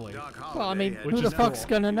drew early. Well, I mean, who the fuck's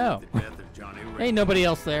gonna know? Ain't nobody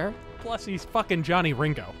else there. Plus, he's fucking Johnny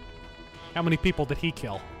Ringo. How many people did he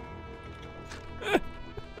kill?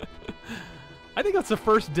 I think that's the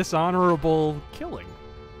first dishonorable killing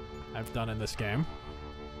I've done in this game.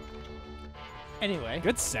 Anyway.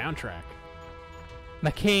 Good soundtrack.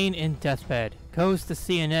 McCain in deathbed goes to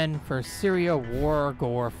CNN for Syria war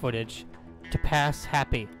gore footage to pass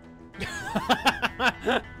happy.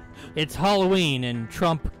 It's Halloween and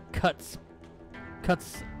Trump cuts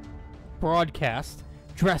broadcast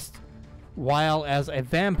dressed while as a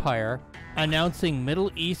vampire announcing Middle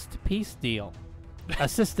East peace deal.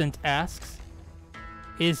 Assistant asks,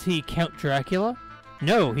 "Is he Count Dracula?"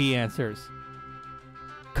 "No," he answers.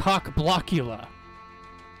 "Cock Blockula."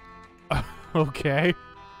 Okay.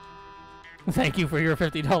 Thank you for your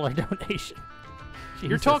 $50 donation. Jesus.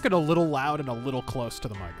 You're talking a little loud and a little close to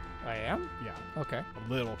the mic. I am? Yeah. Okay. A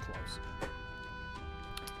little close.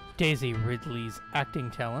 Daisy Ridley's acting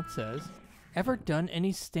talent says, "Ever done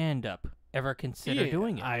any stand-up? Ever consider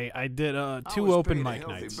doing it?" I did 2 open mic nights.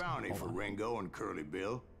 I was paid a healthy bounty for Ringo and Curly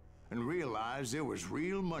Bill, and realized there was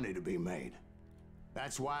real money to be made.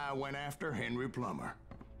 That's why I went after Henry Plummer.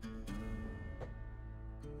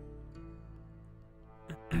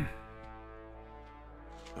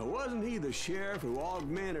 Now, wasn't he the sheriff who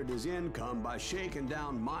augmented his income by shaking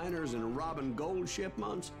down miners and robbing gold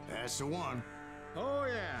shipments? That's the one. Oh,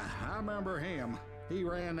 yeah, I remember him. He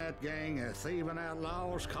ran that gang of thieving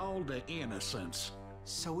outlaws called the Innocents.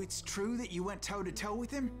 So it's true that you went toe-to-toe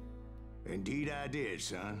with him? Indeed I did,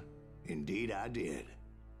 son. Indeed I did.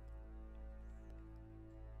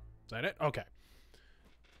 Is that it? Okay.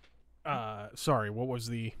 Sorry, what was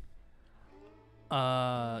the...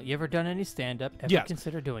 You ever done any stand-up? Ever Yes.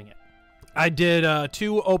 consider doing it? I did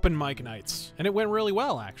 2 open mic nights, and it went really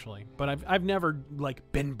well, actually. But I've never,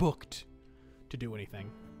 like, been booked to do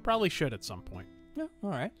anything. Probably should at some point. Yeah, all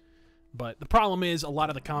right. But the problem is a lot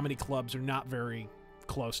of the comedy clubs are not very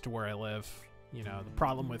close to where I live. You know, the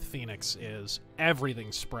problem with Phoenix is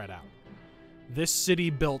everything's spread out. This city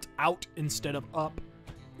built out instead of up.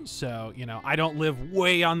 So, you know, I don't live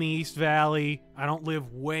way on the East Valley. I don't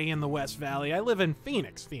live way in the West Valley. I live in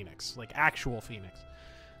Phoenix, like actual Phoenix.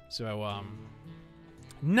 So,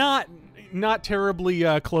 not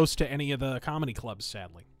terribly close to any of the comedy clubs,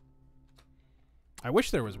 sadly. I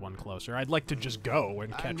wish there was one closer. I'd like to just go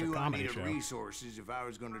and catch a comedy show. I needed resources if I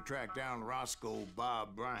was going to track down Roscoe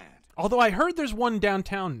Bob Bryant. Although I heard there's one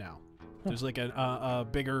downtown now. There's like a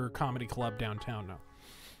bigger comedy club downtown now.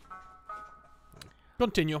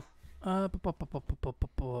 Continue.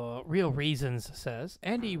 Real Reasons says,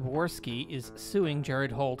 Andy Worski is suing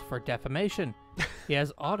Jared Holt for defamation. He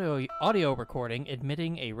has audio recording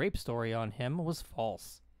admitting a rape story on him was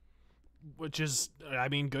false. Which is, I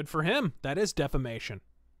mean, good for him. That is defamation.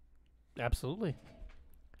 Absolutely.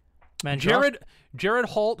 Jared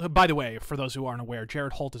Holt, by the way, for those who aren't aware,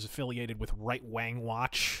 Jared Holt is affiliated with Right Wang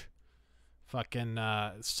Watch. Fucking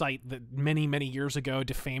site that many, many years ago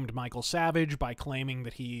defamed Michael Savage by claiming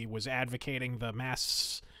that he was advocating the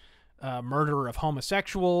mass murder of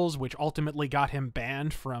homosexuals, which ultimately got him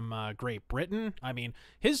banned from Great Britain. I mean,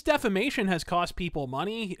 his defamation has cost people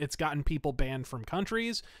money. It's gotten people banned from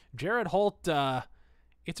countries. Jared Holt,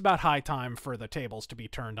 it's about high time for the tables to be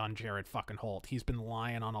turned on Jared fucking Holt. He's been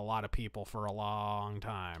lying on a lot of people for a long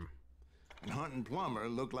time. And hunting Plummer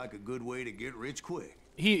looked like a good way to get rich quick.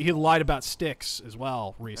 He lied about Styx as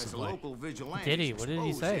well recently. As a local vigilante, did he? What did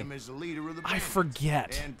he say? Him as the leader of the I band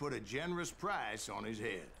forget. and put a generous price on his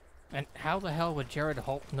head. And how the hell would Jared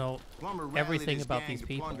Holt know everything about these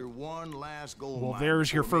people? One last gold Well, mine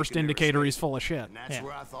there's your before first making their indicator escape. he's full of shit. And that's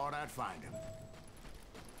where I thought I'd find him.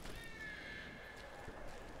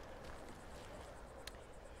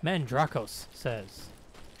 Mandrakos says,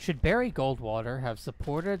 Should Barry Goldwater have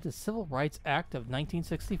supported the Civil Rights Act of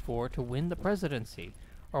 1964 to win the presidency,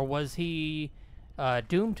 or was he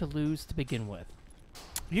doomed to lose to begin with?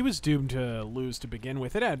 He was doomed to lose to begin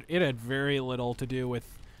with. It had very little to do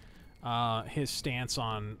with his stance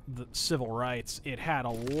on the civil rights. It had a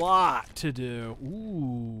lot to do.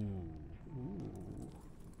 Ooh.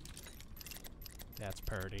 That's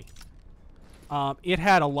purty. It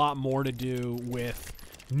had a lot more to do with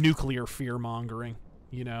nuclear fear-mongering.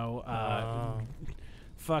 You know,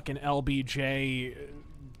 fucking LBJ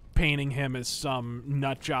painting him as some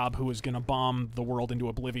nut job who was going to bomb the world into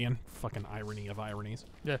oblivion. Fucking irony of ironies.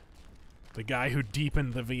 Yeah. The guy who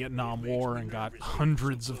deepened the Vietnam War and got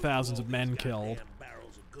hundreds of thousands of men killed.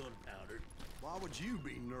 Why would you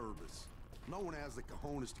be nervous? No one has the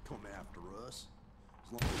cojones to come after us.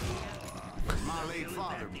 As my late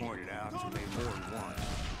father pointed out to me more than once,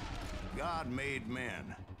 God made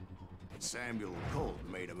men, and Samuel Colt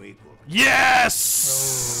made them equal.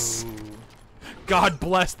 Yes! Oh. God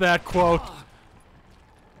bless that quote.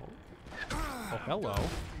 Oh, hello.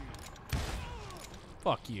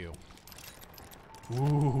 Fuck you.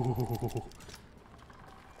 Ooh.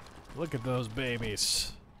 Look at those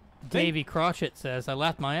babies. Davy Crotchet says, I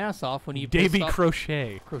laughed my ass off when you Davy pissed off...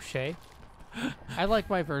 Crochet. Crochet? I like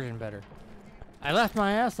my version better. I laughed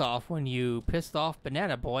my ass off when you pissed off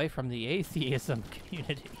Banana Boy from the atheism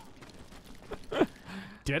community.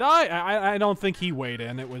 Did I? I don't think he weighed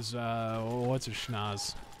in. It was, what's his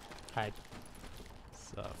schnoz? I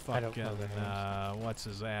don't know the names. What's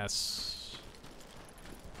his ass?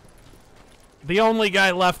 The only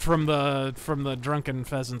guy left from the drunken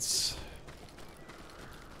pheasants.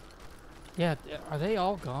 Yeah, are they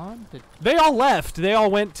all gone? They all left. They all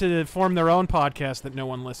went to form their own podcast that no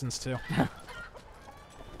one listens to.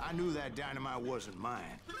 I knew that dynamite wasn't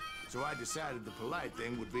mine, so I decided the polite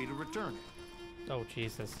thing would be to return it. Oh,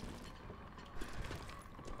 Jesus.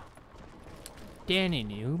 Danny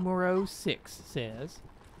Numero 6 says,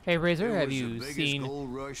 Hey, Razor, have you seen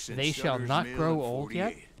They Shall Not Grow Old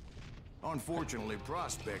yet? Unfortunately,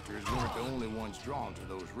 prospectors weren't the only ones drawn to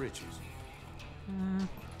those riches.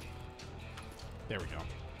 There we go.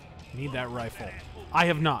 Need that rifle. I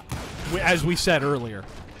have not, as we said earlier.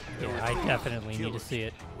 Yeah, I definitely need to see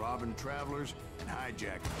it. Robbing travelers and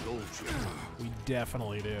hijacking gold ships. We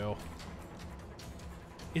definitely do.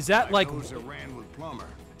 Is that like those that ran with Plummer?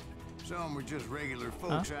 Some were just regular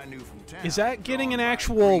folks I knew from town. Is that getting an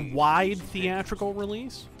actual wide theatrical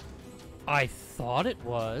release? I thought it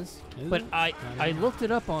was, but I looked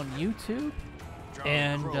it up on YouTube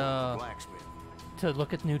and to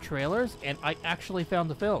look at new trailers, and I actually found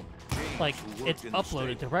the film. Like, it's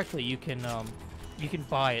uploaded directly. You can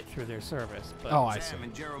buy it through their service. But oh, I see.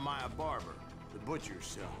 And Jeremiah Barber, the butcher's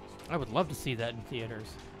son. I would love to see that in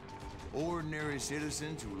theaters. Ordinary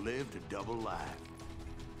citizens who lived a double life.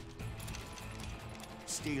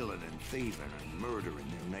 Stealing and thieving and murdering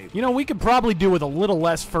their neighbors. You know, we could probably do with a little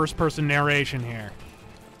less first-person narration here.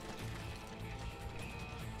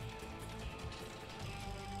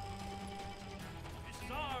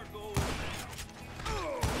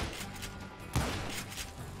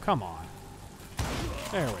 Come on.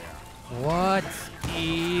 There we are. What,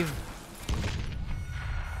 Eve?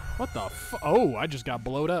 What the Oh, I just got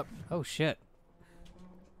blowed up. Oh, shit.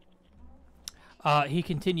 He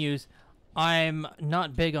continues, I'm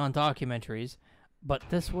not big on documentaries, but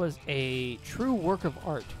this was a true work of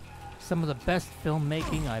art. Some of the best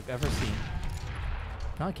filmmaking I've ever seen.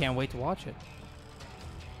 I can't wait to watch it.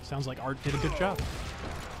 Sounds like Art did a good job.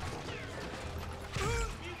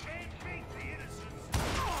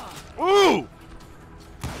 Ooh!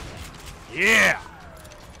 Yeah!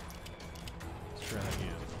 Let's try that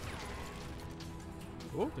again.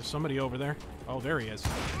 Oh, there's somebody over there. Oh, there he is.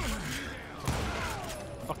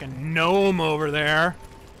 Fucking gnome over there.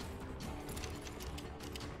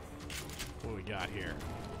 What do we got here?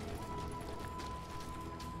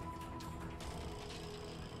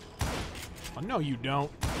 Oh, no, you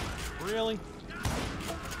don't. Really?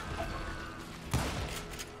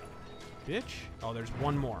 Bitch? Oh, there's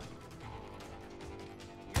one more.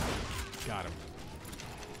 Got him.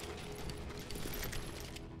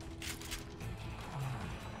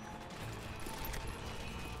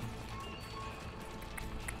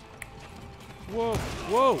 Whoa,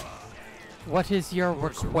 whoa! What is your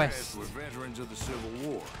request? Were veterans of the Civil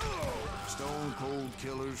War. Stone-cold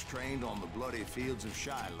killers trained on the bloody fields of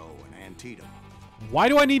Shiloh and Antietam. Why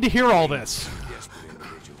do I need to hear all this? Desperate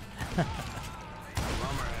individual.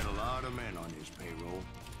 Plummer had a lot of men on his payroll.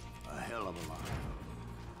 A hell of a lot.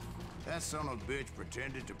 That son of a bitch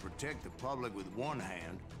pretended to protect the public with one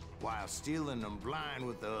hand while stealing them blind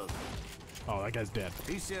with the other. Oh, that guy's dead.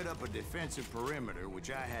 He set up a defensive perimeter, which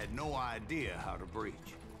I had no idea how to breach.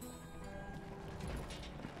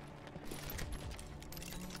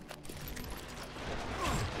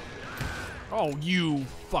 Oh, you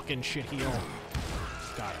fucking shitheel.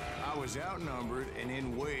 Got it. I was outnumbered and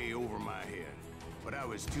in way over my head, but I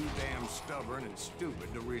was too damn stubborn and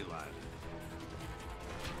stupid to realize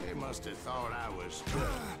it. They must have thought I was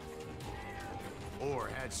tough, or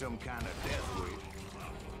had some kind of death wish,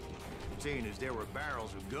 seeing as there were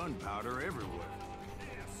barrels of gunpowder everywhere.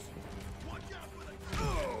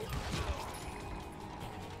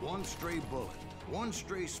 One stray bullet, one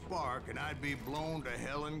stray spark, and I'd be blown to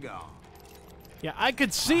hell and gone. Yeah, I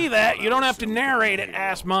could see that. You don't have to narrate it,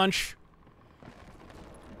 ass munch.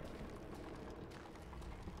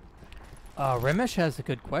 Ramesh has a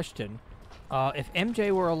good question. If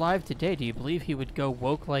MJ were alive today, do you believe he would go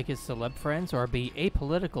woke like his celeb friends or be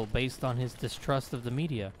apolitical based on his distrust of the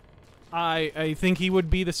media? I think he would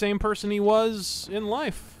be the same person he was in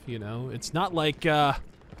life, you know? It's not like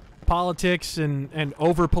politics and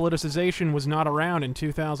over-politicization was not around in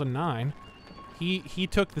 2009. He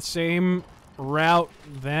took the same route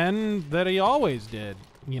then that he always did.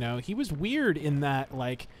 You know, he was weird in that,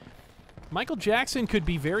 like, Michael Jackson could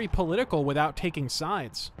be very political without taking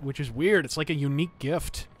sides, which is weird. It's like a unique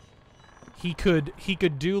gift. He could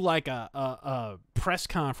do like a press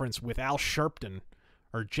conference with Al Sharpton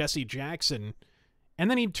or Jesse Jackson,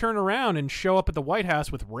 and then he'd turn around and show up at the White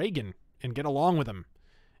House with Reagan and get along with him.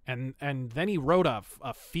 And then he wrote a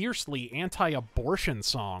fiercely anti-abortion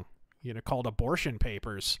song, you know, called Abortion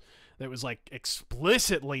Papers, that was like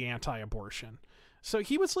explicitly anti-abortion. So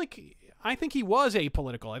he was like, I think he was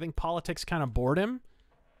apolitical. I think politics kind of bored him.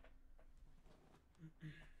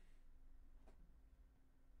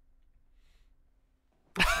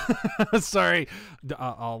 Sorry,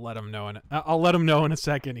 I'll let him know I'll let him know in a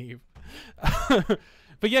second, Eve.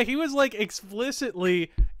 But yeah, he was like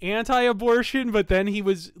explicitly anti-abortion, but then he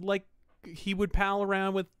was like, he would pal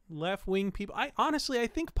around with left-wing people. I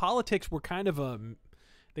think politics were kind of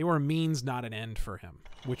they were a means, not an end for him,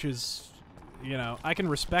 which is, you know, I can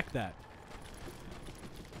respect that.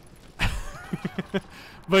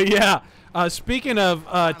 But yeah, speaking of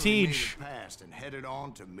Tej, and headed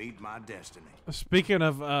on to meet my destiny. Speaking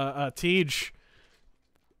of Tej,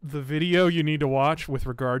 the video you need to watch with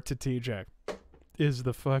regard to TJ is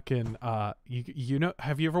the fucking you know,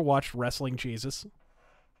 have you ever watched Wrestling Jesus?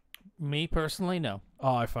 Me personally, no.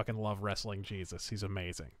 Oh, I fucking love Wrestling Jesus. He's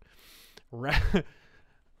amazing.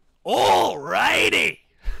 Alrighty.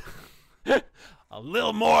 A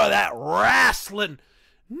little more of that wrestling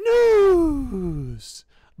news.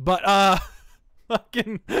 But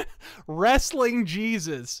fucking Wrestling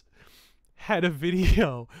Jesus had a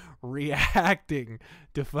video reacting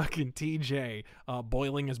to fucking TJ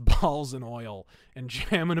boiling his balls in oil and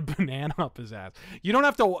jamming a banana up his ass. You don't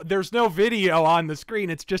have to, there's no video on the screen,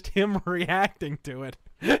 it's just him reacting to it.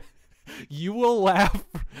 You will laugh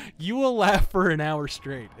for an hour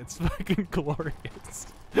straight. It's fucking glorious.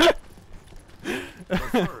 But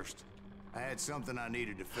first, I had something I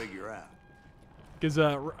needed to figure out. Because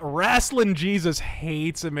Wrestling Jesus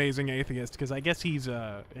hates Amazing Atheist, because I guess he's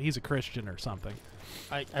a Christian or something.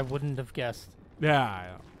 I wouldn't have guessed. Yeah, I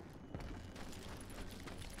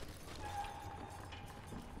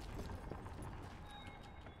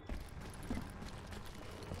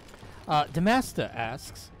know. Demasta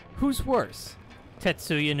asks, who's worse,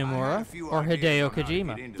 Tetsuya Nomura or Hideo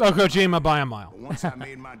Kojima? Oh, Kojima by a mile. Once I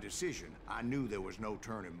made my decision, I knew there was no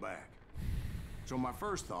turning back. So my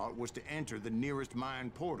first thought was to enter the nearest mine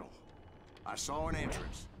portal. I saw an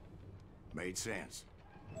entrance. Made sense.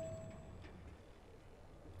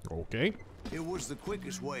 Okay. It was the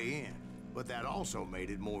quickest way in, but that also made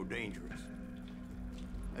it more dangerous,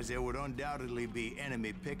 as there would undoubtedly be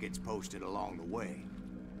enemy pickets posted along the way.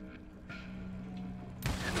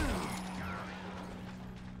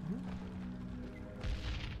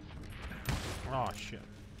 Oh, shit.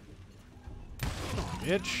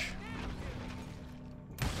 Bitch.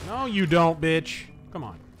 No, you don't, bitch. Come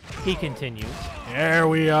on. He continues. There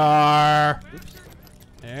we are. Oops.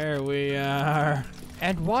 There we are.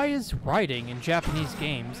 And why is writing in Japanese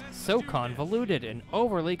games so convoluted and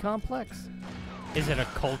overly complex? Is it a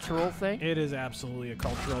cultural thing? It is absolutely a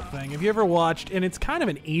cultural thing. Have you ever watched, and it's kind of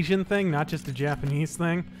an Asian thing, not just a Japanese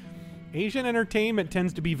thing. Asian entertainment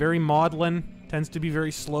tends to be very maudlin, tends to be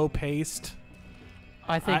very slow-paced.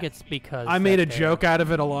 I think it's because I made a joke out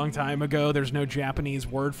of it a long time ago. There's no Japanese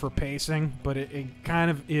word for pacing, but it kind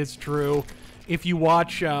of is true. If you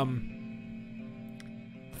watch, fucking,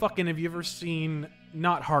 have you ever seen,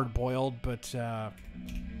 not Hard Boiled, but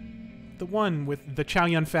The one with the Chow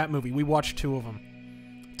Yun-Fat movie. We watched 2 of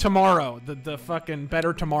them. Tomorrow, the fucking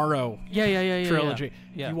Better Tomorrow trilogy.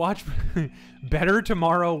 Yeah. You watch Better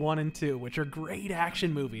Tomorrow 1 and 2, which are great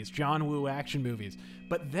action movies, John Woo action movies.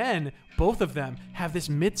 But then both of them have this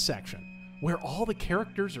midsection where all the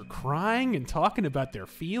characters are crying and talking about their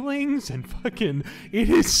feelings and fucking...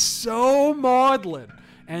 It is so maudlin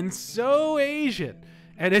and so Asian.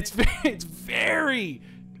 And it's very,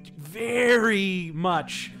 very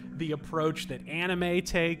much the approach that anime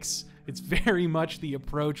takes. It's very much the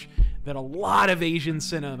approach that a lot of Asian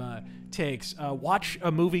cinema takes. Watch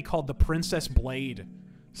a movie called The Princess Blade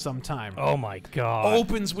sometime. Oh my god.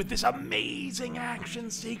 Opens with this amazing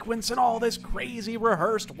action sequence and all this crazy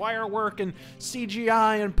rehearsed wire work and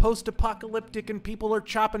CGI and post-apocalyptic, and people are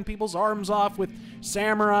chopping people's arms off with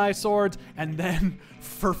samurai swords, and then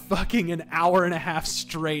for fucking an hour and a half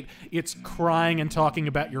straight, it's crying and talking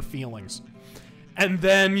about your feelings. And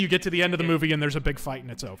then you get to the end of the movie and there's a big fight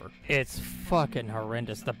and it's over. It's fucking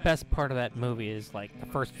horrendous. The best part of that movie is like the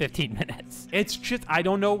first 15 minutes. It's just, I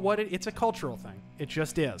don't know what it's a cultural thing. It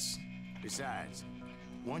just is. Besides,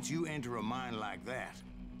 once you enter a mind like that,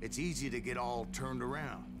 it's easy to get all turned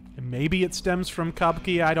around. And maybe it stems from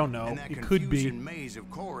Kabuki, I don't know. And that It could be. confusion maze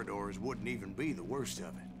of corridors wouldn't even be the worst of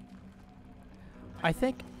it. I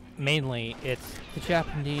think mainly it's the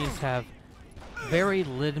Japanese have very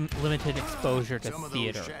limited exposure to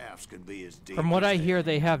theater. From what I hear,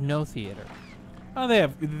 they have no theater. Oh,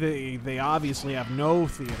 they obviously have no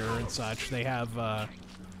theater and such. They have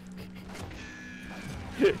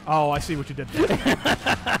Oh, I see what you did there.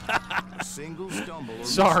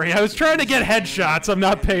 Sorry, I was trying to get headshots. I'm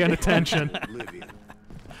not paying attention.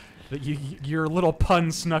 Your little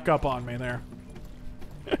pun snuck up on me there.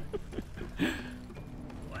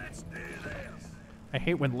 I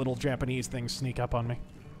hate when little Japanese things sneak up on me.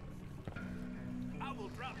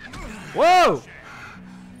 Whoa!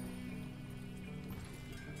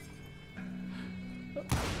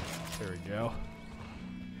 There we go.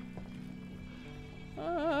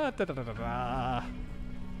 Oh. There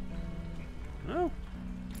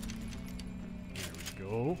we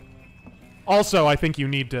go. Also, I think you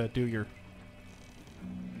need to do your...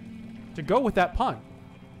 to go with that pun.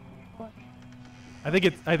 I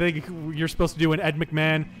think you're supposed to do an Ed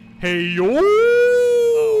McMahon. Hey yo!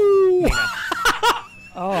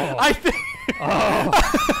 Oh. I think. Oh.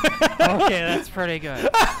 Okay, that's pretty good.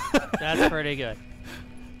 That's pretty good.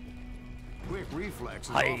 Quick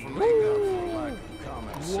reflexes often make up for lack of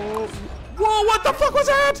common sense. Whoa! What the fuck was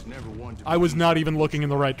that? I was not even looking in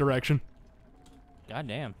the right direction.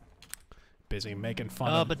 Goddamn. Busy making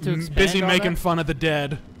fun. But to expand busy on making that, fun of the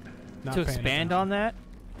dead. Not to paying expand attention. on that,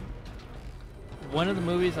 one of the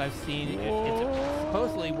movies I've seen, it's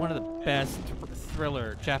supposedly one of the best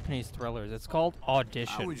Japanese thrillers. It's called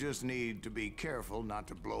Audition. I would just need to be careful not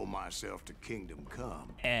to blow myself to Kingdom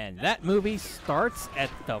Come. And that movie starts at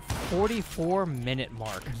the 44-minute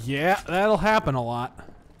mark. Yeah, that'll happen a lot.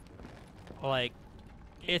 Like,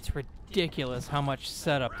 it's ridiculous how much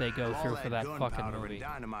setup they go through for that fucking gunpowder movie. and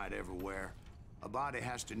dynamite everywhere. A body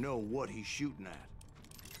has to know what he's shooting at.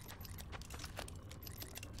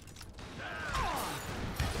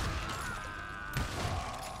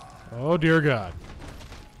 Oh dear God.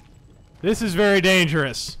 This is very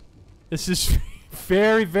dangerous. This is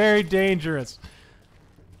very, very dangerous.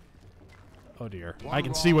 Oh dear. I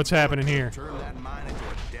can see what's happening here. Turn that mine into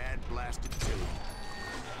a dad-blasted tube.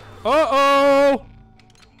 Uh-oh!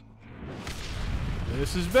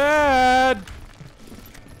 This is bad!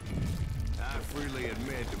 I freely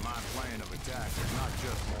admit that my plan of attack is not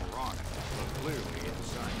just moronic, but clearly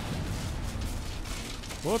insane.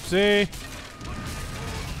 Whoopsie.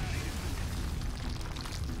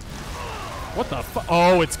 What the fu-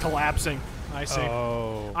 Oh, it's collapsing. I see.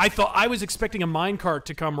 Oh. I was expecting a minecart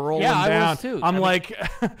to come rolling Yeah, I down. was too. I'm I mean, like...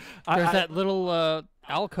 There's that little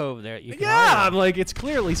alcove there. You can Yeah, hide I'm like, it's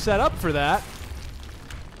clearly set up for that.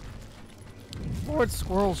 Lord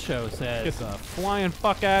Squirrel Show says, Get the flying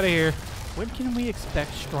fuck out of here. when can we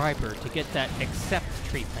expect Stryper to get that accept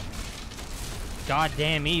treatment?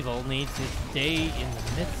 Goddamn evil needs its day in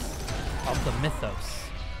the midst of the mythos.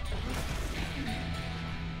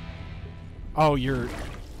 Oh, you're...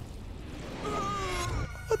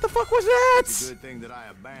 What the fuck was that? It's a good thing that I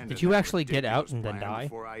abandoned Did you that actually get out and then ridiculous plan die?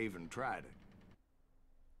 before I even tried it.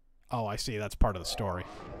 Oh, I see. That's part of the story.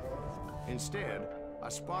 Instead, I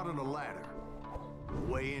spotted a ladder,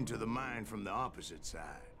 a way into the mine from the opposite side.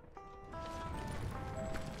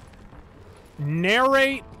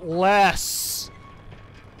 Narrate less.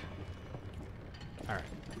 All right.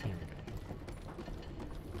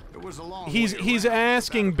 It was a long He's way around,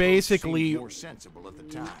 asking but that approach basically seemed more sensible at the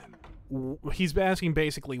time. he's asking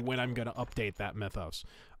basically when I'm going to update that mythos.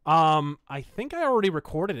 I think I already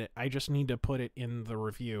recorded it. I just need to put it in the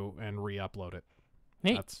review and re-upload it.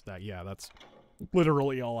 Neat. That's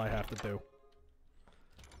literally all I have to do.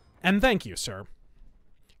 And thank you, sir.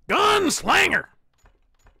 Gunslinger!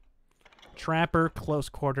 Trapper, close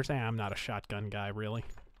quarters. I'm not a shotgun guy, really.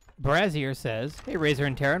 Brazier says, "Hey, Razor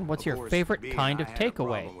and Terran, what's your favorite kind of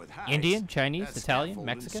takeaway? Indian, Chinese, Italian,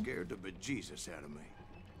 Mexican?" Scared the bejesus out of me.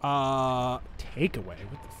 Takeaway?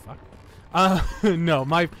 What the fuck? No,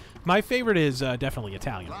 my favorite is definitely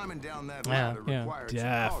Italian. Climbing down that ladder requires some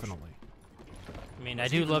caution. Definitely. I mean, I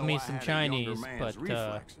do love me some Chinese, but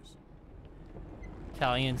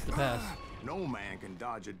Italian's the best. No man can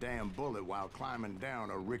dodge a damn bullet while climbing down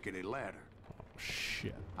a rickety ladder.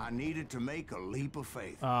 Shit. I needed to make a leap of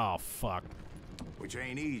faith. Oh, fuck. Which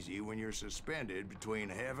ain't easy when you're suspended between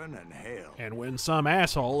heaven and hell. And when some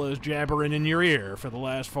asshole is jabbering in your ear for the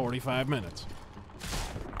last 45 minutes.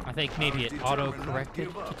 I think maybe it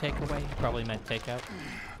auto-corrected to take away. Probably meant take out.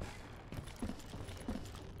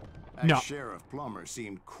 That Sheriff Plummer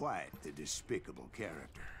seemed quite the despicable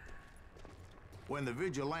character. When the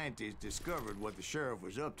vigilantes discovered what the sheriff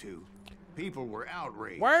was up to, people were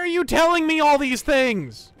outraged. Why are you telling me all these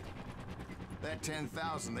things? That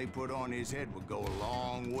 10,000 they put on his head would go a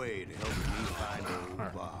long way to helping me find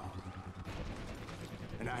old Bob.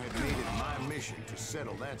 And I had made it my mission to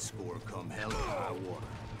settle that score come hell or high water.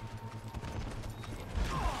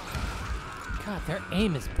 God, their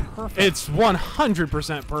aim is perfect. It's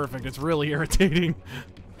 100% perfect. It's really irritating.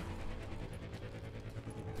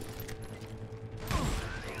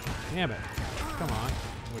 Damn it. Come on.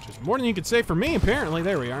 Which is more than you could say for me, apparently.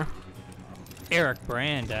 There we are. Eric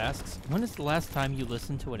Brand asks, when is the last time you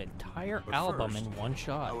listened to an entire album in one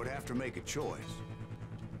shot? I would have to make a choice.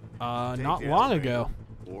 Not long ago.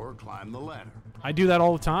 Or climb the ladder. I do that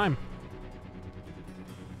all the time.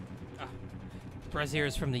 Brazier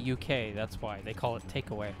is from the UK, that's why. They call it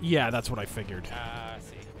takeaway. Yeah, that's what I figured. I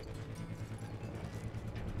see.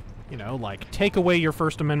 You know, like, take away your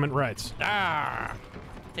First Amendment rights.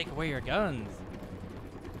 Take away your guns.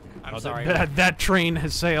 I'm Oh, sorry. That train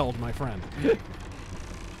has sailed, my friend.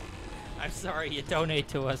 I'm sorry you donate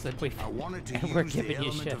to us and we're giving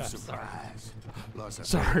you shit. I'm sorry. Plus, I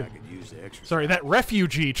Sorry. I could use the extra. Sorry, that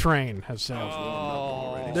refugee train has sailed.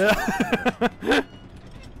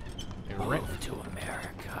 To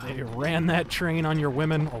America. They ran that train on your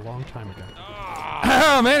women a long time ago.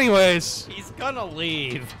 Anyways. He's gonna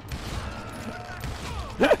leave.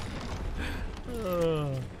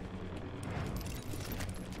 Alright,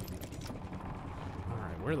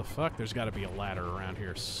 where the fuck? There's got to be a ladder around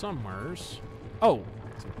here somewheres. Oh,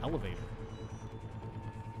 it's an elevator.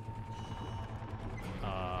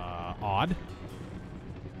 Odd.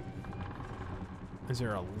 Is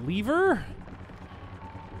there a lever?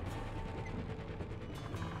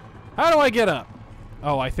 How do I get up?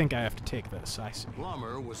 Oh, I think I have to take this. I see.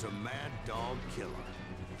 Plummer was a mad dog killer,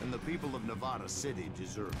 and the people of Nevada City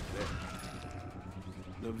deserved better.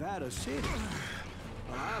 Nevada City?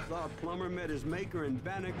 Well, I thought Plummer met his maker in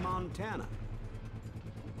Bannock, Montana.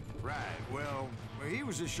 Right, well, he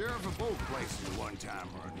was the sheriff of both places at one time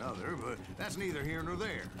or another, but that's neither here nor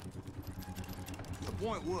there. The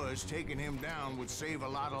point was, taking him down would save a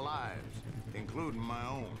lot of lives, including my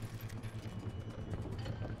own.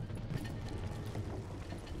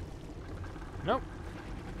 Nope.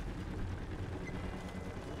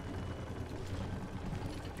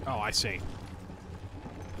 Oh, I see.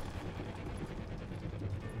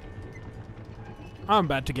 I'm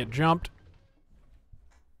about to get jumped.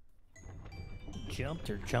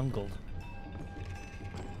 Jumped or jungled?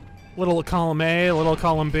 Little column A, little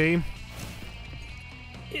column B.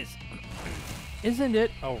 Isn't it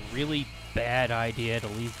a really bad idea to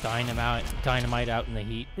leave dynamite out in the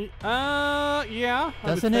heat? Yeah.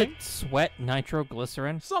 Doesn't it sweat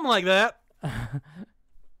nitroglycerin? Something like that.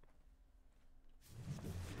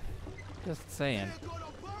 Just saying.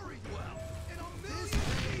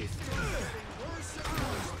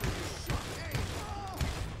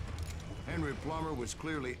 Henry Plummer was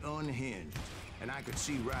clearly unhinged, and I could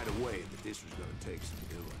see right away that this was going to take some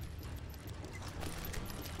doing.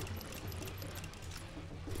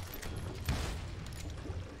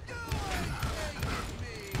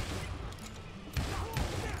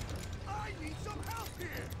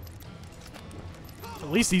 At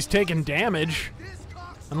least he's taking damage.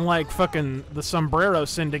 Unlike fucking the sombrero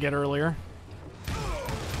syndicate earlier.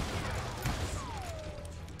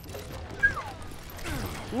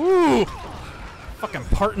 Ooh! Fucking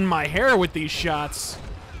parting my hair with these shots.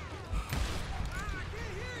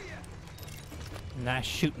 Nice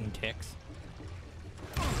shooting ticks.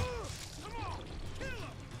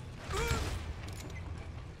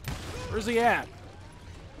 Where's he at?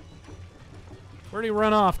 Where'd he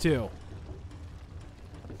run off to?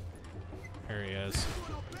 There he is.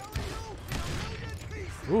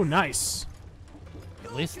 Ooh, nice.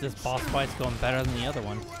 At least this boss fight's going better than the other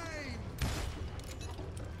one.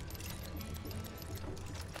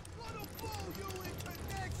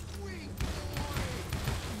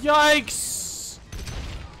 Yikes!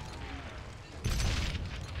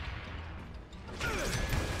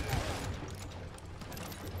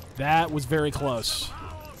 That was very close.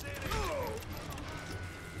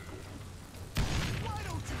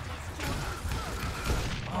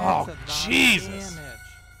 Oh, Jesus!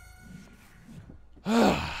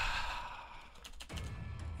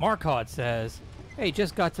 Markod says, "Hey,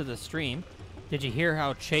 just got to the stream. Did you hear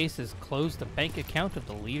how Chase has closed the bank account of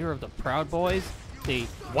the leader of the Proud Boys, the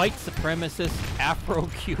white supremacist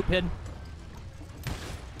Afro-Cuban?"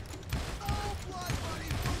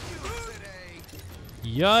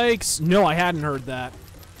 Yikes! No, I hadn't heard that.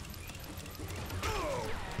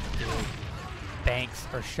 Banks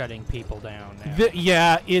are shutting people down now.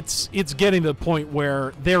 Yeah, it's getting to the point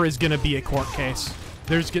where there is going to be a court case.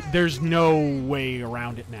 There's no way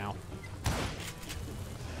around it now.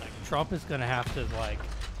 Like, Trump is going to have to like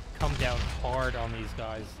come down hard on these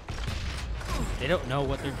guys. They don't know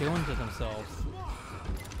what they're doing to themselves.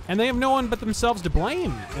 And they have no one but themselves to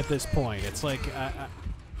blame at this point. It's like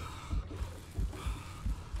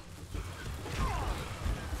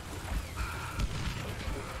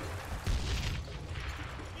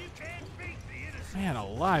man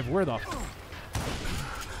alive, where the you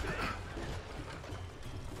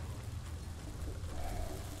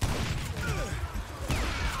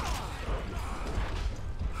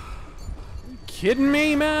kidding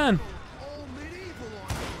me, man?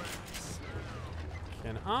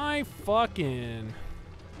 Can I fucking...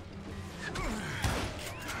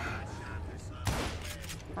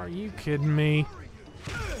 Are you kidding me?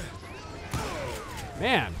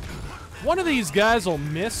 Man, one of these guys will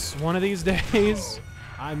miss one of these days.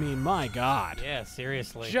 I mean, my God. Yeah,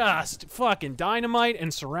 seriously. Just fucking dynamite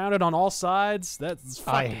and surrounded on all sides. That's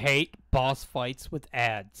fucking... I hate boss fights with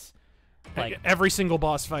ads. Like every single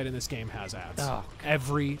boss fight in this game has ads. Oh,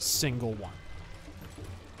 every single one.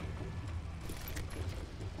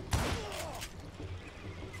 I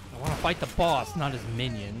want to fight the boss, not his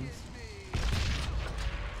minions.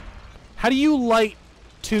 How do you light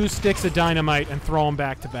 2 sticks of dynamite and throw them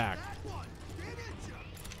back to back?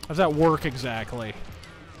 How does that work exactly?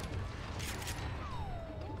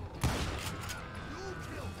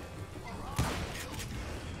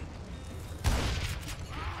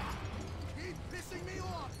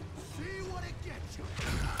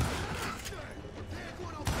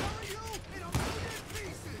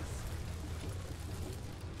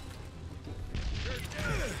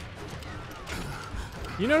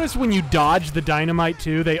 You notice when you dodge the dynamite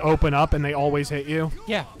too, they open up and they always hit you?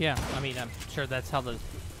 Yeah, yeah. I mean, I'm sure that's how the...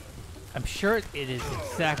 I'm sure it is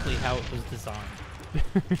exactly how it was designed.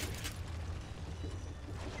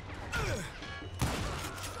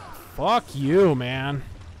 Fuck you, man.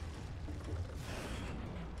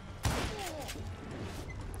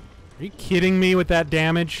 Are you kidding me with that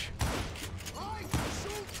damage?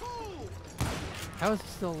 How is he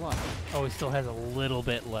still alive? Oh, he still has a little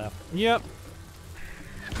bit left. Yep.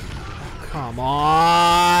 Come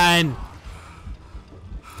on!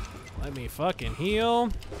 Let me fucking heal.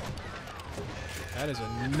 That is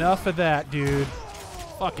enough of that, dude.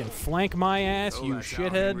 Fucking flank my ass, So you that's how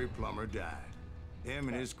shithead. Henry Plummer died. Him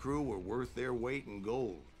and his crew were worth their weight in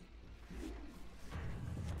gold.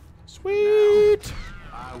 Sweet!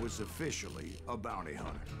 I was officially a bounty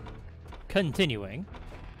hunter. Continuing.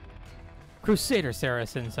 Crusader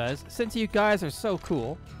Saracen says, "Since you guys are so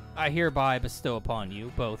cool, I hereby bestow upon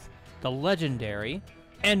you both the legendary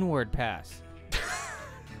N-word pass,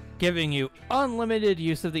 giving you unlimited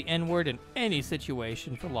use of the N-word in any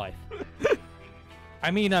situation for life." I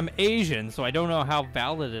mean, I'm Asian, so I don't know how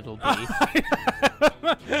valid it'll be,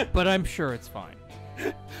 but I'm sure it's fine.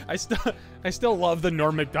 I still love the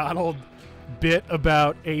Norm Macdonald bit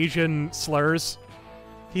about Asian slurs.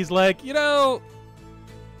 He's like, you know,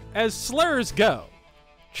 as slurs go,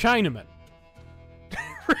 Chinaman.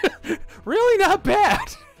 Really not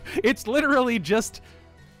bad. It's literally just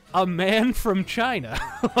a man from China.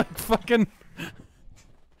 Like, fucking...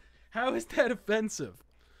 How is that offensive?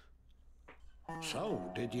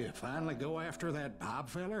 So, did you finally go after that Bob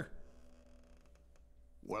feller?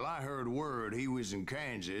 Well, I heard word he was in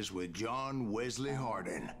Kansas with John Wesley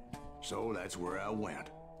Hardin. So that's where I went.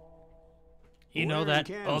 You know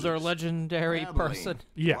that other legendary person?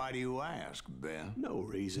 Yeah. Why do you ask, Ben? No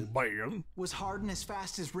reason. Bam. Was Hardin as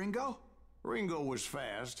fast as Ringo? Ringo was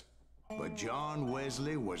fast. But John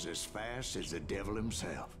Wesley was as fast as the devil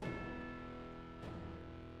himself.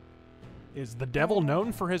 Is the devil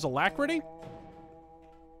known for his alacrity?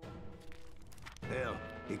 Hell,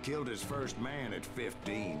 he killed his first man at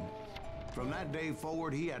 15. From that day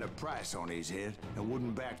forward, he had a price on his head and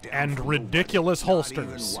wouldn't back down. And from ridiculous nobody,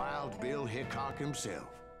 holsters. Not even Wild Bill Hickok himself.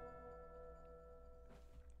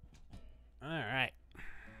 All right.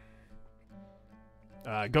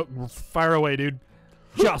 Go fire away, dude.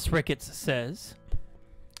 Joss Ricketts says,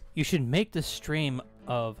 you should make the stream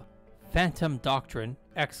of Phantom Doctrine,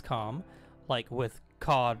 XCOM, like with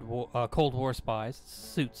Cold War Spies,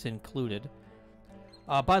 suits included.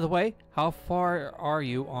 By the way, how far are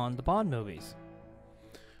you on the Bond movies?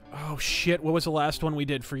 Oh, shit. What was the last one we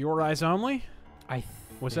did? For Your Eyes Only?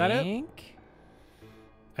 Was that it?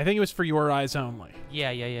 I think it was For Your Eyes Only.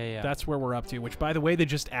 Yeah. That's where we're up to, which, by the way, they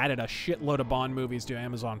just added a shitload of Bond movies to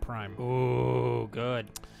Amazon Prime. Ooh, good.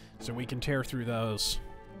 So we can tear through those.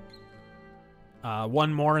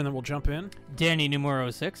 One more, and then we'll jump in. Danny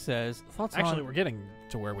Numero 6 says, thoughts on... Actually, we're getting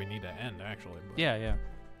to where we need to end, actually. But... Yeah.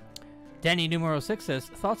 Danny Numero 6 says,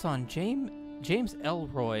 thoughts on James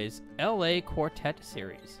Ellroy's L.A. Quartet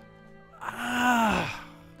series?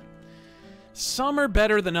 Some are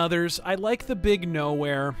better than others. I like The Big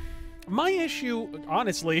Nowhere. My issue,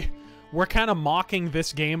 honestly, we're kind of mocking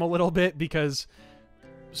this game a little bit because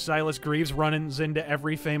Silas Greaves runs into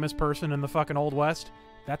every famous person in the fucking Old West.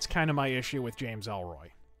 That's kind of my issue with James Ellroy.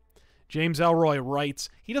 James Ellroy writes...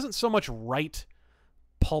 He doesn't so much write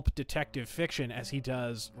pulp detective fiction as he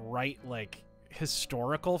does write, like,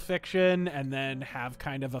 historical fiction and then have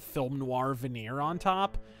kind of a film noir veneer on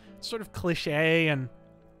top. It's sort of cliche, and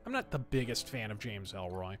I'm not the biggest fan of James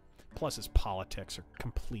Ellroy. Plus, his politics are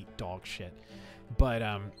complete dog shit. But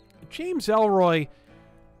James Ellroy,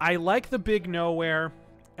 I like The Big Nowhere.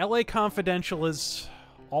 L.A. Confidential is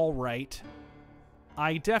all right.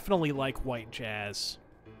 I definitely like White Jazz.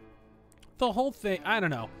 The whole thing, I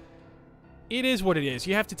don't know. It is what it is.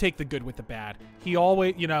 You have to take the good with the bad. He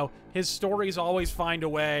always, his stories always find a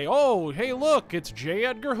way. Oh, hey, look, it's J.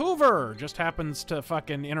 Edgar Hoover. Just happens to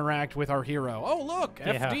fucking interact with our hero. Oh, look,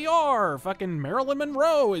 Yeah. FDR. Fucking Marilyn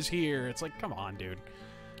Monroe is here. It's like, come on, dude.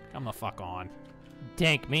 Come the fuck on.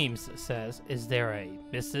 Dank Memes says, is there a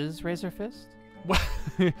Mrs. RazörFist?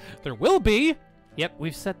 There will be. Yep,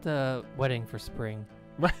 we've set the wedding for spring.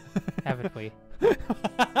 Haven't we?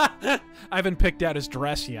 I haven't picked out his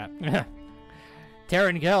dress yet.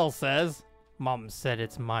 Taryn Gell says, Mom said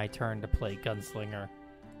it's my turn to play Gunslinger.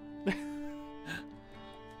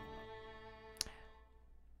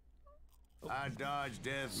 I dodged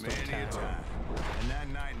death many a time. And that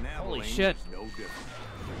night in Abilene Holy shit. was no different.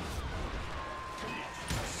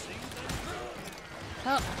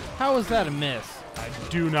 How was that a miss? I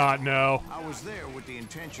do not know. I was there with the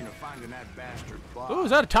intention of finding that bastard Bob. Ooh,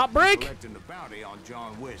 is that a top break? Collecting the bounty on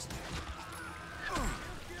John Wesley.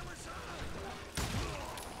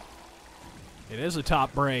 It is a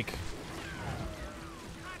top break.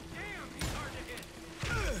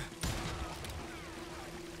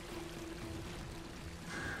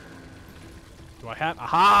 Do I have...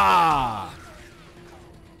 Aha!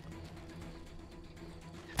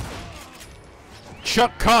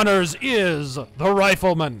 Chuck Connors is the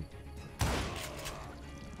rifleman.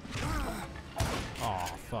 Oh,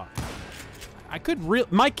 fuck. I could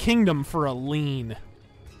my kingdom for a lean.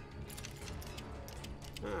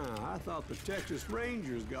 I thought the Texas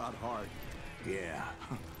Rangers got heart. Yeah,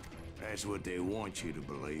 that's what they want you to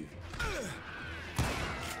believe.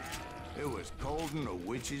 It was cold in a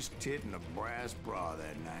witch's tit and a brass bra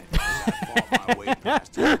that night as I fought my way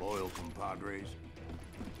past his loyal compadres.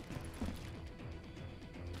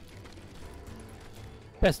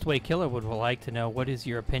 Best Way Killer would like to know, what is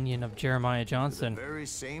your opinion of Jeremiah Johnson? The very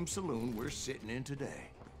same saloon we're sitting in today.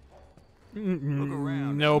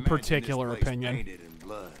 No particular opinion. Painted in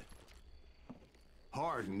blood.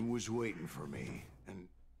 Hardin was waiting for me, and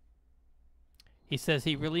He says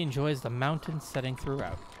he really enjoys the mountain setting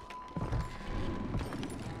throughout.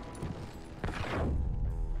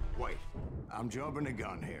 wait, I'm jumping the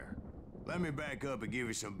gun here. Let me back up and give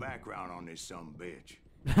you some background on this sumbitch.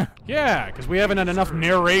 Yeah, because we haven't had enough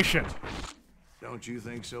narration. Don't you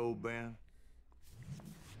think so, Ben?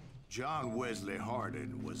 John Wesley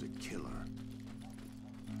Hardin was a killer.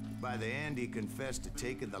 By the end, he confessed to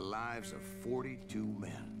taking the lives of 42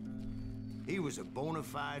 men. He was a bona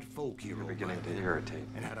fide folk hero. You're beginning to irritate.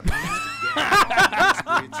 And had a means to gather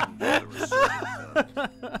all his and other assorted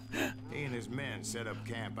thugs. He and his men set up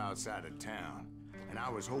camp outside of town, and I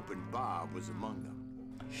was hoping Bob was among them.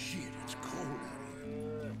 Shit, it's cold out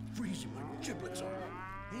here. Freezing my giblets off.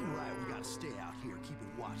 Ain't right we gotta stay out here keeping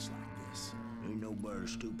watch like this. Ain't nobody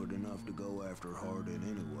stupid enough to go after Hardin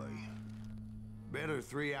anyway. Better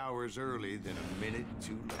 3 hours early than a minute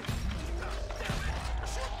too late.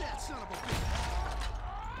 Shoot that son of a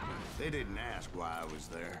bitch! They didn't ask why I was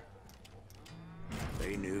there.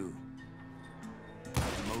 They knew.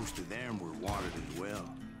 Most of them were wanted as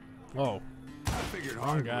well. Whoa. I figured Wrong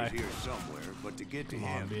Hardin guy. was here somewhere, but to get to Come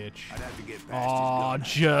him, on, bitch. I'd have to get past Aw, his gun.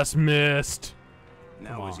 just missed. And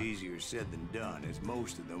Come that was on. easier said than done, as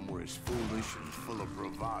most of them were as foolish and full of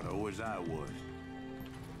bravado as I was.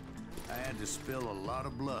 I had to spill a lot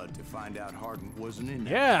of blood to find out Hardin wasn't in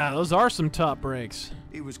there. Yeah, those are some top breaks.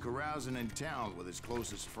 He was carousing in town with his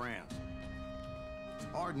closest friends.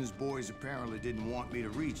 Hardin's boys apparently didn't want me to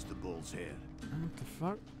reach the Bull's Head. What the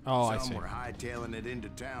fuck? Oh, I see. Some were hightailing it into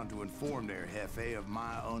town to inform their jefe of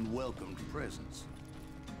my unwelcomed presence.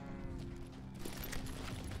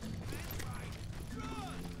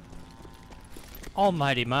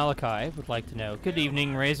 Almighty Malachi would like to know, good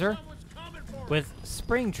evening, Razor. With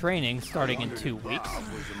spring training starting in 2 weeks,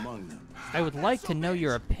 I would like to know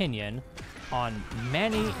your opinion on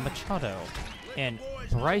Manny Machado and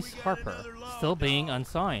Bryce Harper still being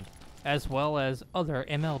unsigned, as well as other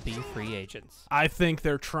MLB free agents. I think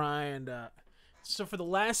they're trying to... So for the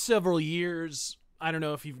last several years, I don't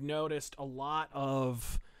know if you've noticed, a lot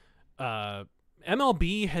of...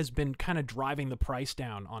 MLB has been kind of driving the price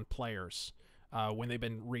down on players when they've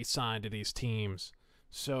been re-signed to these teams.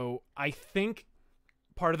 So I think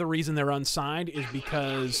part of the reason they're unsigned is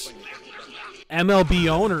because MLB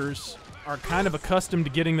owners are kind of accustomed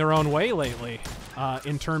to getting their own way lately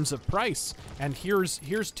in terms of price. And here's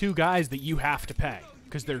two guys that you have to pay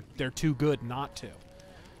because they're too good not to.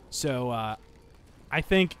 So I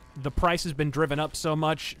think the price has been driven up so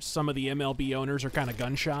much, some of the MLB owners are kind of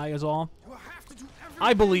gun-shy is all.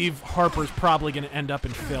 I believe Harper's probably going to end up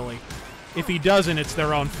in Philly. If he doesn't, it's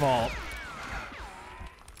their own fault.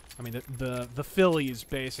 I mean, the Phillies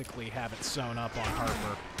basically have it sewn up on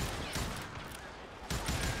Harper.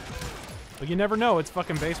 But you never know. It's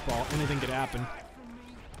fucking baseball. Anything could happen.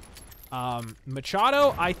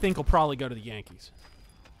 Machado, I think, will probably go to the Yankees.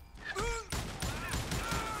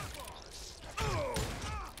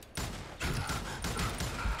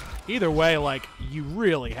 Either way, like, you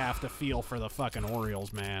really have to feel for the fucking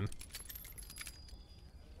Orioles, man.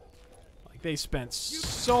 Like, they spent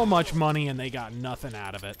so much money and they got nothing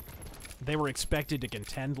out of it. They were expected to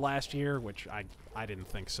contend last year, which I didn't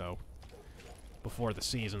think so before the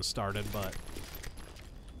season started, but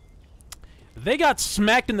they got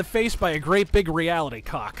smacked in the face by a great big reality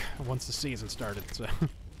cock once the season started, so.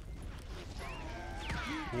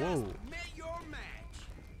 Whoa.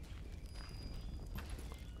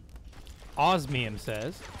 Osmium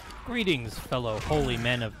says, greetings, fellow holy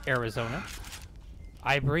men of Arizona.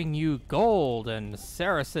 I bring you gold and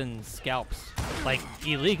Saracen scalps, like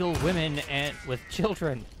illegal women and with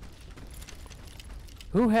children.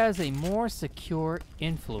 Who has a more secure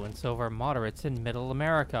influence over moderates in Middle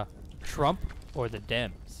America, Trump or the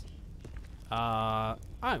Dems?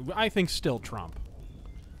 I think still Trump.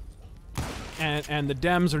 And the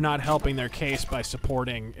Dems are not helping their case by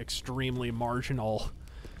supporting extremely marginal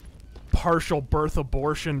partial birth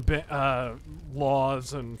abortion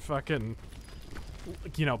laws and fucking,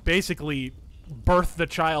 you know, basically birth the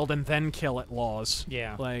child and then kill it laws.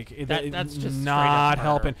 Yeah. Like, that's just not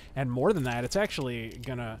helping. And more than that, it's actually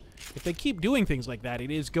gonna, if they keep doing things like that,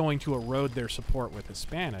 it is going to erode their support with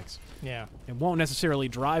Hispanics. Yeah. It won't necessarily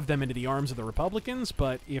drive them into the arms of the Republicans,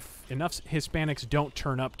 but if enough Hispanics don't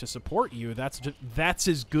turn up to support you, that's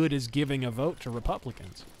as good as giving a vote to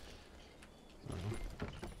Republicans.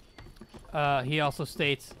 He also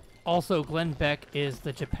states, also Glenn Beck is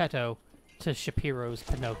the Geppetto to Shapiro's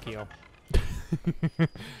Pinocchio.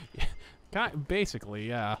 Basically,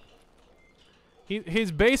 yeah.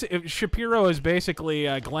 His basic Shapiro is basically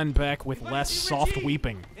Glenn Beck with less soft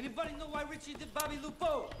weeping. Anybody know why Richie did Bobby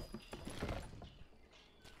Lupo?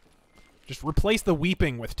 Just replace the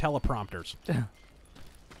weeping with teleprompters.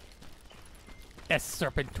 S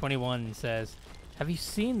Serpent 21 says, have you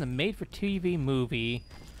seen the made-for-TV movie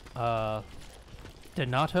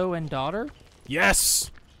Donato and Daughter? Yes!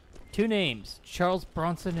 2 names, Charles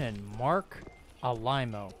Bronson and Mark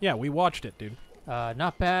Alimo. Yeah, we watched it, dude.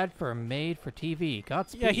 Not bad for made-for-TV.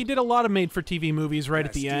 Godspeed. Yeah, he did a lot of made-for-TV movies right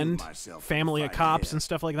at the end. Family of Cops and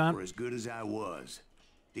stuff like that. For as good as I was,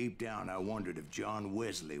 deep down I wondered if John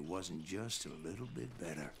Wesley wasn't just a little bit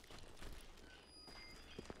better.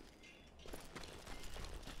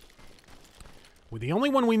 Well, the only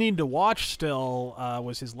one we need to watch still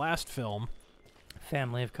was his last film.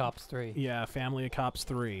 Family of Cops 3. Yeah, Family of Cops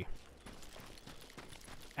 3.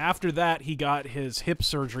 After that, he got his hip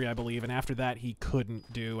surgery, I believe, and after that, he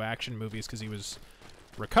couldn't do action movies because he was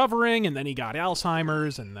recovering, and then he got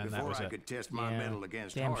Alzheimer's, and then that was Before I it. could test my mettle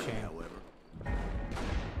against Damn Harvey, shame. however,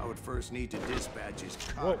 I would first need to dispatch his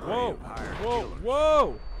Whoa, cadre whoa, of hired whoa, killers.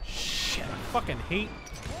 whoa! Shit, I fucking hate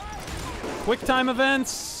QuickTime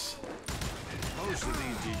events. Most of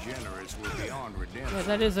these degenerates were beyond redemption. Yeah,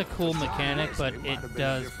 that is a cool mechanic, but it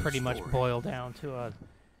does pretty much boil down to a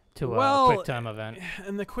Well, QuickTime event.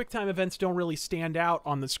 And the QuickTime events don't really stand out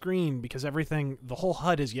on the screen because the whole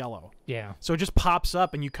HUD is yellow. Yeah. So it just pops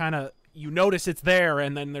up and you notice it's there,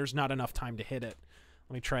 and then there's not enough time to hit it.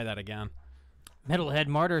 Let me try that again. Metalhead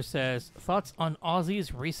Martyr says, thoughts on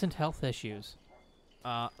Ozzy's recent health issues?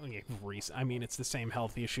 I mean, it's the same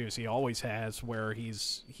health issues he always has, where he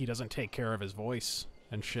doesn't take care of his voice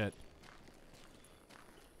and shit.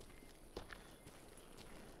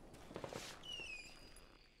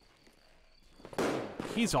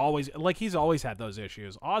 He's always had those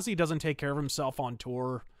issues. Ozzy doesn't take care of himself on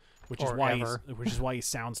tour, which is why he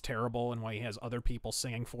sounds terrible and why he has other people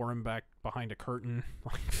singing for him back behind a curtain.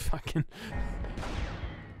 Like fucking.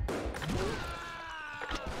 God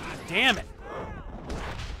damn it!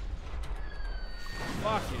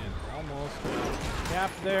 Fucking almost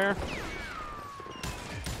capped there.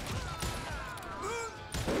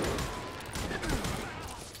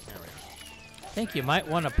 I think you might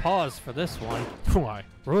want to pause for this one. Why?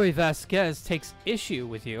 Roy Vasquez takes issue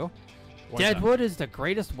with you. What's Deadwood is the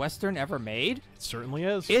greatest Western ever made? It certainly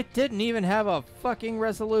is. It didn't even have a fucking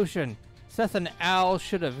resolution. Seth and Al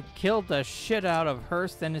should have killed the shit out of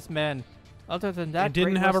Hearst and his men. Other than that, It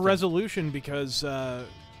didn't great have a Western. resolution because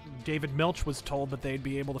David Milch was told that they'd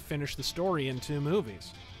be able to finish the story in 2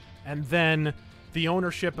 movies. And then the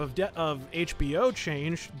ownership of HBO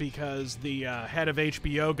changed because the head of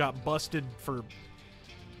HBO got busted for...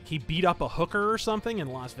 He beat up a hooker or something in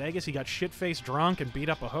Las Vegas. He got shit-faced drunk and beat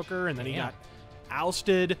up a hooker, and then he got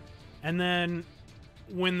ousted. And then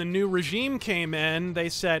when the new regime came in, they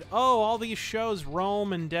said, oh, all these shows,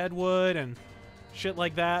 Rome and Deadwood and shit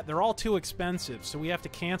like that, they're all too expensive, so we have to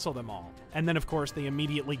cancel them all. And then, of course, they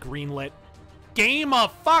immediately greenlit Game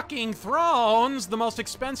of fucking Thrones, the most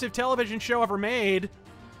expensive television show ever made.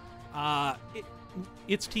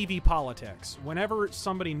 It's TV politics. Whenever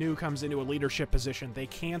somebody new comes into a leadership position, they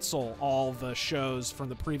cancel all the shows from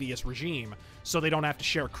the previous regime so they don't have to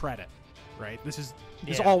share credit, right? This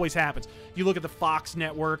always happens. You look at the Fox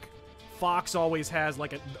network. Fox always has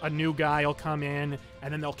like a new guy will come in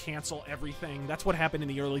and then they'll cancel everything. That's what happened in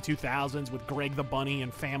the early 2000s with Greg the Bunny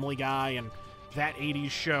and Family Guy and that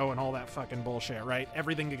 80s show and all that fucking bullshit, right?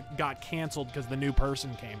 Everything got canceled because the new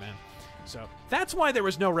person came in. So that's why there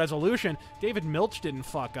was no resolution. David Milch didn't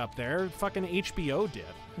fuck up there. Fucking HBO did.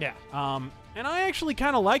 Yeah. And I actually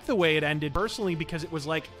kind of like the way it ended personally because it was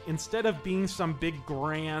like, instead of being some big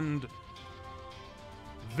grand,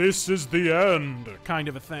 this is the end kind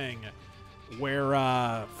of a thing, where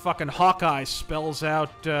fucking Hawkeye spells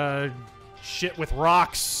out shit with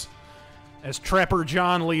rocks as Trapper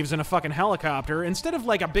John leaves in a fucking helicopter. Instead of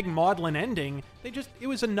like a big maudlin ending, it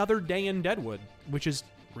was another day in Deadwood, which is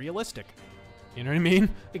realistic. You know what I mean?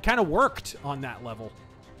 It kind of worked on that level.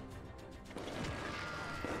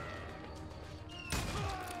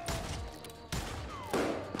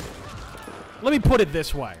 Let me put it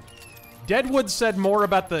this way. Deadwood said more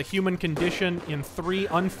about the human condition in 3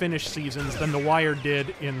 unfinished seasons than The Wire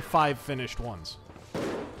did in 5 finished ones.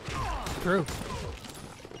 True.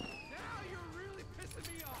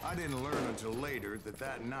 I didn't learn until later that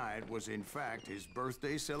that night was in fact his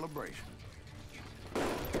birthday celebration.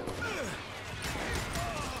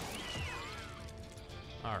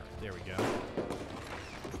 Alright, there we go.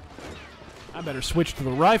 I better switch to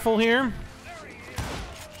the rifle here.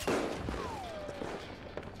 Come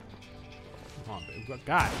on, baby.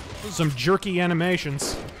 God, those are some jerky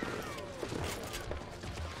animations.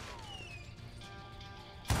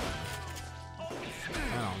 I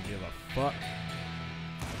don't give a fuck.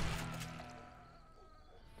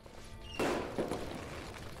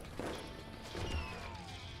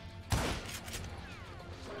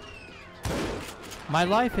 My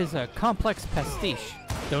life is a complex pastiche.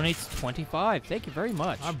 Donates 25. Thank you very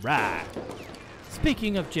much. All right.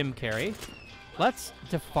 Speaking of Jim Carrey, let's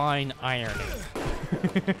define irony.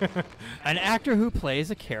 An actor who plays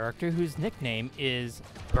a character whose nickname is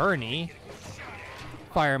Bernie,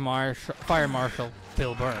 Fire Marshal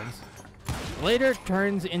Bill Burns, later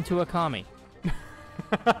turns into a commie.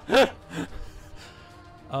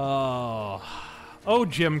 Oh,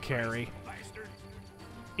 Jim Carrey.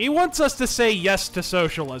 He wants us to say yes to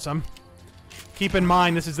socialism. Keep in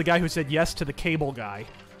mind, this is the guy who said yes to the cable guy.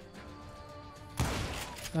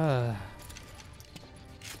 Iron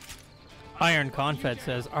Confed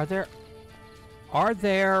says, are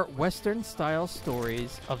there Western style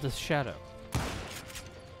stories of the Shadow?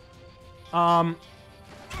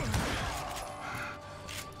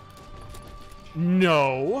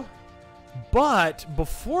 No. But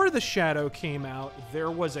before the Shadow came out, there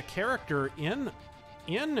was a character in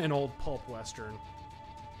an old pulp western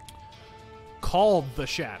called the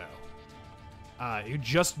Shadow. Who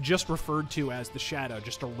just referred to as the Shadow,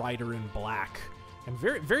 just a rider in black. And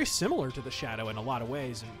very, very similar to the Shadow in a lot of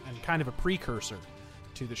ways, and kind of a precursor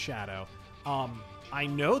to the Shadow. I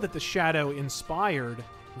know that the Shadow inspired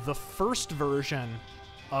the first version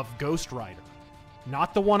of Ghost Rider.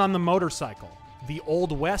 Not the one on the motorcycle. The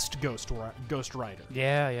Old West Ghost Rider.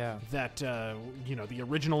 Yeah. That, the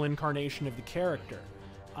original incarnation of the character.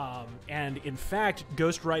 And in fact,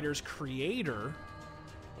 Ghost Rider's creator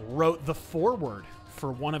wrote the foreword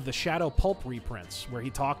for one of the Shadow pulp reprints, where he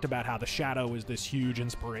talked about how the Shadow was this huge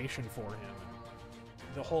inspiration for him.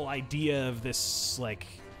 The whole idea of this, like,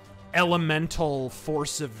 elemental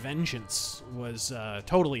force of vengeance was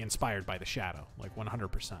totally inspired by the Shadow, like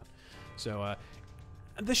 100%. So,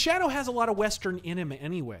 the Shadow has a lot of Western in him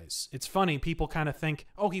anyways. It's funny, people kind of think,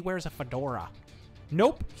 oh, he wears a fedora.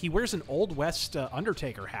 Nope, he wears an Old West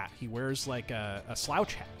Undertaker hat. He wears, like, a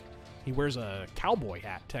slouch hat. He wears a cowboy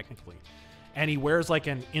hat, technically. And he wears, like,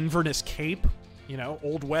 an Inverness cape,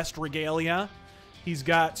 Old West regalia. He's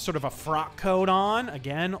got sort of a frock coat on,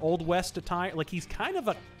 again, Old West attire. Like, he's kind of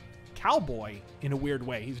a cowboy in a weird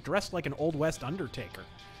way. He's dressed like an Old West Undertaker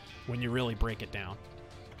when you really break it down.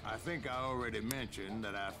 I think I already mentioned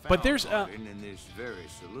that I found But there's Martin in this very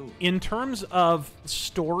saloon. In terms of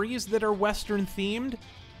stories that are Western themed,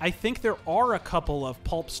 I think there are a couple of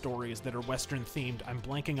pulp stories that are Western themed. I'm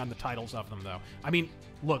blanking on the titles of them, though. I mean,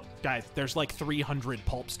 look, guys, there's like 300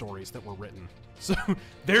 pulp stories that were written. So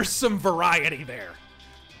there's some variety there.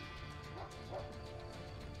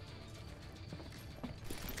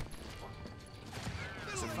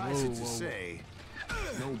 Suffice it to say,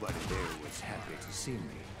 nobody there was happy to see me.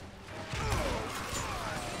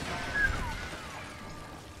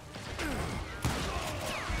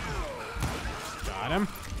 Got him.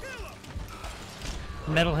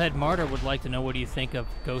 Metalhead Martyr would like to know, what do you think of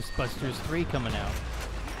Ghostbusters 3 coming out?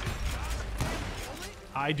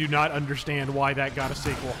 I do not understand why that got a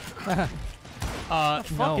sequel. What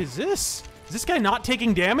the fuck is this? Is this guy not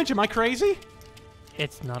taking damage? Am I crazy?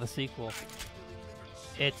 It's not a sequel.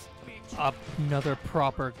 It's another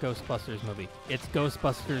proper Ghostbusters movie. It's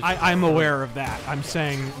Ghostbusters. I'm aware of that. I'm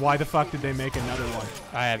saying, why the fuck did they make another one?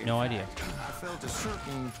 I have no idea. I felt a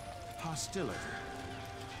certain hostility.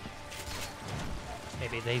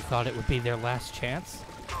 Maybe they thought it would be their last chance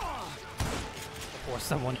before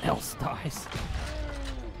someone else dies.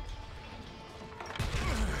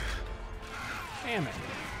 Damn it.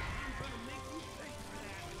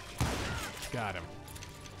 Got him.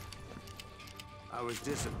 I was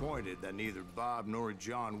disappointed that neither Bob nor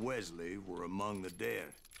John Wesley were among the dead.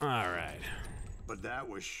 All right. But that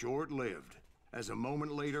was short-lived. As a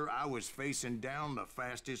moment later, I was facing down the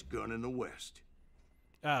fastest gun in the West.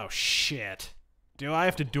 Oh, shit. Do I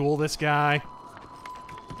have to duel this guy?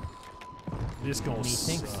 This gonna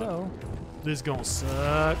suck. think so. This gonna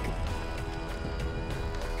suck.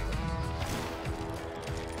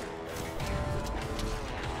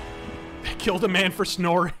 Killed a man for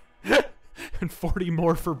snoring. And 40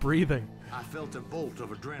 more for breathing. I felt a bolt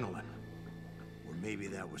of adrenaline. Or maybe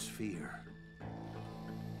that was fear.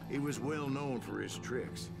 He was well known for his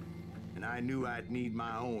tricks, and I knew I'd need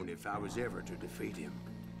my own if I was ever to defeat him.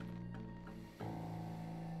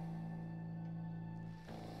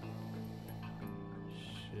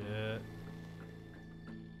 Shit.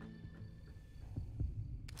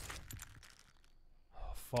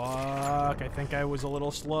 Oh, fuck. I think I was a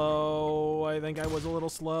little slow.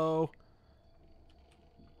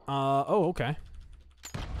 Oh, okay.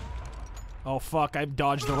 Oh, fuck. I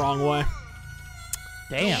dodged the wrong way.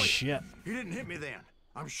 Damn. Shit. He didn't hit me then.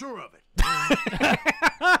 I'm sure of it.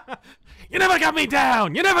 You never got me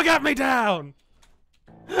down! You never got me down!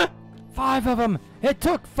 5 of them! It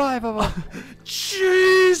took 5 of them!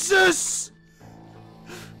 Jesus!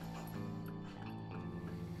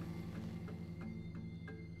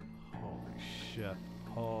 Holy shit.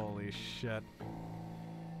 Holy shit.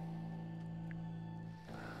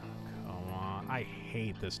 Come on. I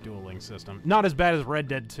hate this dueling system. Not as bad as Red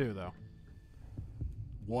Dead 2, though.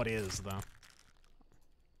 What is, though?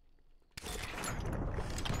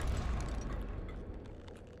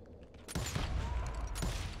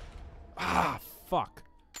 Ah, fuck.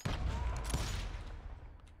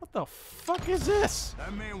 What the fuck is this?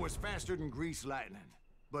 That man was faster than grease lightning.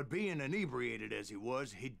 But being inebriated as he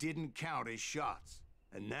was, he didn't count his shots.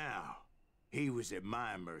 And now, he was at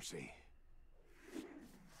my mercy.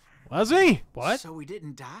 Was he? What? So he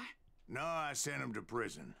didn't die? No, I sent him to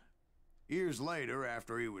prison. Years later,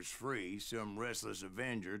 after he was free, some restless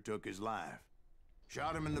avenger took his life.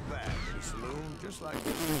 Shot him in the back at a saloon, just like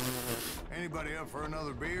this. Anybody up for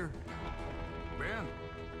another beer? Ben?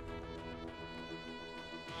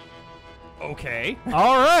 Okay.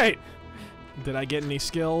 All right. Did I get any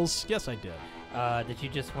skills? Yes, I did. Did you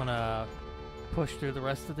just want to push through the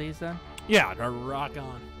rest of these then? Yeah, to rock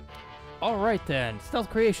on. All right then. Stealth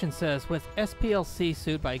Creation says, with SPLC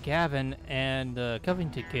sued by Gavin and the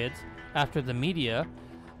Covington kids after the media,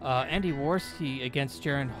 Andy Worski against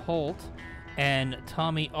Jaron Holt, and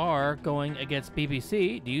Tommy R going against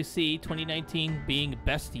BBC, do you see 2019 being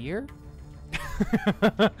best year?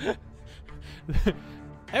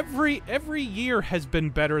 Every year has been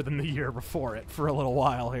better than the year before it for a little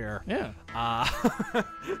while here. Yeah.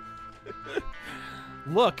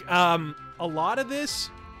 Look, a lot of this,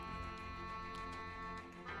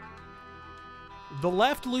 the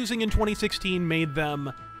left losing in 2016 made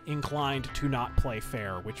them inclined to not play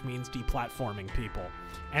fair, which means deplatforming people.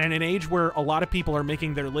 And in an age where a lot of people are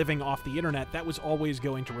making their living off the internet, that was always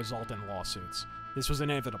going to result in lawsuits. This was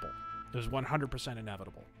inevitable. It was 100%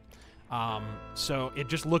 inevitable. So it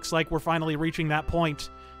just looks like we're finally reaching that point.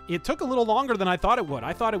 It took a little longer than I thought it would.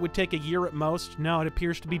 I thought it would take a year at most. No, it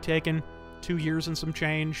appears to be taking 2 years and some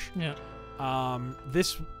change. Yeah.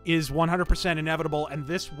 This is 100% inevitable, and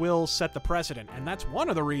this will set the precedent. And that's one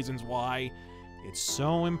of the reasons why it's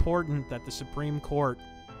so important that the Supreme Court,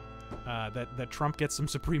 that Trump gets some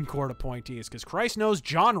Supreme Court appointees, because Christ knows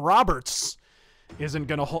John Roberts isn't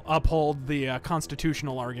going to uphold the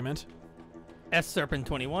constitutional argument.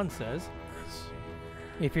 S-Serpent21 says,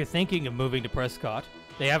 if you're thinking of moving to Prescott,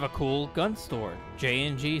 they have a cool gun store,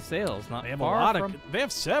 J&G Sales. Not They have far they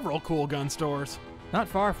have several cool gun stores. Not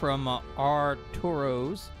far from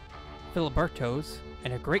Arturo's, Filiberto's,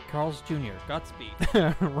 and a great Carl's Jr. Godspeed.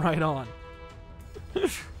 Right on.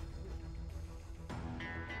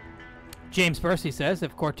 James Percy says,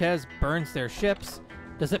 if Cortez burns their ships,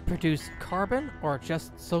 does it produce carbon or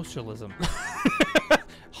just socialism?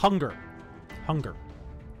 Hunger.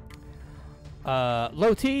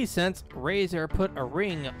 Low T, since Razor put a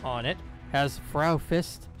ring on it, has Frau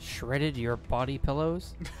Fist shredded your body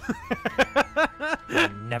pillows?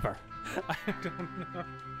 Never. I don't know.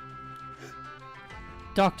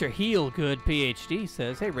 Dr. Heelgood, PhD,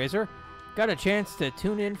 says, hey, Razor, got a chance to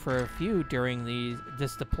tune in for a few during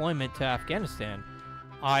this deployment to Afghanistan.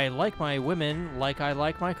 I like my women like I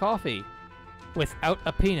like my coffee. Without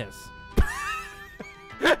a penis.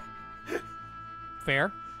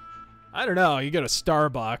 Fair? I don't know. You go to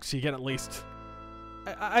Starbucks, you get at least...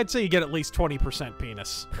 I'd say you get at least 20%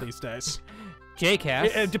 penis these days.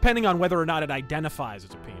 JCast. Depending on whether or not it identifies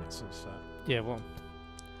as a penis. Yeah, well...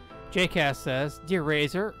 JCast says, Dear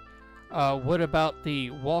Razor, what about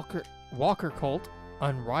the Walker Colt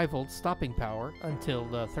unrivaled stopping power until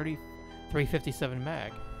the 357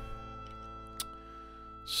 mag?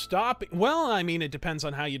 Well, I mean, it depends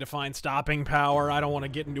on how you define stopping power. I don't want to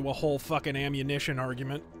get into a whole fucking ammunition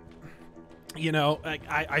argument. You know,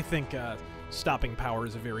 I think stopping power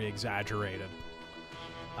is a very exaggerated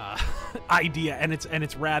idea, and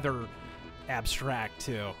it's rather abstract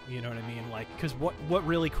too. You know what I mean? Like, because what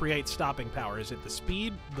really creates stopping power? Is it the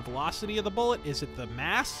speed, the velocity of the bullet? Is it the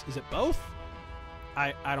mass? Is it both?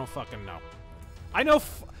 I don't fucking know. I know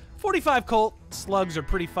 45 Colt slugs are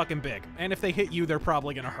pretty fucking big, and if they hit you, they're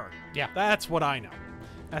probably gonna hurt. Yeah, that's what I know.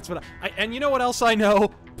 That's what and you know what else I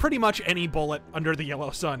know? Pretty much any bullet under the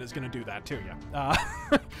yellow sun is gonna do that to you.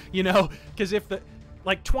 You know, because if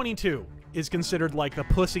 22 is considered like the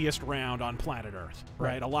pussiest round on planet Earth,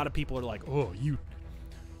 right? A lot of people are like, oh, you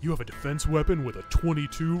have a defense weapon with a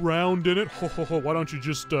 22 round in it? Ho, ho, ho, why don't you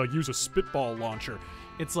just use a spitball launcher?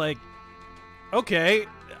 It's like, okay,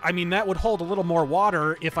 I mean, that would hold a little more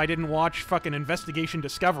water if I didn't watch fucking Investigation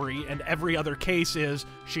Discovery, and every other case is,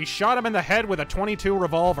 she shot him in the head with a 22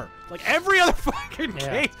 revolver. Like, every other fucking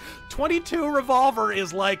case, 22 revolver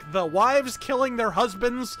is like the wives killing their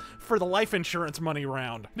husbands for the life insurance money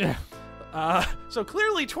round. Yeah. So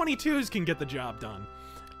clearly 22s can get the job done.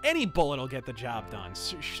 Any bullet will get the job done.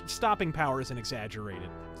 Stopping power is an exaggerated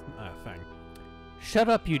thing. Shut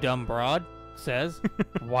up, you dumb broad, says,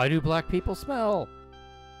 why do black people smell?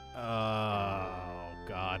 Oh,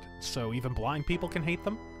 God. So even blind people can hate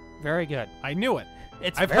them? Very good. I knew it.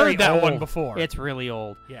 I've very heard that one old. before. It's really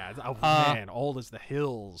old. Yeah, man, old as the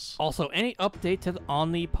hills. Also, any update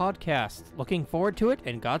on the podcast? Looking forward to it,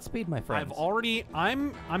 and Godspeed, my friends.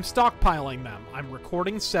 I'm stockpiling them. I'm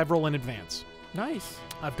recording several in advance. Nice.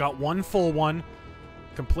 I've got one full one,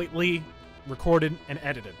 completely recorded and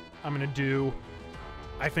edited. I'm gonna do,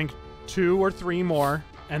 I think, 2 or 3 more,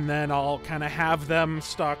 and then I'll kind of have them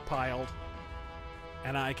stockpiled.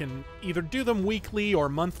 And I can either do them weekly or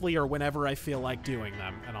monthly or whenever I feel like doing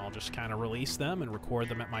them. And I'll just kind of release them and record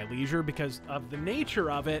them at my leisure because of the nature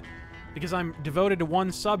of it. Because I'm devoted to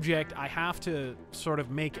one subject, I have to sort of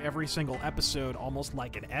make every single episode almost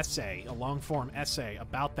like an essay, a long-form essay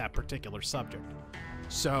about that particular subject.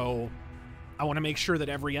 So I want to make sure that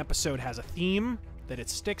every episode has a theme, that it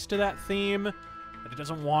sticks to that theme, that it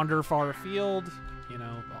doesn't wander far afield, you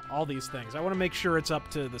know, all these things. I want to make sure it's up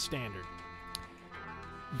to the standard.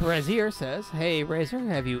 Brazier says, "Hey, Razor,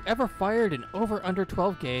 have you ever fired an over-under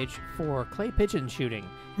 12 gauge for clay pigeon shooting?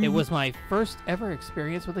 It was my first ever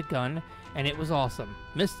experience with a gun, and it was awesome.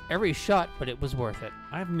 Missed every shot, but it was worth it."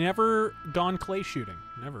 I've never gone clay shooting.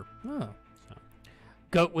 Never. Oh. So.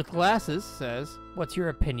 Goat with Glasses says, "What's your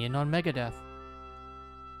opinion on Megadeth?"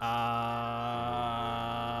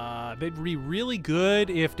 They'd be really good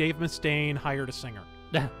if Dave Mustaine hired a singer.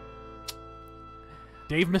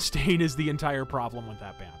 Dave Mustaine is the entire problem with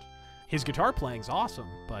that band. His guitar playing's awesome,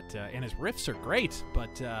 but and his riffs are great,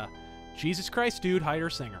 but Jesus Christ, dude, hire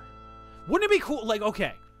a singer. Wouldn't it be cool? Like,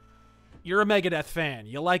 okay, you're a Megadeth fan.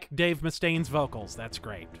 You like Dave Mustaine's vocals. That's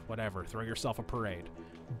great. Whatever. Throw yourself a parade.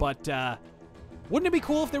 But wouldn't it be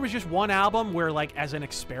cool if there was just one album where, like, as an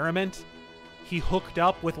experiment, he hooked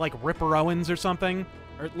up with, like, Ripper Owens or something?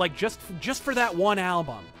 Or, like, just for that one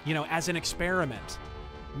album, you know, as an experiment.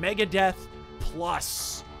 Megadeth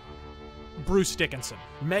plus Bruce Dickinson.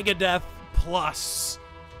 Megadeth plus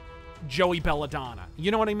Joey Belladonna.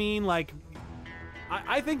 You know what I mean? Like,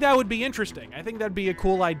 I think that would be interesting. I think that'd be a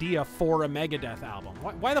cool idea for a Megadeth album.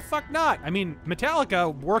 Why the fuck not? I mean,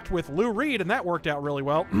 Metallica worked with Lou Reed, and that worked out really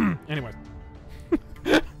well. Anyway.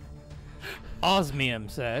 Osmium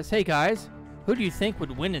says, "Hey guys, who do you think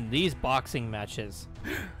would win in these boxing matches?"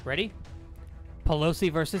 Ready?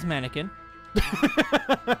 Pelosi versus Mannequin.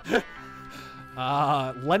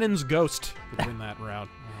 Lennon's ghost would win that round.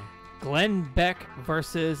 Glenn Beck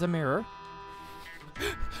versus a mirror.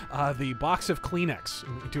 The box of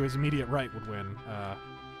Kleenex to his immediate right would win.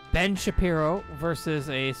 Ben Shapiro versus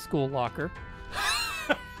a school locker.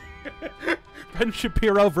 Ben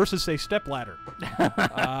Shapiro versus a stepladder.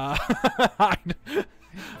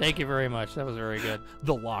 Thank you very much. That was very good.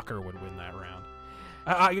 The locker would win that round.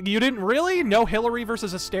 You didn't really? No Hillary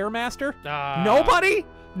versus a Stairmaster? Nobody?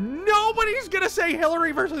 Nobody's gonna say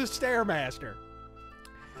Hillary versus a Stairmaster.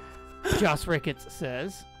 Joss Ricketts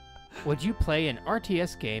says, "Would you play an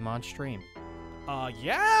RTS game on stream?"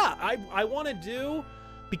 Yeah, I want to do,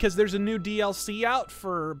 because there's a new DLC out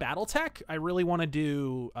for BattleTech. I really want to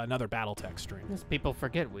do another BattleTech stream. Yes, people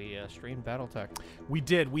forget we streamed BattleTech. We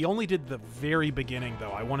did. We only did the very beginning,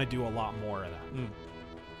 though. I want to do a lot more of that.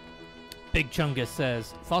 Big Chungus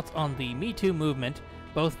says, "Thoughts on the Me Too movement?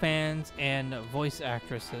 Both fans and voice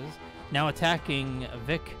actresses now attacking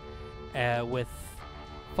Vic with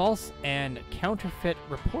false and counterfeit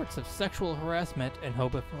reports of sexual harassment and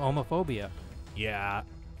homophobia." Yeah,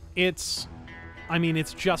 it's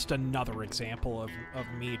just another example of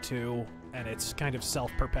Me Too and its kind of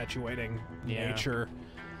self-perpetuating nature.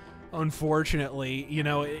 Unfortunately, you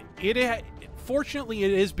know, fortunately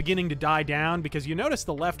it is beginning to die down, because you notice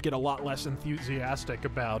the left get a lot less enthusiastic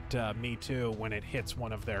about Me Too when it hits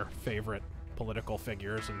one of their favorite political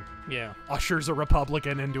figures and ushers a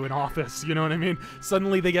Republican into an office. You know what I mean?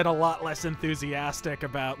 Suddenly they get a lot less enthusiastic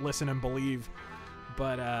about Listen and Believe.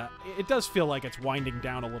 But it does feel like it's winding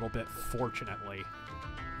down a little bit, fortunately.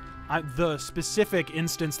 The specific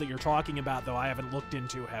instance that you're talking about, though, I haven't looked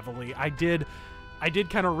into heavily. I did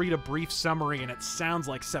kind of read a brief summary, and it sounds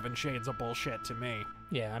like 7 shades of bullshit to me.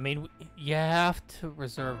 Yeah, I mean, you have to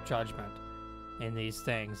reserve judgment in these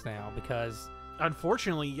things now, because...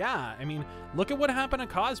 Unfortunately, yeah. I mean, look at what happened to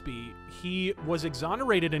Cosby. He was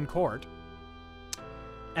exonerated in court,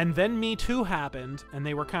 and then Me Too happened, and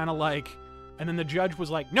they were kind of like... And then the judge was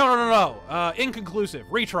like, no, inconclusive,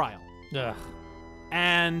 retrial. Ugh.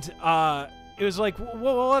 And it was like,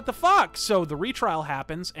 well, what the fuck? So the retrial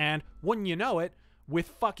happens, and wouldn't you know it, with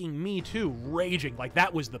fucking Me Too raging, like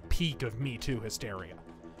that was the peak of Me Too hysteria.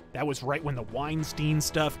 That was right when the Weinstein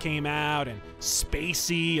stuff came out, and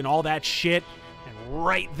Spacey and all that shit, and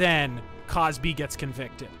right then Cosby gets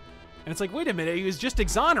convicted. And it's like, wait a minute, he was just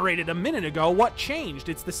exonerated a minute ago. What changed?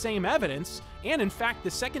 It's the same evidence. And in fact, the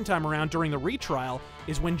second time around during the retrial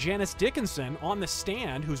is when Janice Dickinson, on the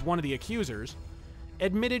stand, who's one of the accusers,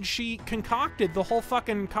 admitted she concocted the whole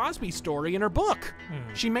fucking Cosby story in her book.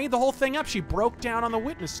 She made the whole thing up. She broke down on the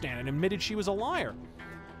witness stand and admitted she was a liar.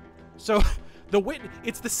 So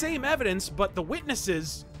it's the same evidence, but the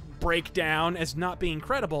witnesses break down as not being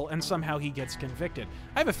credible, and somehow he gets convicted.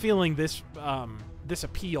 I have a feeling this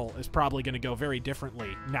appeal is probably going to go very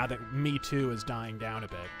differently now that Me Too is dying down a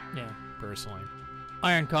bit. Yeah. Personally.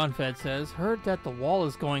 Iron Confed says, heard that the wall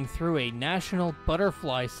is going through a National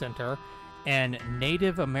Butterfly Center and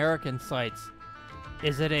Native American sites.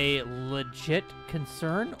 Is it a legit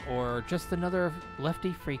concern or just another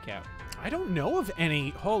lefty freakout? I don't know of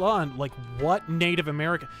any. Hold on. Like, what Native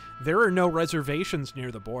American? There are no reservations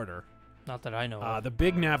near the border. Not that I know of. The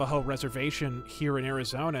Big Navajo Reservation here in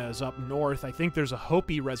Arizona is up north. I think there's a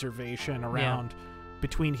Hopi Reservation around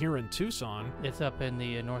between here and Tucson. It's up in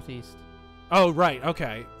the northeast. Oh, right.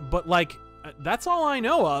 Okay. But, like, that's all I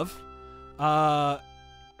know of. I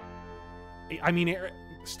mean,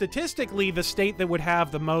 statistically, the state that would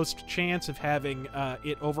have the most chance of having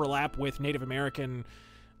it overlap with Native American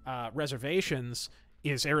reservations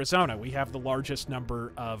is Arizona. We have the largest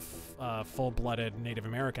number of full-blooded Native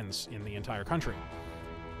Americans in the entire country.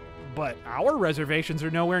 But our reservations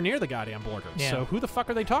are nowhere near the goddamn border. Yeah. So who the fuck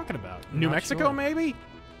are they talking about? New Mexico, sure. maybe?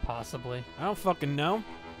 Possibly. I don't fucking know.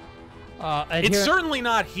 It's certainly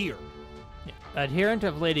not here. Yeah. Adherent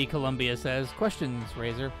of Lady Columbia says, questions,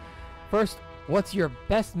 Razor. First, what's your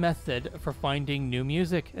best method for finding new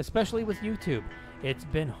music, especially with YouTube? It's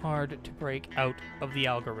been hard to break out of the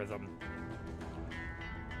algorithm.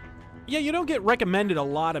 Yeah, you don't get recommended a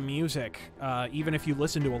lot of music, even if you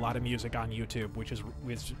listen to a lot of music on YouTube, which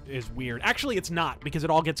is weird. Actually, it's not, because it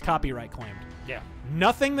all gets copyright claimed. Yeah.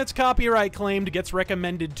 Nothing that's copyright claimed gets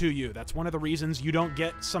recommended to you. That's one of the reasons you don't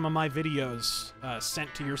get some of my videos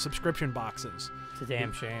sent to your subscription boxes. It's a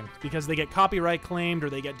damn shame. Because they get copyright claimed or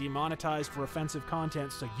they get demonetized for offensive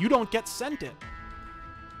content, so you don't get sent it.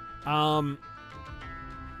 A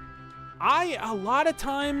lot of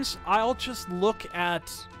times, I'll just look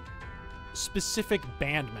at specific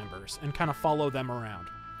band members and kind of follow them around.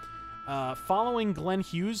 Following Glenn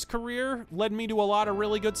Hughes' career led me to a lot of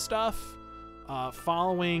really good stuff.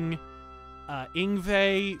 Following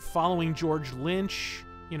Yngwie, following George Lynch,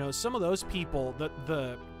 you know, some of those people,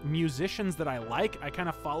 the musicians that I like, I kind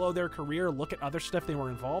of follow their career, look at other stuff they were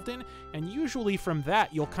involved in, and usually from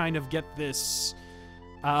that you'll kind of get this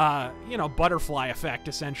you know, butterfly effect,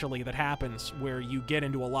 essentially, that happens where you get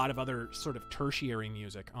into a lot of other sort of tertiary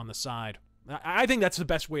music on the side. I think that's the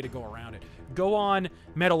best way to go around it. Go on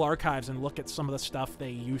Metal Archives and look at some of the stuff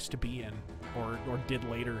they used to be in or did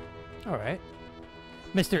later. All right.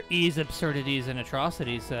 Mr. E's Absurdities and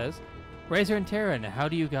Atrocities says, Razor and Terran, how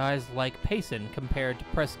do you guys like Payson compared to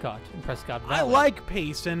Prescott and Prescott Valley? I like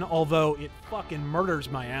Payson, although it fucking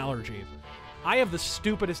murders my allergies. I have the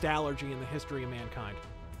stupidest allergy in the history of mankind.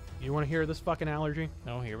 You want to hear this fucking allergy?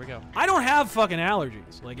 Oh, here we go. I don't have fucking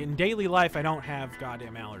allergies. Like, in daily life, I don't have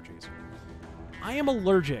goddamn allergies. I am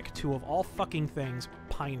allergic to, of all fucking things,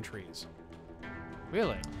 pine trees.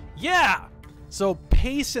 Really? Yeah! So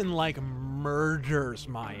Payson, like, murders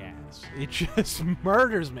my ass. It just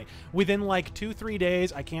murders me. Within, like, 2-3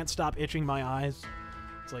 days, I can't stop itching my eyes.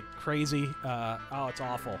 It's, like, crazy. Oh, it's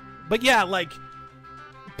awful. But yeah, like,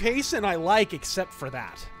 Payson I like except for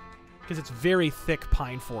that. Because it's very thick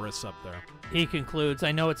pine forests up there. He concludes,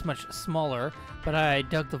 I know it's much smaller, but I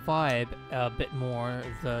dug the vibe a bit more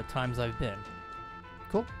the times I've been.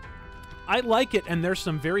 Cool. I like it, and there's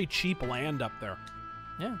some very cheap land up there.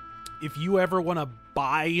 Yeah. If you ever want to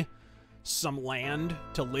buy some land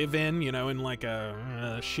to live in, you know, in like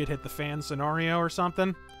a shit hit the fan scenario or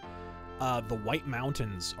something, the White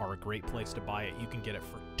Mountains are a great place to buy it. You can get it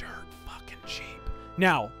for dirt fucking cheap.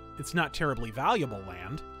 Now, it's not terribly valuable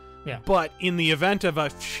land. Yeah. But in the event of a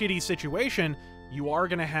shitty situation, you are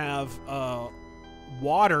going to have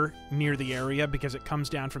water near the area because it comes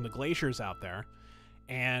down from the glaciers out there.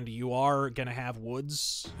 And you are going to have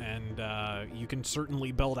woods, and you can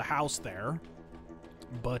certainly build a house there.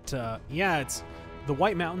 But, yeah, the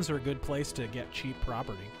White Mountains are a good place to get cheap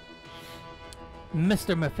property.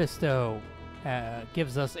 Mr. Mephisto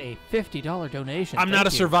gives us a $50 donation. I'm not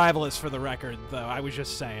a survivalist, for the record, though. I was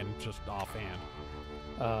just saying, just offhand.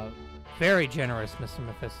 Very generous, Mr.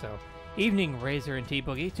 Mephisto. Evening, Razor and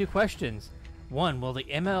T-Boogie. 2 questions. 1, will the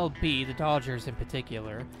MLB, the Dodgers in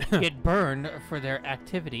particular, get burned for their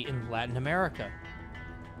activity in Latin America?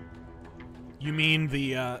 You mean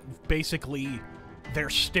the, basically, their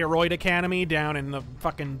steroid academy down in the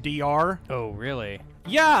fucking DR. Oh, really?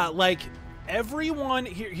 Yeah, like everyone.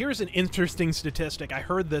 Here's an interesting statistic. I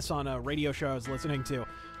heard this on a radio show I was listening to.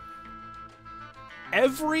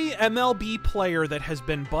 Every MLB player that has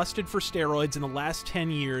been busted for steroids in the last 10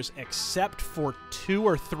 years, except for 2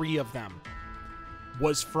 or 3 of them,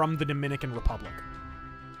 was from the Dominican Republic.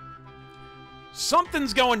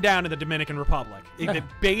 Something's going down in the Dominican Republic.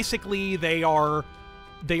 Basically, they are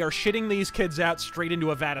shitting these kids out straight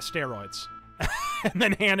into a vat of steroids and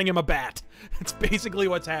then handing them a bat. It's basically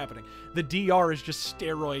what's happening. The DR is just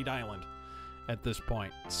steroid island at this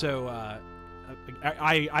point. So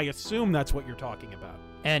I assume that's what you're talking about.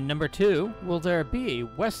 And number 2, will there be a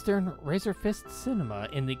Western RazörFist cinema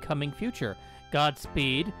in the coming future?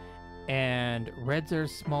 Godspeed, and Reds are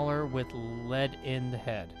smaller with lead in the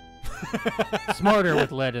head. Smarter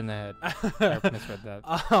with lead in the head. I misread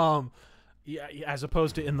that. Yeah, as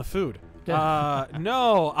opposed to in the food. Yeah.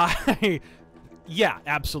 No, yeah,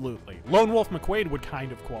 absolutely. Lone Wolf McQuaid would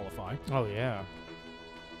kind of qualify. Oh, yeah.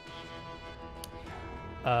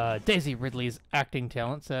 Daisy Ridley's acting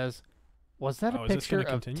talent says, was that a picture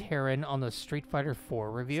of Terran on the Street Fighter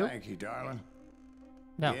 4 review? Thank you, darling.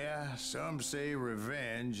 No. Yeah, some say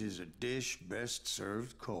revenge is a dish best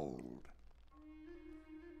served cold.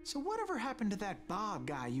 So whatever happened to that Bob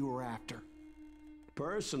guy you were after?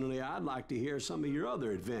 Personally, I'd like to hear some of your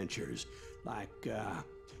other adventures. Like, I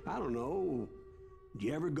don't know, did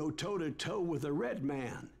you ever go toe-to-toe with a red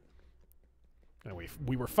man? And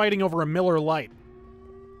we were fighting over a Miller Lite.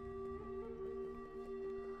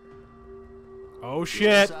 Oh, shit.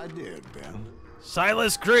 Yes, I did, Ben.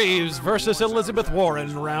 Silas Greaves versus Elizabeth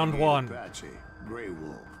Warren, round 1. Apache, Grey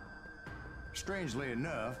Wolf. Strangely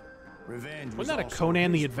enough, revenge was Wasn't that a also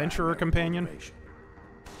Conan the his Adventurer primary companion? motivation.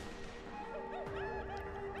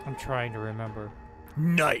 I'm trying to remember.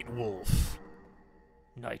 Night Wolf.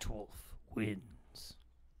 Night Wolf wins.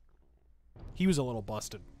 He was a little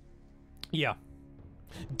busted. Yeah.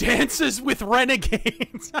 Dances with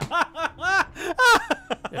Renegades. That's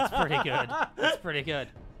pretty good. That's pretty good.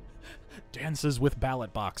 Dances with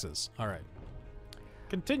ballot boxes. All right.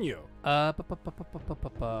 Continue. But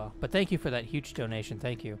thank you for that huge donation.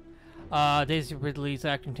 Thank you. Daisy Ridley's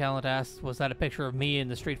acting talent asks, was that a picture of me in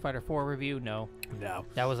the Street Fighter 4 review? No. No.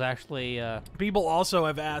 That was actually... People also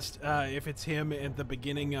have asked if it's him at the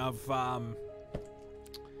beginning of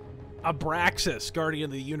Abraxas, Guardian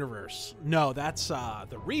of the Universe. No, that's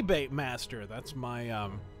the Rebate Master. That's my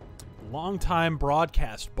longtime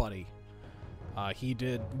broadcast buddy.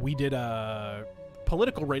 We did a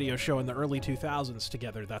political radio show in the early 2000s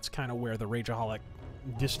together. That's kind of where the Rageaholic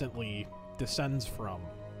distantly descends from.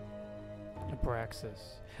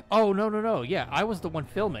 Abraxas. Oh, no. Yeah, I was the one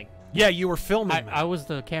filming. Yeah, you were filming. I was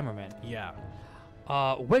the cameraman. Yeah.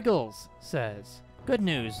 Wiggles says, good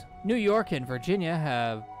news. New York and Virginia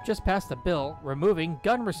have just passed a bill removing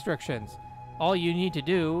gun restrictions. All you need to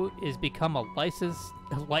do is become a licensed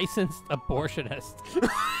abortionist.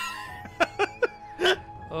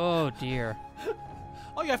 Oh, dear.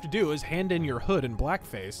 All you have to do is hand in your hood in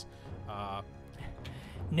blackface.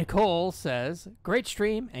 Nicole says, great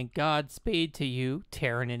stream and Godspeed to you,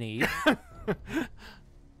 Terran and Eve.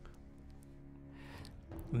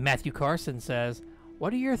 Matthew Carson says,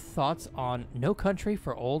 what are your thoughts on No Country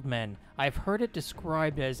for Old Men? I've heard it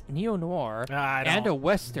described as neo-noir and a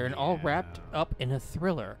western all wrapped up in a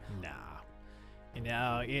thriller.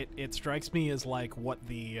 Nah. It strikes me as like what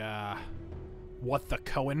the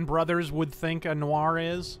Coen brothers would think a noir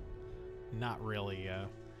is. Not really.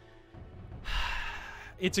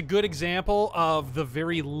 It's a good example of the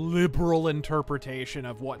very liberal interpretation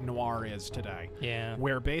of what noir is today. Yeah.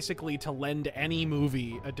 Where basically to lend any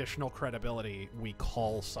movie additional credibility, we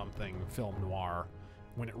call something film noir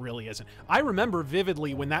when it really isn't. I remember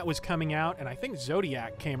vividly when that was coming out, and I think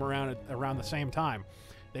Zodiac came around the same time.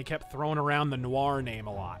 They kept throwing around the noir name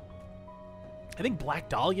a lot. I think Black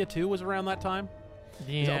Dahlia, too, was around that time.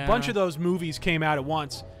 Yeah. A bunch of those movies came out at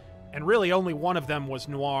once, and really only one of them was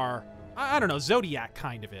noir. I don't know, Zodiac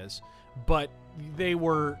kind of is, but they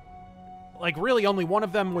were, like, really only one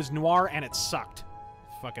of them was noir, and it sucked.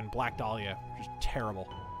 Fucking Black Dahlia. Just terrible.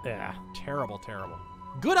 Yeah. Terrible.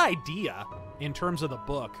 Good idea in terms of the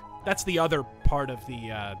book. That's the other part of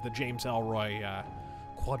the James Ellroy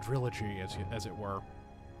quadrilogy, as it were.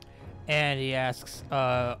 And he asks,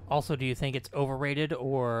 also, do you think it's overrated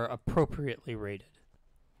or appropriately rated?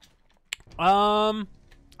 I've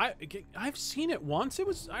seen it once.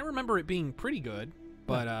 I remember it being pretty good,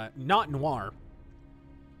 but not noir.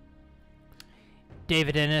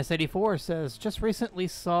 David NS84 says, just recently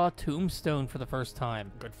saw Tombstone for the first time.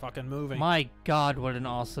 Good fucking movie. My God, what an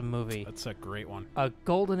awesome movie. That's a great one. A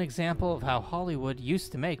golden example of how Hollywood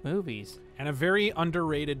used to make movies. And a very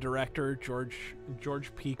underrated director, George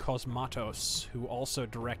P. Cosmatos, who also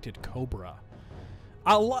directed Cobra.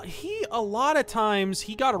 A lot of times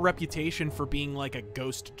he got a reputation for being like a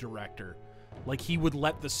ghost director. Like he would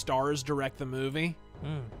let the stars direct the movie.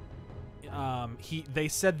 They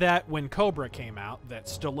said that when Cobra came out, that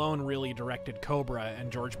Stallone really directed Cobra and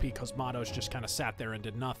George P. Cosmatos just kind of sat there and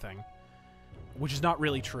did nothing, which is not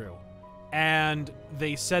really true. And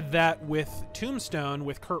they said that with Tombstone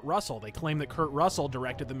with Kurt Russell. They claimed that Kurt Russell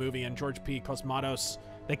directed the movie and George P. Cosmatos,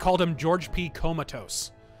 they called him George P.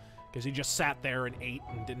 Comatose because he just sat there and ate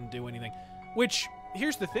and didn't do anything. Which,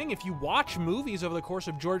 here's the thing, if you watch movies over the course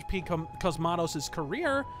of George P. Cosmatos'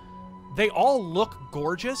 career, they all look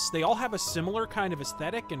gorgeous. They all have a similar kind of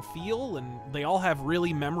aesthetic and feel, and they all have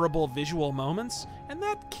really memorable visual moments, and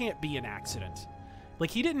that can't be an accident.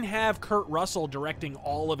 Like, he didn't have Kurt Russell directing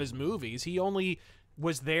all of his movies. He only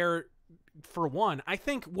was there for one. I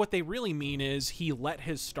think what they really mean is he let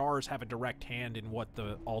his stars have a direct hand in what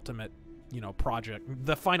the ultimate, project,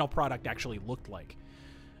 the final product actually looked like.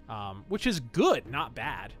 Which is good, not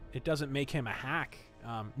bad. It doesn't make him a hack.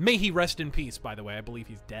 May he rest in peace, by the way. I believe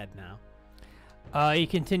he's dead now. He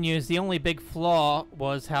continues, the only big flaw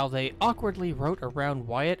was how they awkwardly wrote around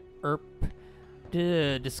Wyatt Earp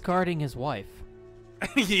discarding his wife.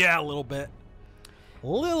 Yeah, a little bit.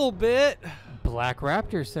 Little bit. Black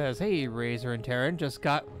Raptor says, hey, Razor and Terran just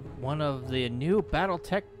got one of the new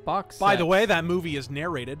BattleTech box sets. By the way, that movie is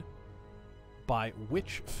narrated by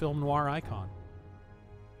which film noir icon?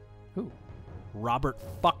 Who? Robert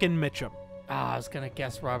fucking Mitchum. I was gonna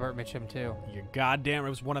guess Robert Mitchum too. You goddamn! It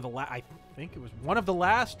was one of the I think it was one of the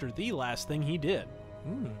last or the last thing he did.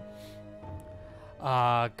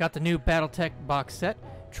 Got the new BattleTech box set.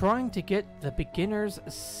 Trying to get the beginners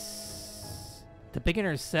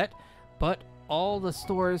set, but all the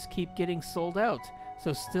stores keep getting sold out.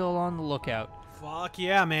 So still on the lookout. Fuck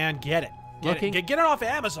yeah, man! Get it. Get it off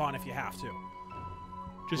Amazon if you have to.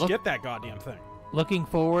 Just get that goddamn thing. Looking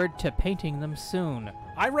forward to painting them soon.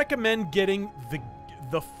 I recommend getting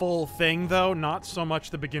the full thing, though, not so much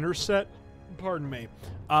the beginner set. Pardon me.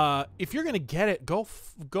 If you're gonna get it, go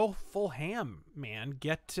full ham, man.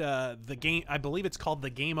 Get the game. I believe it's called the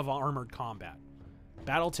Game of Armored Combat.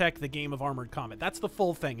 BattleTech: The Game of Armored Combat. That's the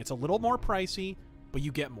full thing. It's a little more pricey, but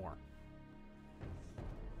you get more.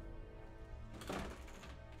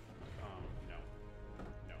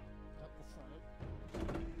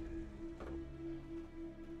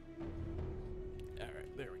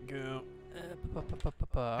 Go.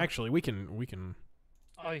 Actually, we can.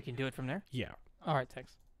 Oh, you can do it from there? Yeah. All right,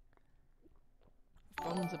 thanks.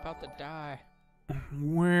 Phone's about to die.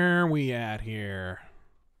 Where are we at here?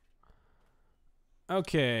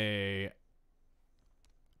 Okay.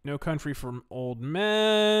 No Country for Old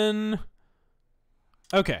Men.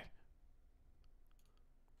 Okay.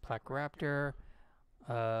 Black Raptor.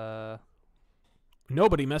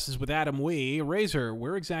 Nobody messes with Adam Wee. Razor,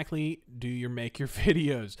 where exactly do you make your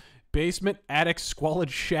videos? Basement, attic, squalid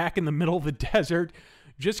shack in the middle of the desert?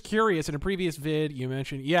 Just curious, in a previous vid you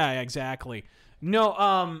mentioned... Yeah, exactly.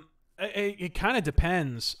 No, it kind of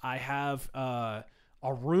depends. I have a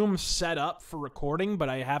room set up for recording, but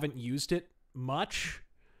I haven't used it much.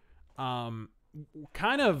 I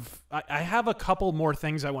have a couple more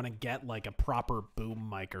things I want to get, like a proper boom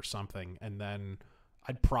mic or something, and then...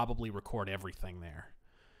 I'd probably record everything there.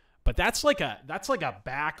 But that's like a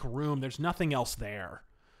back room. There's nothing else there.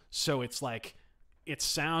 So it's like, it's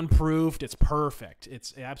soundproofed. It's perfect.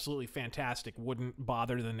 It's absolutely fantastic. Wouldn't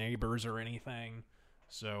bother the neighbors or anything.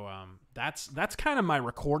 So that's kind of my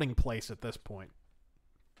recording place at this point.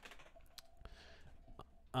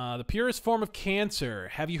 The purest form of cancer.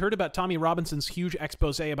 Have you heard about Tommy Robinson's huge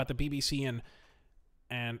expose about the BBC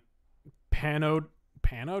and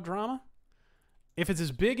panodrama? If it's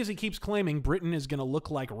as big as he keeps claiming, Britain is going to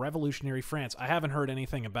look like revolutionary France. I haven't heard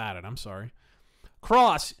anything about it. I'm sorry.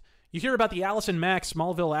 Cross, you hear about the Allison Mack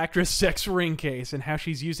Smallville actress sex ring case and how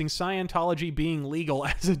she's using Scientology being legal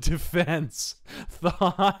as a defense.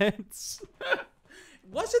 Thoughts?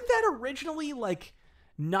 Wasn't that originally, like,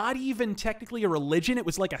 not even technically a religion? It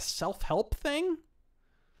was like a self-help thing?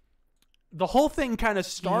 The whole thing kind of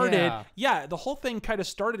started... Yeah, the whole thing kind of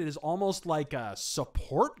started as almost like a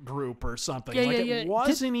support group or something. It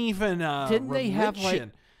wasn't even a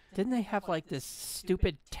religion. Didn't they have, like, this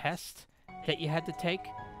stupid test that you had to take?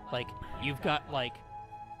 Like, you've got, like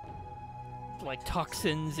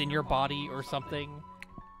toxins in your body or something?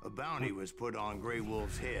 A bounty was put on Grey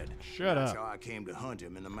Wolf's head. Shut That's up. how I came to hunt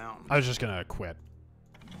him in the mountains. I was just gonna quit.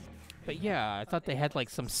 But yeah, I thought they had like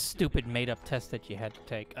some stupid made-up test that you had to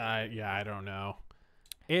take. Yeah, I don't know.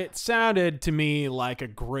 It sounded to me like a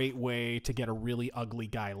great way to get a really ugly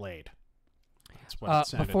guy laid. That's what it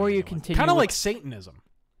sounded before to me you like. continue, Kind of like Satanism.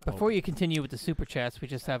 Before you continue with the super chats, we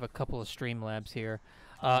just have a couple of Streamlabs here.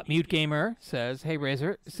 Mute Gamer says, "Hey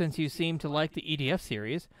Razor, since you seem to like the EDF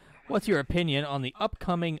series, what's your opinion on the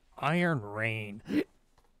upcoming Iron Rain?"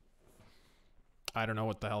 I don't know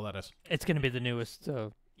what the hell that is. It's going to be the newest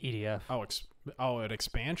EDF. Oh, an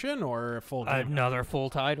expansion or a full game? Another full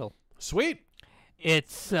title. Sweet.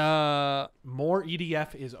 It's more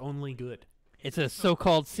EDF is only good. It's a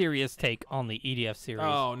so-called serious take on the EDF series.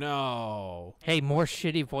 Oh no! Hey, more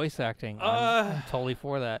shitty voice acting. I'm totally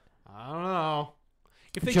for that. I don't know.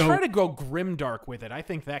 If they try to go grimdark with it, I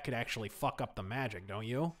think that could actually fuck up the magic, don't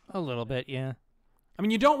you? A little bit, yeah. I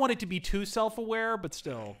mean, you don't want it to be too self-aware, but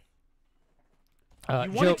still.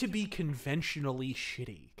 You want it to be conventionally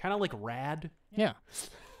shitty. Kind of like Rad. Yeah.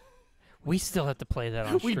 We still have to play that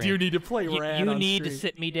on stream. We do need to play Rad You on need stream. to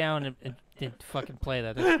sit me down and fucking play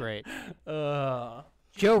that. That's great. Joe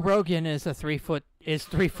Rogan is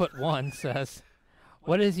 3'1", says,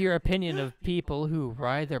 "What is your opinion of people who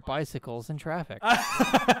ride their bicycles in traffic?"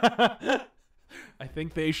 I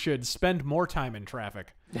think they should spend more time in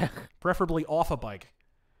traffic. Preferably off a bike.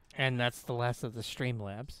 And that's the last of the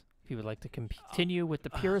Streamlabs. If you would like to continue with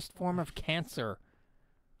the purest form of cancer.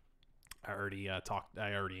 I already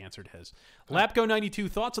answered his. Lapco92,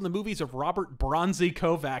 thoughts on the movies of Robert Bronzy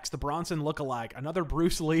Kovacs, the Bronson lookalike, another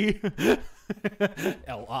Bruce Lee.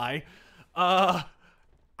 L.I.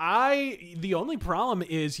 The only problem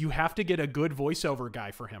is you have to get a good voiceover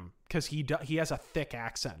guy for him because he has a thick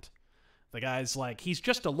accent. The guy's like, he's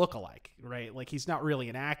just a lookalike, right? Like, he's not really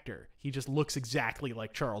an actor. He just looks exactly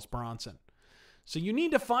like Charles Bronson. So you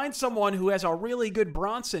need to find someone who has a really good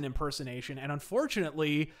Bronson impersonation, and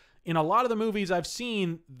unfortunately, in a lot of the movies I've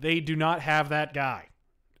seen, they do not have that guy.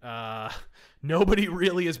 Nobody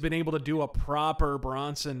really has been able to do a proper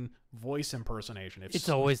Bronson voice impersonation. It's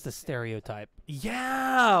always the stereotype.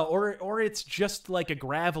 Yeah, or it's just like a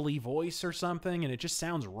gravelly voice or something, and it just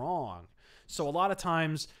sounds wrong. So a lot of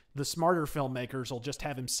times, the smarter filmmakers will just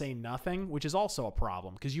have him say nothing, which is also a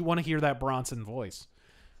problem, because you want to hear that Bronson voice.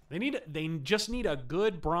 They just need a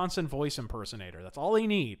good Bronson voice impersonator. That's all they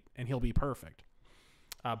need, and he'll be perfect.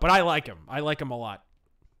 But I like him. I like him a lot.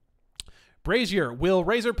 Brazier, will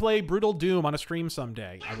Razor play Brutal Doom on a stream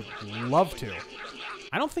someday? I would love to.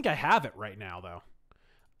 I don't think I have it right now, though.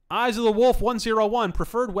 Eyes of the Wolf 101,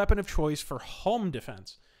 preferred weapon of choice for home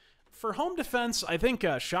defense. For home defense, I think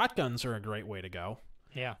shotguns are a great way to go.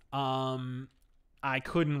 Yeah. I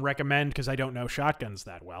couldn't recommend because I don't know shotguns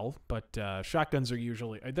that well, but shotguns are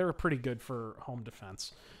usually, they're pretty good for home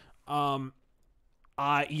defense.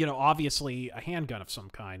 Obviously a handgun of some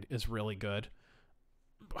kind is really good.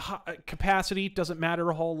 Capacity doesn't matter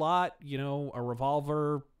a whole lot. A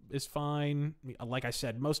revolver is fine. Like I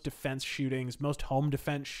said, most defense shootings, most home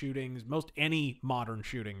defense shootings, most any modern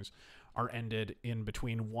shootings are ended in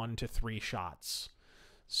between 1 to 3 shots.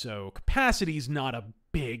 So capacity's not a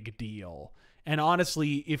big deal. And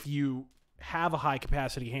honestly, if you have a high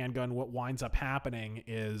capacity handgun, what winds up happening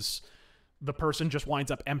is the person just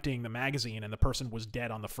winds up emptying the magazine and the person was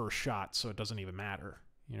dead on the first shot, so it doesn't even matter.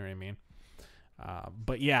 You know what I mean?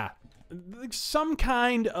 But yeah, some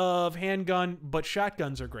kind of handgun, but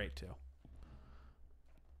shotguns are great too.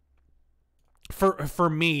 For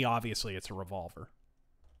me, obviously, it's a revolver.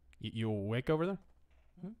 You awake over there?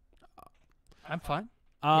 I'm fine.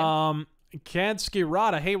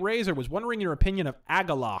 Kadskirata, hey Razor, was wondering your opinion of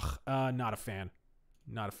Agalach. Not a fan.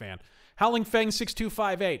 Not a fan. Howling Fang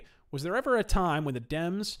 6258. Was there ever a time when the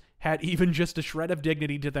Dems had even just a shred of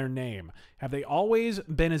dignity to their name? Have they always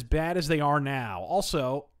been as bad as they are now?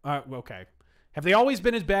 Also, okay. Have they always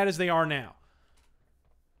been as bad as they are now?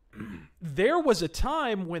 There was a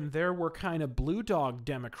time when there were kind of blue dog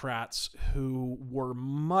Democrats who were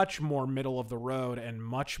much more middle of the road and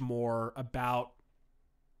much more about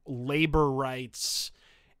labor rights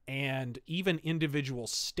and even individual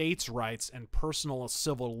states' rights and personal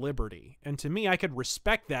civil liberty. And to me, I could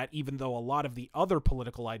respect that, even though a lot of the other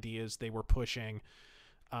political ideas they were pushing,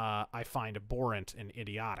 I find abhorrent and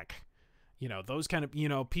idiotic. Those kind of,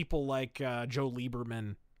 people like Joe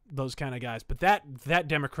Lieberman, those kind of guys. But that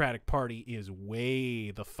Democratic Party is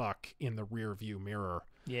way the fuck in the rear view mirror.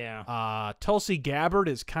 Yeah. Tulsi Gabbard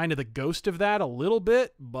is kind of the ghost of that a little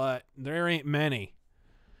bit, but there ain't many.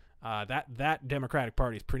 That Democratic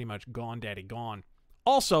Party is pretty much gone, daddy, gone.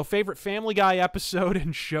 Also, favorite Family Guy episode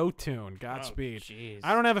and show tune. Godspeed. Jeez.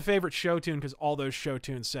 I don't have a favorite show tune because all those show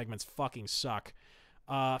tune segments fucking suck.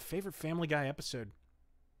 Favorite Family Guy episode.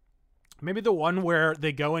 Maybe the one where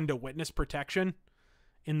they go into witness protection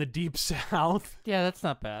in the Deep South. Yeah, that's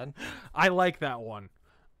not bad. I like that one.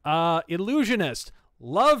 Illusionist.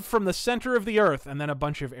 Love from the center of the earth. And then a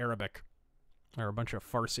bunch of Arabic. Or a bunch of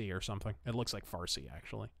Farsi or something. It looks like Farsi,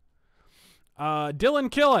 actually. Dylan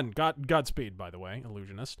Killen. Godspeed, by the way,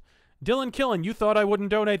 Illusionist. Dylan Killen, you thought I wouldn't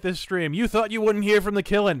donate this stream. You thought you wouldn't hear from the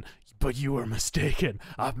Killen. But you were mistaken.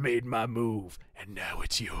 I've made my move. And now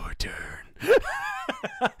it's your turn.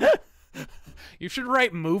 You should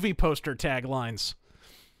write movie poster taglines.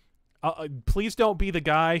 Please don't be the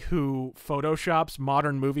guy who photoshops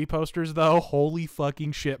modern movie posters, though. Holy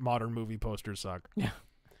fucking shit, modern movie posters suck. Yeah.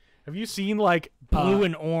 Have you seen, like... Blue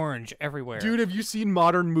and orange everywhere. Dude, have you seen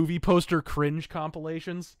modern movie poster cringe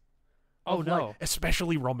compilations? Oh, no. Like,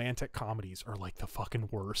 especially romantic comedies are, like, the fucking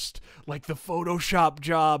worst. Like, the Photoshop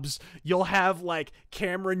jobs. You'll have, like,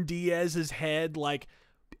 Cameron Diaz's head, like,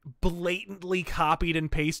 blatantly copied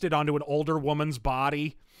and pasted onto an older woman's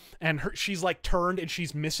body. And she's, like, turned and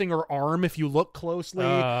she's missing her arm if you look closely.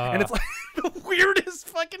 And it's, like, the weirdest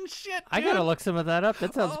fucking shit, dude. I gotta look some of that up.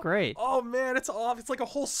 That sounds great. Oh, man, it's off. It's like a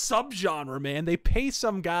whole subgenre, man. They pay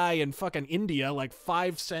some guy in fucking India, like,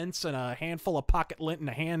 5 cents and a handful of pocket lint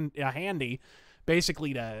and a handy,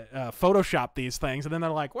 basically to Photoshop these things. And then they're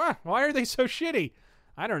like, why are they so shitty?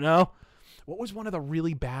 I don't know. What was one of the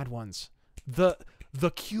really bad ones? The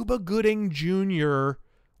Cuba Gooding Jr.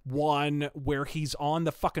 one where he's on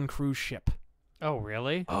the fucking cruise ship. Oh,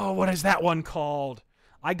 really? Oh, what is that one called?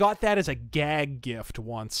 I got that as a gag gift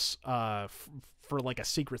once for like a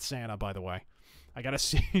Secret Santa, by the way. I got a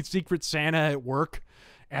Secret Santa at work,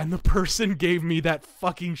 and the person gave me that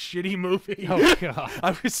fucking shitty movie. Oh, God.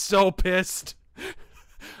 I was so pissed.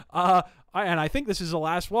 And I think this is the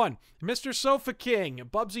last one. Mr. Sofa King,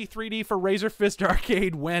 Bubsy 3D for RazörFist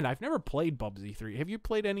Arcade when? I've never played Bubsy 3. Have you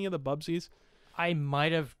played any of the Bubsies? I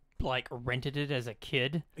might have, like, rented it as a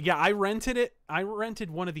kid. Yeah, I rented it. I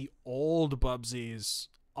rented one of the old Bubsies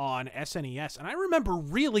on SNES, and I remember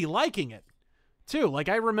really liking it, too. Like,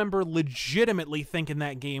 I remember legitimately thinking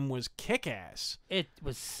that game was kick-ass. It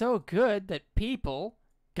was so good that people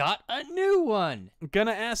got a new one.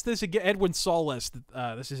 Gonna ask this again. Edwin Solis,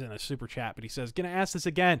 this isn't a super chat, but he says, gonna ask this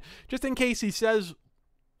again, just in case he says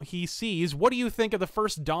he sees, what do you think of the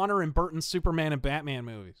first Donner and Burton Superman and Batman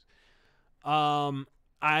movies? The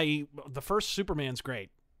first Superman's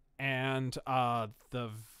great, and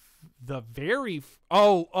the very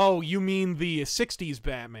you mean the 60s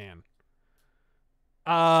Batman?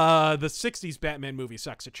 The 60s Batman movie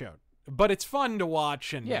sucks a chode, but it's fun to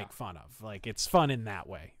watch and make fun of. Like, it's fun in that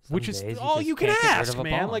way, which is all you can ask,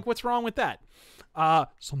 man. Like, what's wrong with that?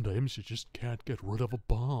 Sometimes you just can't get rid of a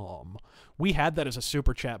bomb. We had that as a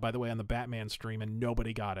super chat, by the way, on the Batman stream, and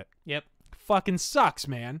nobody got it. Yep. Fucking sucks,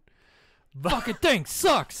 man. Fucking thing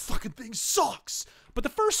sucks. Fucking thing sucks. But the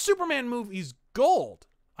first Superman movie's gold.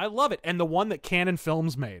 I love it. And the one that Canon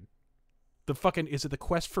Films made. The fucking, is it The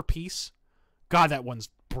Quest for Peace? God, that one's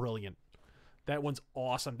brilliant. That one's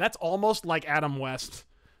awesome. That's almost like Adam West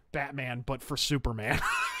Batman, but for Superman.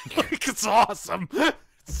 It's awesome.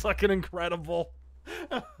 It's fucking incredible.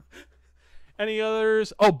 Any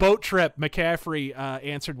others? Oh, Boat Trip. McCaffrey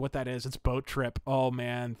answered what that is. It's Boat Trip. Oh,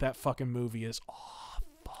 man. That fucking movie is awesome.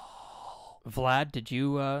 Vlad, did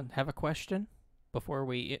you have a question before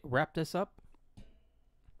we wrap this up?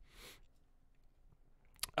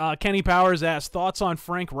 Kenny Powers asked, thoughts on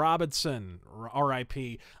Frank Robinson,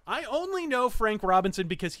 R.I.P. I only know Frank Robinson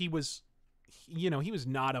because he was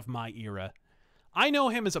not of my era. I know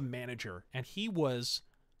him as a manager, and he was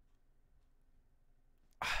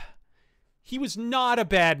not a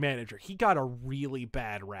bad manager. He got a really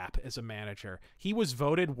bad rap as a manager. He was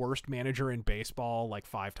voted worst manager in baseball like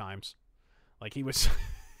 5 times. Like, he was...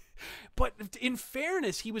 But in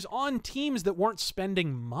fairness, he was on teams that weren't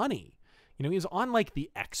spending money. You know, he was on, like,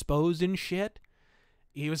 the Expos and shit.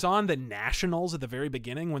 He was on the Nationals at the very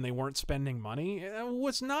beginning when they weren't spending money. It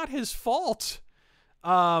was not his fault.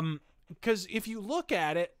 Because if you look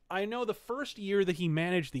at it, I know the first year that he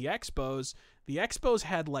managed the Expos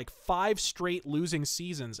had, like, 5 straight losing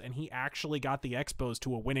seasons, and he actually got the Expos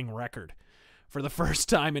to a winning record for the first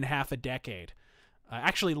time in half a decade.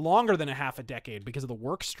 Actually, longer than a half a decade because of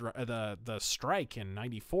the the strike in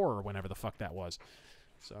 '94 or whenever the fuck that was.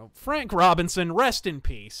 So Frank Robinson, rest in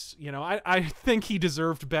peace. You know, I think he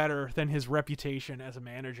deserved better than his reputation as a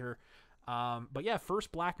manager. But yeah,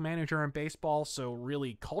 first black manager in baseball, so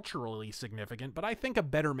really culturally significant, but I think a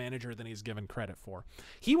better manager than he's given credit for.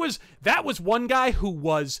 That was one guy who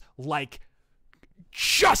was like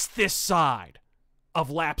just this side of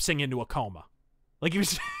lapsing into a coma. Like he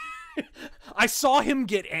was I saw him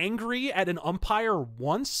get angry at an umpire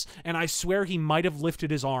once, and I swear he might have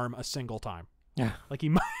lifted his arm a single time. Yeah. Like he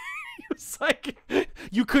might it was like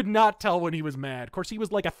you could not tell when he was mad. Of course, he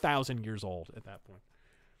was like 1,000 years old at that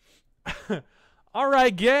point. All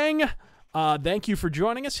right, gang. Thank you for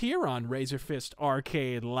joining us here on RazörFist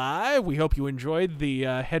Arcade Live. We hope you enjoyed the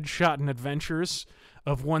headshot and adventures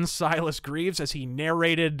of one Silas Greaves as he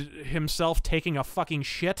narrated himself taking a fucking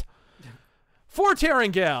shit. For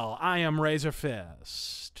Terrangel, I am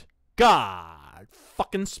RazörFist. God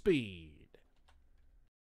fucking speed.